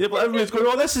 right. Everyone's going,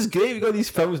 oh, this is great. We've got these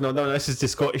films. No, this is the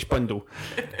Scottish bundle.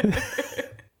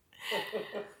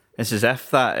 It's as if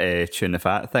that Tune the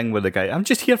Fat thing where the guy, I'm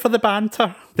just here for the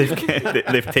banter.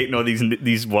 They've taken all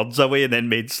these words away and then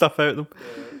made stuff out of them.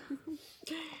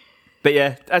 But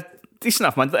yeah, decent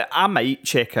enough, man. I might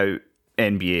check out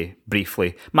NBA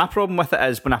briefly. My problem with it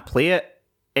is when I play it,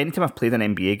 anytime I've played an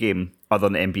NBA game other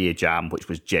than NBA Jam, which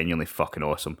was genuinely fucking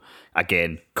awesome,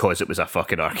 again, because it was a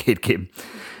fucking arcade game,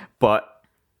 but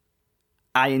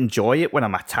I enjoy it when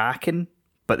I'm attacking,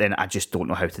 but then I just don't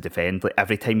know how to defend. Like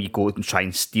every time you go and try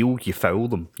and steal, you foul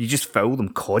them. You just foul them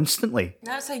constantly.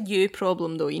 That's a you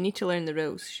problem, though. You need to learn the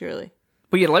rules, surely.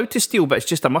 Well, you're allowed to steal, but it's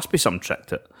just there must be some trick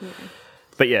to it. Yeah.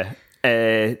 But yeah,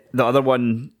 the other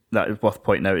one that is worth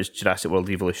pointing out is Jurassic World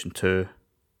Evolution 2.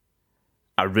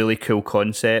 A really cool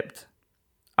concept.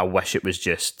 I wish it was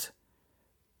just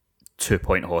 2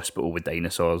 Point Hospital with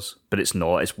dinosaurs, but it's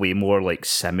not. It's way more like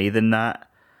simmy than that.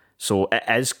 So it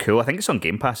is cool. I think it's on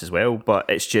Game Pass as well, but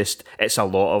it's a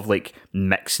lot of like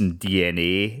mixing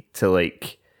DNA to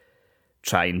like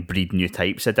try and breed new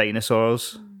types of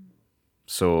dinosaurs.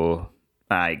 So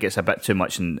it gets a bit too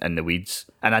much in the weeds.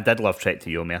 And I did love Trek to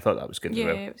Yomi. I thought that was good as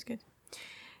well. Yeah, it was good.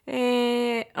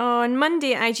 On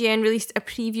Monday, IGN released a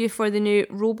preview for the new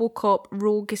RoboCop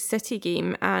Rogue City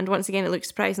game, and once again it looks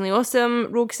surprisingly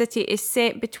awesome. Rogue City is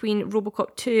set between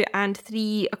RoboCop 2 and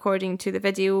 3 according to the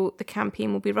video. The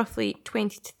campaign will be roughly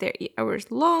 20 to 30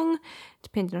 hours long,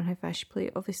 depending on how fast you play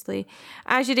it, obviously.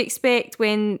 As you'd expect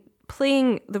when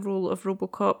playing the role of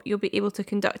RoboCop, you'll be able to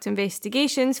conduct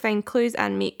investigations, find clues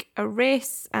and make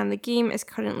arrests, and the game is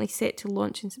currently set to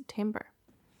launch in September.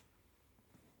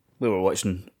 We were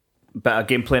watching a bit of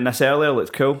gameplay in this earlier.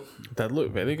 Looked cool. That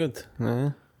looked very good.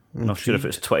 Not sure if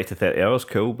it's 20 to 30 hours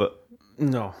cool, but...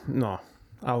 No.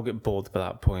 I'll get bored by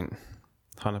that point.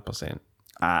 100%.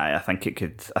 I think it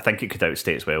could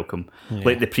outstay its welcome. Yeah.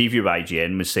 Like the preview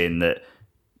IGN was saying that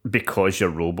because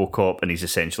you're RoboCop and he's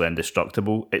essentially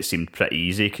indestructible, it seemed pretty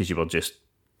easy because you were just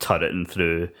turreting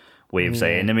through waves of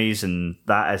enemies, and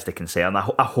that is the concern. I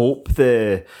hope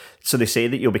so they say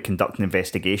that you'll be conducting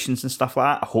investigations and stuff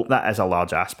like that. I hope that is a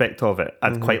large aspect of it.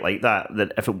 I'd quite like that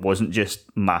if it wasn't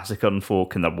just massacring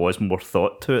folk and there was more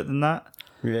thought to it than that.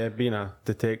 Yeah, being a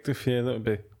detective, that would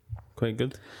be quite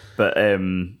good. But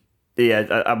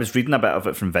yeah, I was reading a bit of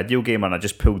it from Video Gamer and I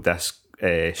just pulled this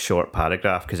short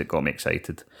paragraph because it got me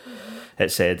excited.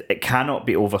 It said, "It cannot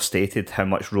be overstated how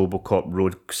much RoboCop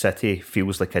Rogue City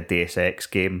feels like a Deus Ex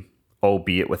game,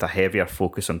 albeit with a heavier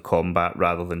focus on combat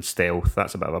rather than stealth."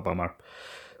 That's a bit of a bummer.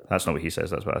 That's not what he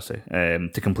says, that's what I say.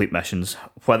 To complete missions.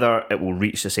 Whether it will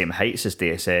reach the same heights as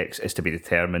Deus Ex is to be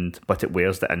determined, but it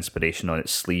wears the inspiration on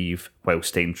its sleeve while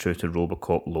staying true to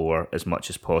RoboCop lore as much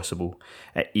as possible.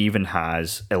 It even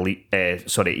has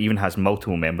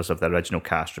multiple members of the original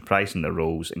cast reprising their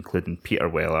roles, including Peter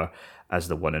Weller as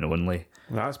the one and only.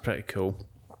 That's pretty cool.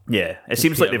 Yeah, it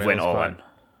seems like they've went all in.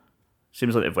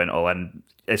 Seems like they've went all in.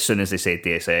 As soon as they say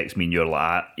Deus Ex, me and you're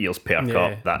like, ears perk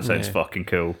up. That sounds fucking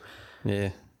cool. Yeah.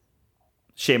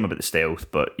 Shame about the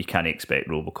stealth, but you can't expect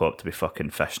RoboCop to be fucking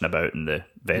fishing about in the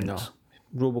vents.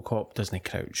 No. RoboCop doesn't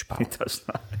crouch, pal. He does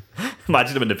that.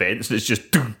 Imagine him in the vents and it's just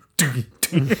doom, doom,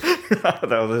 doom.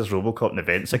 There's RoboCop in the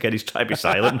vents again. He's trying to be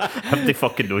silent. Everybody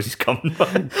fucking knows he's coming.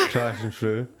 Crashing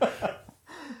through.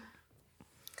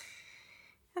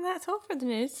 And that's all for the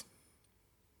news.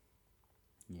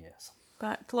 Yes.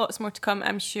 But lots more to come,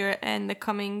 I'm sure, in the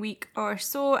coming week or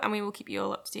so, and we will keep you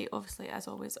all up to date, obviously, as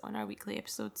always, on our weekly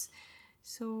episodes.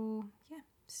 So, yeah,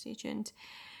 stay tuned.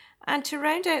 And to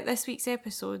round out this week's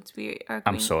episodes, we are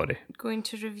going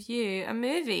to review a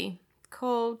movie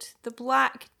called The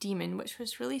Black Demon, which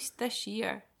was released this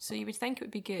year. So you would think it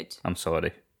would be good. I'm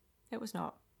sorry. It was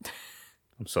not.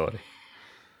 I'm sorry.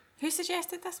 Who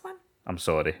suggested this one? I'm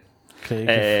sorry. Craig,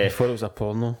 I thought it was a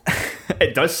porno.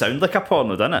 It does sound like a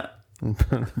porno, doesn't it?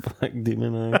 Black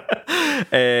Demon.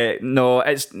 No,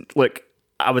 it's... Look,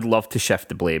 I would love to shift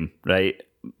the blame, right?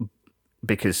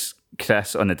 Because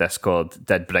Chris on the Discord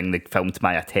did bring the film to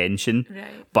my attention,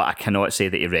 Right. but I cannot say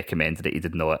that he recommended it. He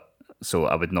did not. So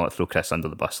I would not throw Chris under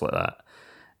the bus like that.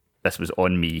 This was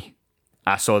on me.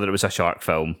 I saw that it was a shark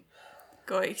film.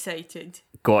 Got excited.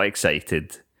 Got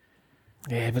excited.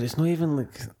 Yeah, but it's not even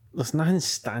like there's nothing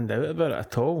stand out about it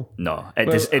at all. No,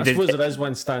 Well, I suppose there is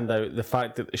one stand out: the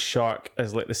fact that the shark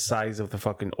is like the size of the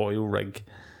fucking oil rig,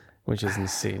 which is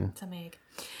insane. It's a meg.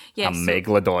 a Yeah, so,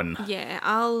 megalodon. yeah,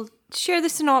 I'll share the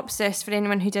synopsis for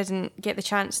anyone who didn't get the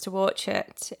chance to watch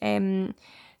it.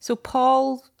 So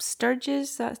Paul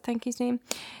Sturges, that's I think his name,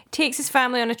 takes his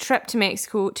family on a trip to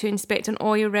Mexico to inspect an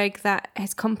oil rig that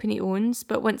his company owns.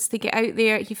 But once they get out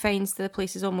there, he finds the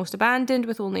place is almost abandoned,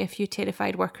 with only a few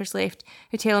terrified workers left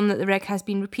who tell him that the rig has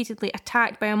been repeatedly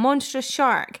attacked by a monstrous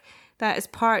shark that is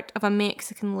part of a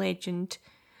Mexican legend.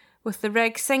 With the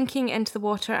rig sinking into the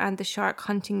water and the shark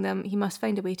hunting them, he must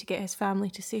find a way to get his family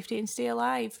to safety and stay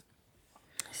alive.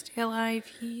 Stay alive,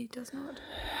 he does not.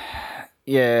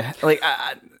 Yeah, like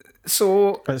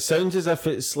so. It sounds as if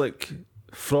it's like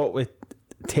fraught with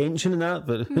tension and that,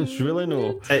 but it's really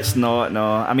no. It's not. No,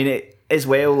 I mean it as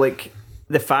well. Like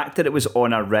the fact that it was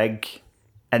on a rig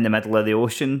in the middle of the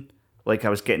ocean. Like I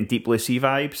was getting Deep Blue Sea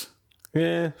vibes.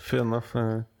 Yeah, fair enough.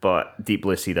 But Deep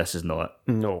Blue Sea, this is not.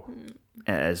 No.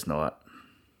 It is not.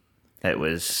 It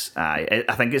was. I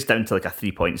think it's down to like a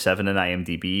 3.7 in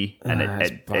IMDb, and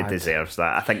it deserves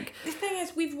that. I think. The thing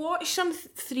is, we've watched some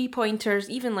 3-pointers,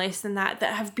 even less than that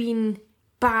have been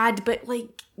bad, but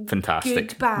like Fantastic.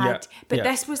 good bad. Yeah, But yeah.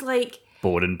 this was like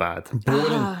Boring bad.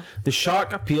 Boring. The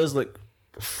shark appears like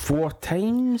 4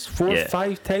 times,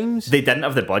 5 times. They didn't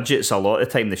have the budget, so a lot of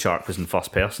the time the shark was in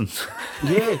first person.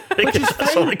 Yeah, which is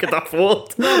That's all fine. they could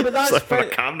afford. No, but that's It's like for a fine.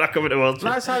 camera coming towards you.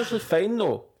 That's actually fine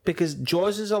though, because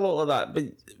Jaws is a lot of that.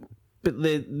 But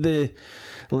the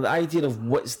idea of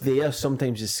what's there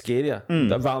sometimes is scarier.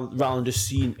 That rather than just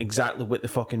seeing exactly what the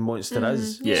fucking monster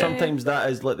is. Yeah. Sometimes that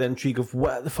is like the intrigue of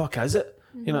what the fuck is it?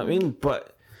 You know what I mean?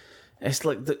 But it's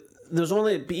like there's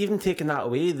only, but even taking that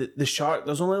away, the shark,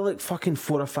 there's only like fucking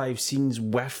 4 or 5 scenes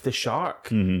with the shark.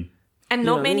 and know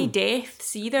not what I many mean?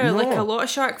 deaths either. No. Like a lot of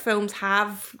shark films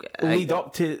have Lead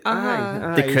up to They it's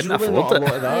couldn't really afford not a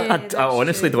lot of that. it. Yeah, I that's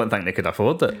honestly true. don't think they could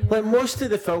afford it. Like most of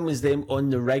the film is them on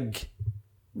the rig,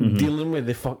 dealing with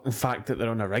the fucking fact that they're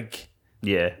on a rig.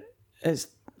 Yeah. It's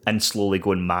And slowly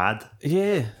going mad.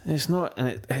 yeah, it's not,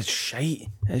 and it's shite.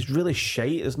 It's really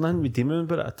shite. There's nothing redeeming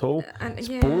about it at all. And, It's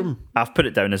yeah. boring. I've put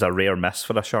it down as a rare miss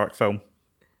for a shark film.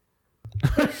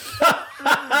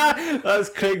 That's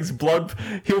Craig's blurb.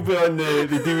 He'll be on the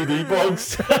DVD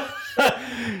box.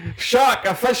 Shark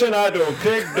aficionado,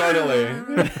 Craig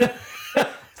Donnelly.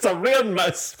 It's a rare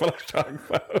miss for a shark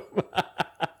film.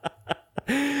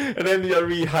 And then your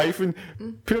wee hyphen,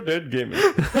 pure dead gaming.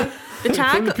 The Pure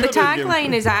dead tagline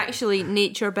gaming. is actually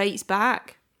 "Nature Bites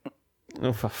Back."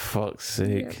 Oh, for fuck's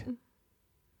sake.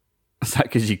 Is that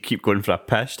because you keep going for a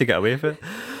pish to get away with it?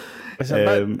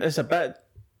 It's a bit.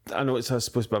 I know it's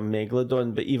supposed to be a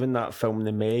megalodon, but even that film,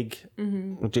 The Meg,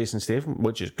 with Jason Statham,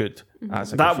 which is good.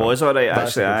 That's a That good film. was alright,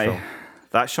 That's a actually. good Aye. film.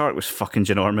 That shark was fucking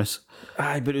ginormous.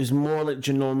 Aye, but it was more like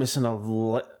ginormous in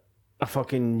a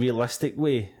fucking realistic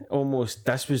way. Almost,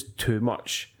 this was too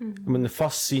much. When the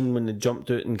first scene, when they jumped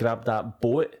out and grabbed that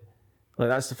boat, like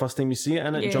that's the first time you see it,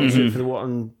 and it Yeah. jumps out for the water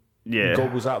and Yeah.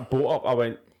 gobbles that boat up. I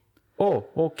went, oh,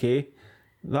 okay.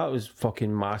 That was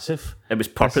fucking massive. It was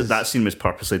that scene was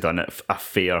purposely done at a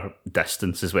fair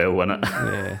distance as well, wasn't it?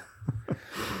 Yeah.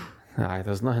 Aye,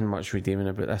 there's nothing much redeeming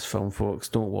about this film, folks.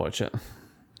 Don't watch it.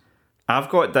 I've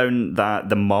got down that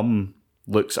the mum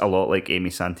looks a lot like Amy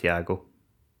Santiago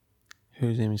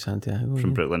Who's Amy Santiago?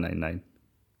 from Brooklyn Nine-Nine.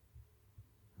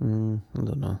 I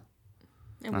don't know.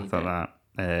 I thought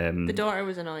that. The daughter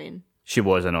was annoying. She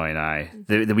was annoying, aye.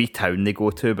 The wee town they go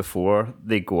to before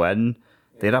they go in,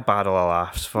 they're a barrel of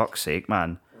laughs. Fuck's sake,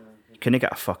 man. You couldn't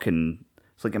get a fucking...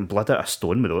 It's like getting blood out of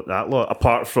stone with that lot.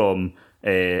 Apart from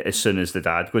as soon as the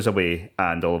dad goes away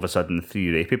and all of a sudden the 3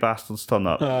 rapey bastards turn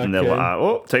up. And they're Okay. like,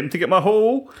 oh, time to get my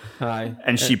hole. Aye.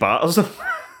 And she batters them.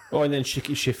 Oh, and then she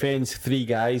fends 3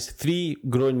 guys, 3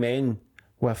 grown men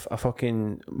with a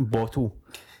fucking bottle,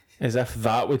 as if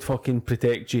that would fucking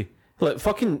protect you. Like,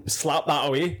 fucking slap that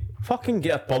away. Fucking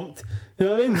get her pumped. You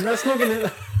know what I mean? That's not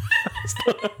gonna.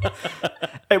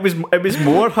 It was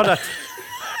more her...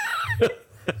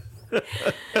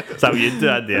 Is that what you'd do,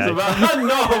 Andy? Aye?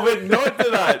 No, I would not do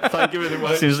that. Thank you very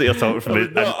much. Seems like you're talking from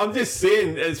it. No, I'm just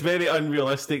saying it's very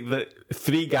unrealistic that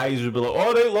 3 guys would be like,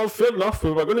 all right, love, fair enough,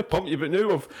 we were going to pump you, but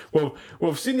now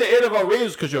we've seen the error of our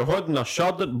ways because you're holding a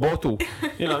sharded bottle.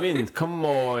 You know what I mean? Come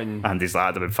on. Andy's like,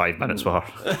 I'd have been 5 minutes with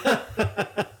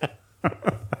her.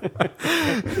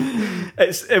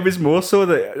 It was more so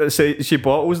that so she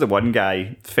bottles the one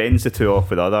guy, fends the two off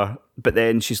with the other, but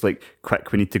then she's like,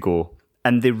 quick, we need to go.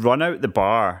 And they run out the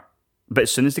bar, but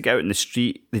as soon as they get out in the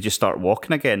street, they just start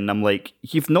walking again. And I'm like,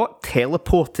 you've not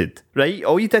teleported, right?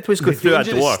 All you did was go through a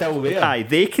danger is door. still there. Aye,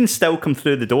 they can still come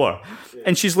through the door.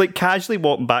 And she's like casually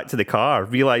walking back to the car,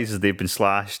 realises they've been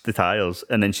slashed, the tyres,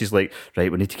 and then she's like,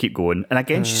 right, we need to keep going. And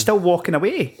again, she's still walking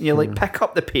away. And you're like, pick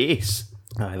up the pace.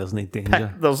 Aye, there's no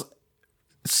danger. There's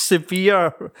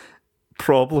severe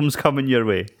problems coming your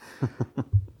way.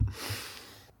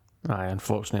 Aye,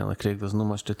 unfortunately, Craig, there's not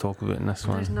much to talk about in this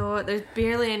one. There's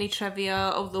barely any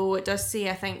trivia, although it does say,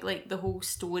 I think, like the whole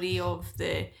story of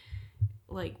the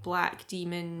like black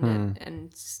demon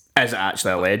and Is it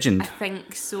actually a legend? I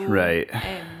think so. Right.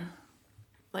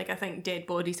 Like I think dead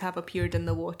bodies have appeared in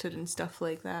the water and stuff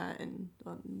like that, and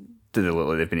Do they look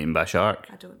like they've been eaten by a shark?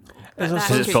 I don't know. Is But there that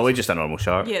Because it's could- probably just a normal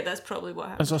shark. yeah, that's probably what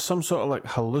happened. Is there some sort of like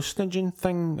hallucinogen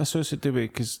thing associated with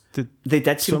it? Because They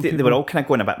did seem Some they were people- all kind of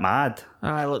going a bit mad.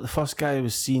 like the first guy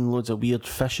was seeing loads of weird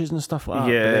fishes and stuff like that.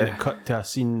 But Yeah. then it cut to a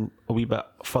scene a wee bit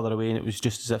further away, and it was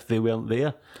just as if they weren't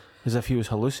there, as if he was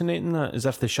hallucinating that, as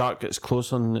if the shark gets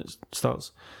closer and it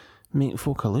starts making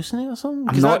folk hallucinate or something.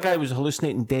 Because not- that guy was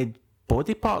hallucinating dead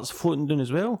body parts floating down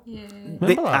as well. Yeah. Remember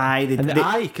They- that? aye, they- and they- the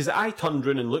eye, because the eye turned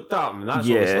round and looked at him, and that's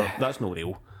Yeah. obviously, that's not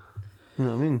real. You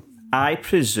know what I mean? I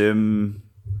presume.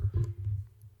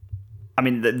 I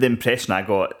mean, the impression I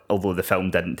got, although the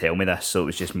film didn't tell me this, so it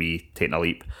was just me taking a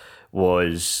leap,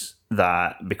 was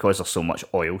that because there's so much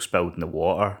oil spilled in the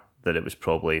water, that it was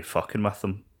probably fucking with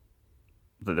them.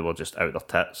 That they were just out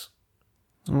their tits.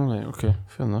 All right, okay,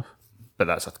 fair enough. But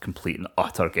that's a complete and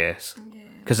utter guess.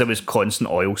 Because there was constant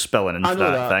oil spilling into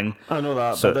that thing. I know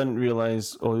that, So- but I didn't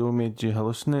realise oil made you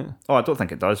hallucinate. Oh, I don't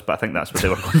think it does, but I think that's what they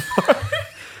were going for.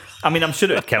 I mean, I'm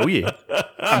sure it would kill you.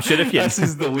 I'm sure if you... This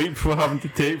is the leap we're having to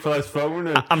take for this film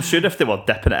now. I'm sure if they were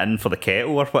dipping it in for the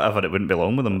kettle or whatever, it wouldn't be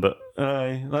long with them, but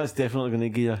Aye, that's definitely going to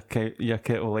give you a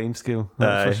kettle lime scale.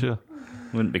 That's Aye. for sure.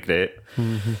 wouldn't be great.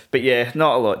 But yeah,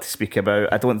 not a lot to speak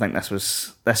about. I don't think this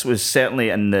was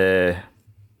certainly in the...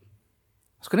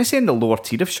 I was going to say in the lower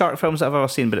tier of shark films I've ever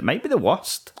seen, but it might be the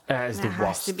worst. It is It the has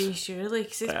worst. to be, surely,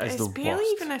 because It is it's the barely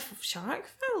worst. even a shark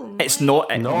film. It's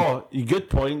not... No, good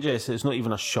point, Jess. It's not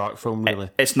even a shark film, really.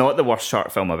 It's not the worst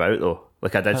shark film about, though.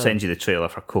 Like, I did send you the trailer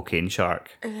for Cocaine Shark.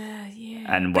 Yeah.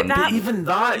 And But one... that- Even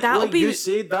that, That'll like be- you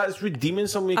said, that's redeeming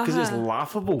somebody because it's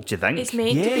laughable. Do you think? It's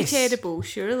meant to be Yes. terrible,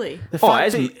 surely. The Oh,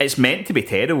 fact it's meant to be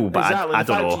terrible, but exactly, I the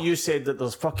don't fact know. that you said that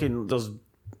there's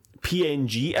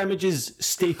PNG images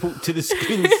stapled to the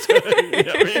screens. You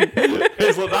know what I mean?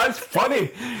 It's like, that's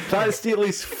funny. That's at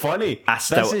least funny.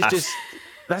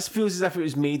 This feels as if it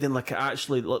was made in like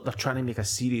actually look, they're trying to make a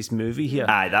serious movie here.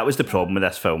 Aye, that was the problem with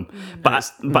this film. But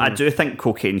I do think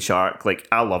Cocaine Shark, like,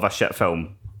 I love a shit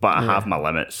film, but I have my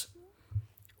limits.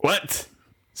 What?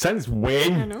 Since I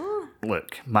when? know.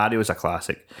 Look, Mario's a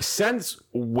classic. Since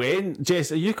when?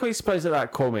 Jess, are you quite surprised at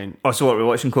that comment? Oh, so what, we're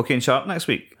watching Cocaine Shark next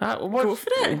week? Go for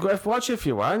it. Watch it if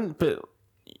you want, but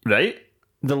Right?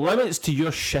 the limits to your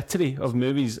shittery of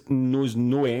movies knows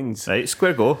no ends. Right,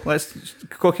 square go. Let's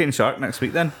Cocaine Shark next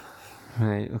week then.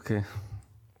 Right, okay.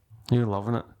 You're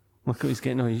loving it. Look what he's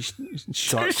getting all his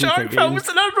shark Shark films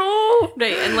in a row!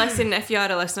 Right, and listen, if you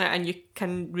are a listener and you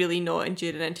can really not endure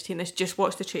and entertain this, just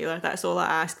watch the trailer. That's all I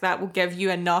ask. That will give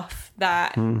you enough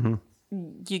that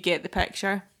you get the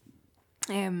picture.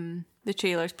 The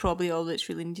trailer's probably all that's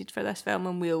really needed for this film,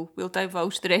 and we'll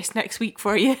divulge the rest next week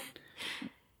for you.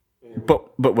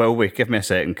 But will we? Give me a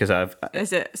second, because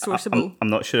Is it sourceable? I'm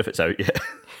not sure if it's out yet.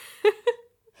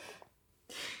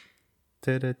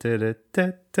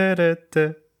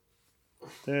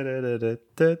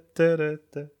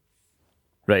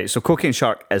 Right, so Cocaine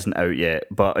Shark isn't out yet,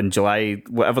 but in July,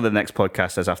 whatever the next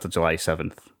podcast is after July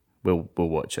 7th, we'll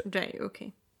watch it. Right,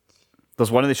 okay.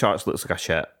 There's one of the sharks looks like a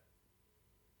shit.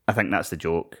 I think that's the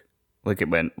joke. Like, it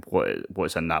went,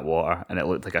 what's in that water? And it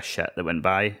looked like a shit that went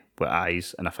by with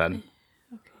eyes and a fin.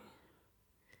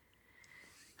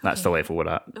 That's the level we're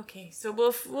at. Okay, so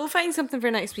we'll find something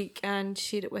for next week and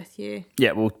share it with you.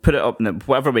 Yeah, we'll put it up in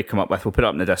whatever we come up with, we'll put it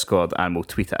up in the Discord and we'll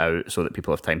tweet it out so that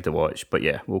people have time to watch. But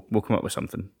yeah, we'll come up with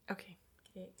something. Okay,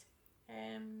 great.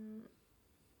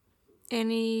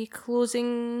 Any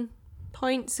closing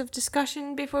points of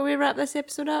discussion before we wrap this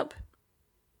episode up?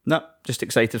 No, just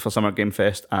excited for Summer Game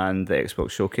Fest and the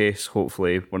Xbox Showcase.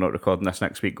 Hopefully we're not recording this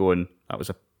next week going, that was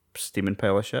a steaming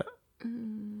pile of shit.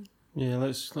 Yeah,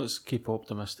 let's keep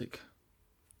optimistic.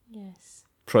 Yes.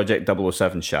 Project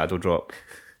 007 Shadow Drop.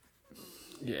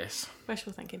 Yes.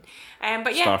 Wishful thinking.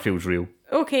 But yeah. Starfield's real.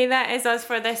 Okay, that is us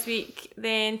for this week.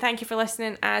 Then thank you for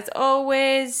listening as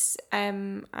always.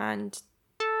 And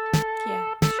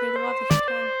yeah, share the love if you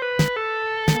can.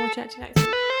 And we'll chat to you next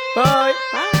week. Bye.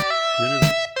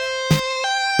 Bye.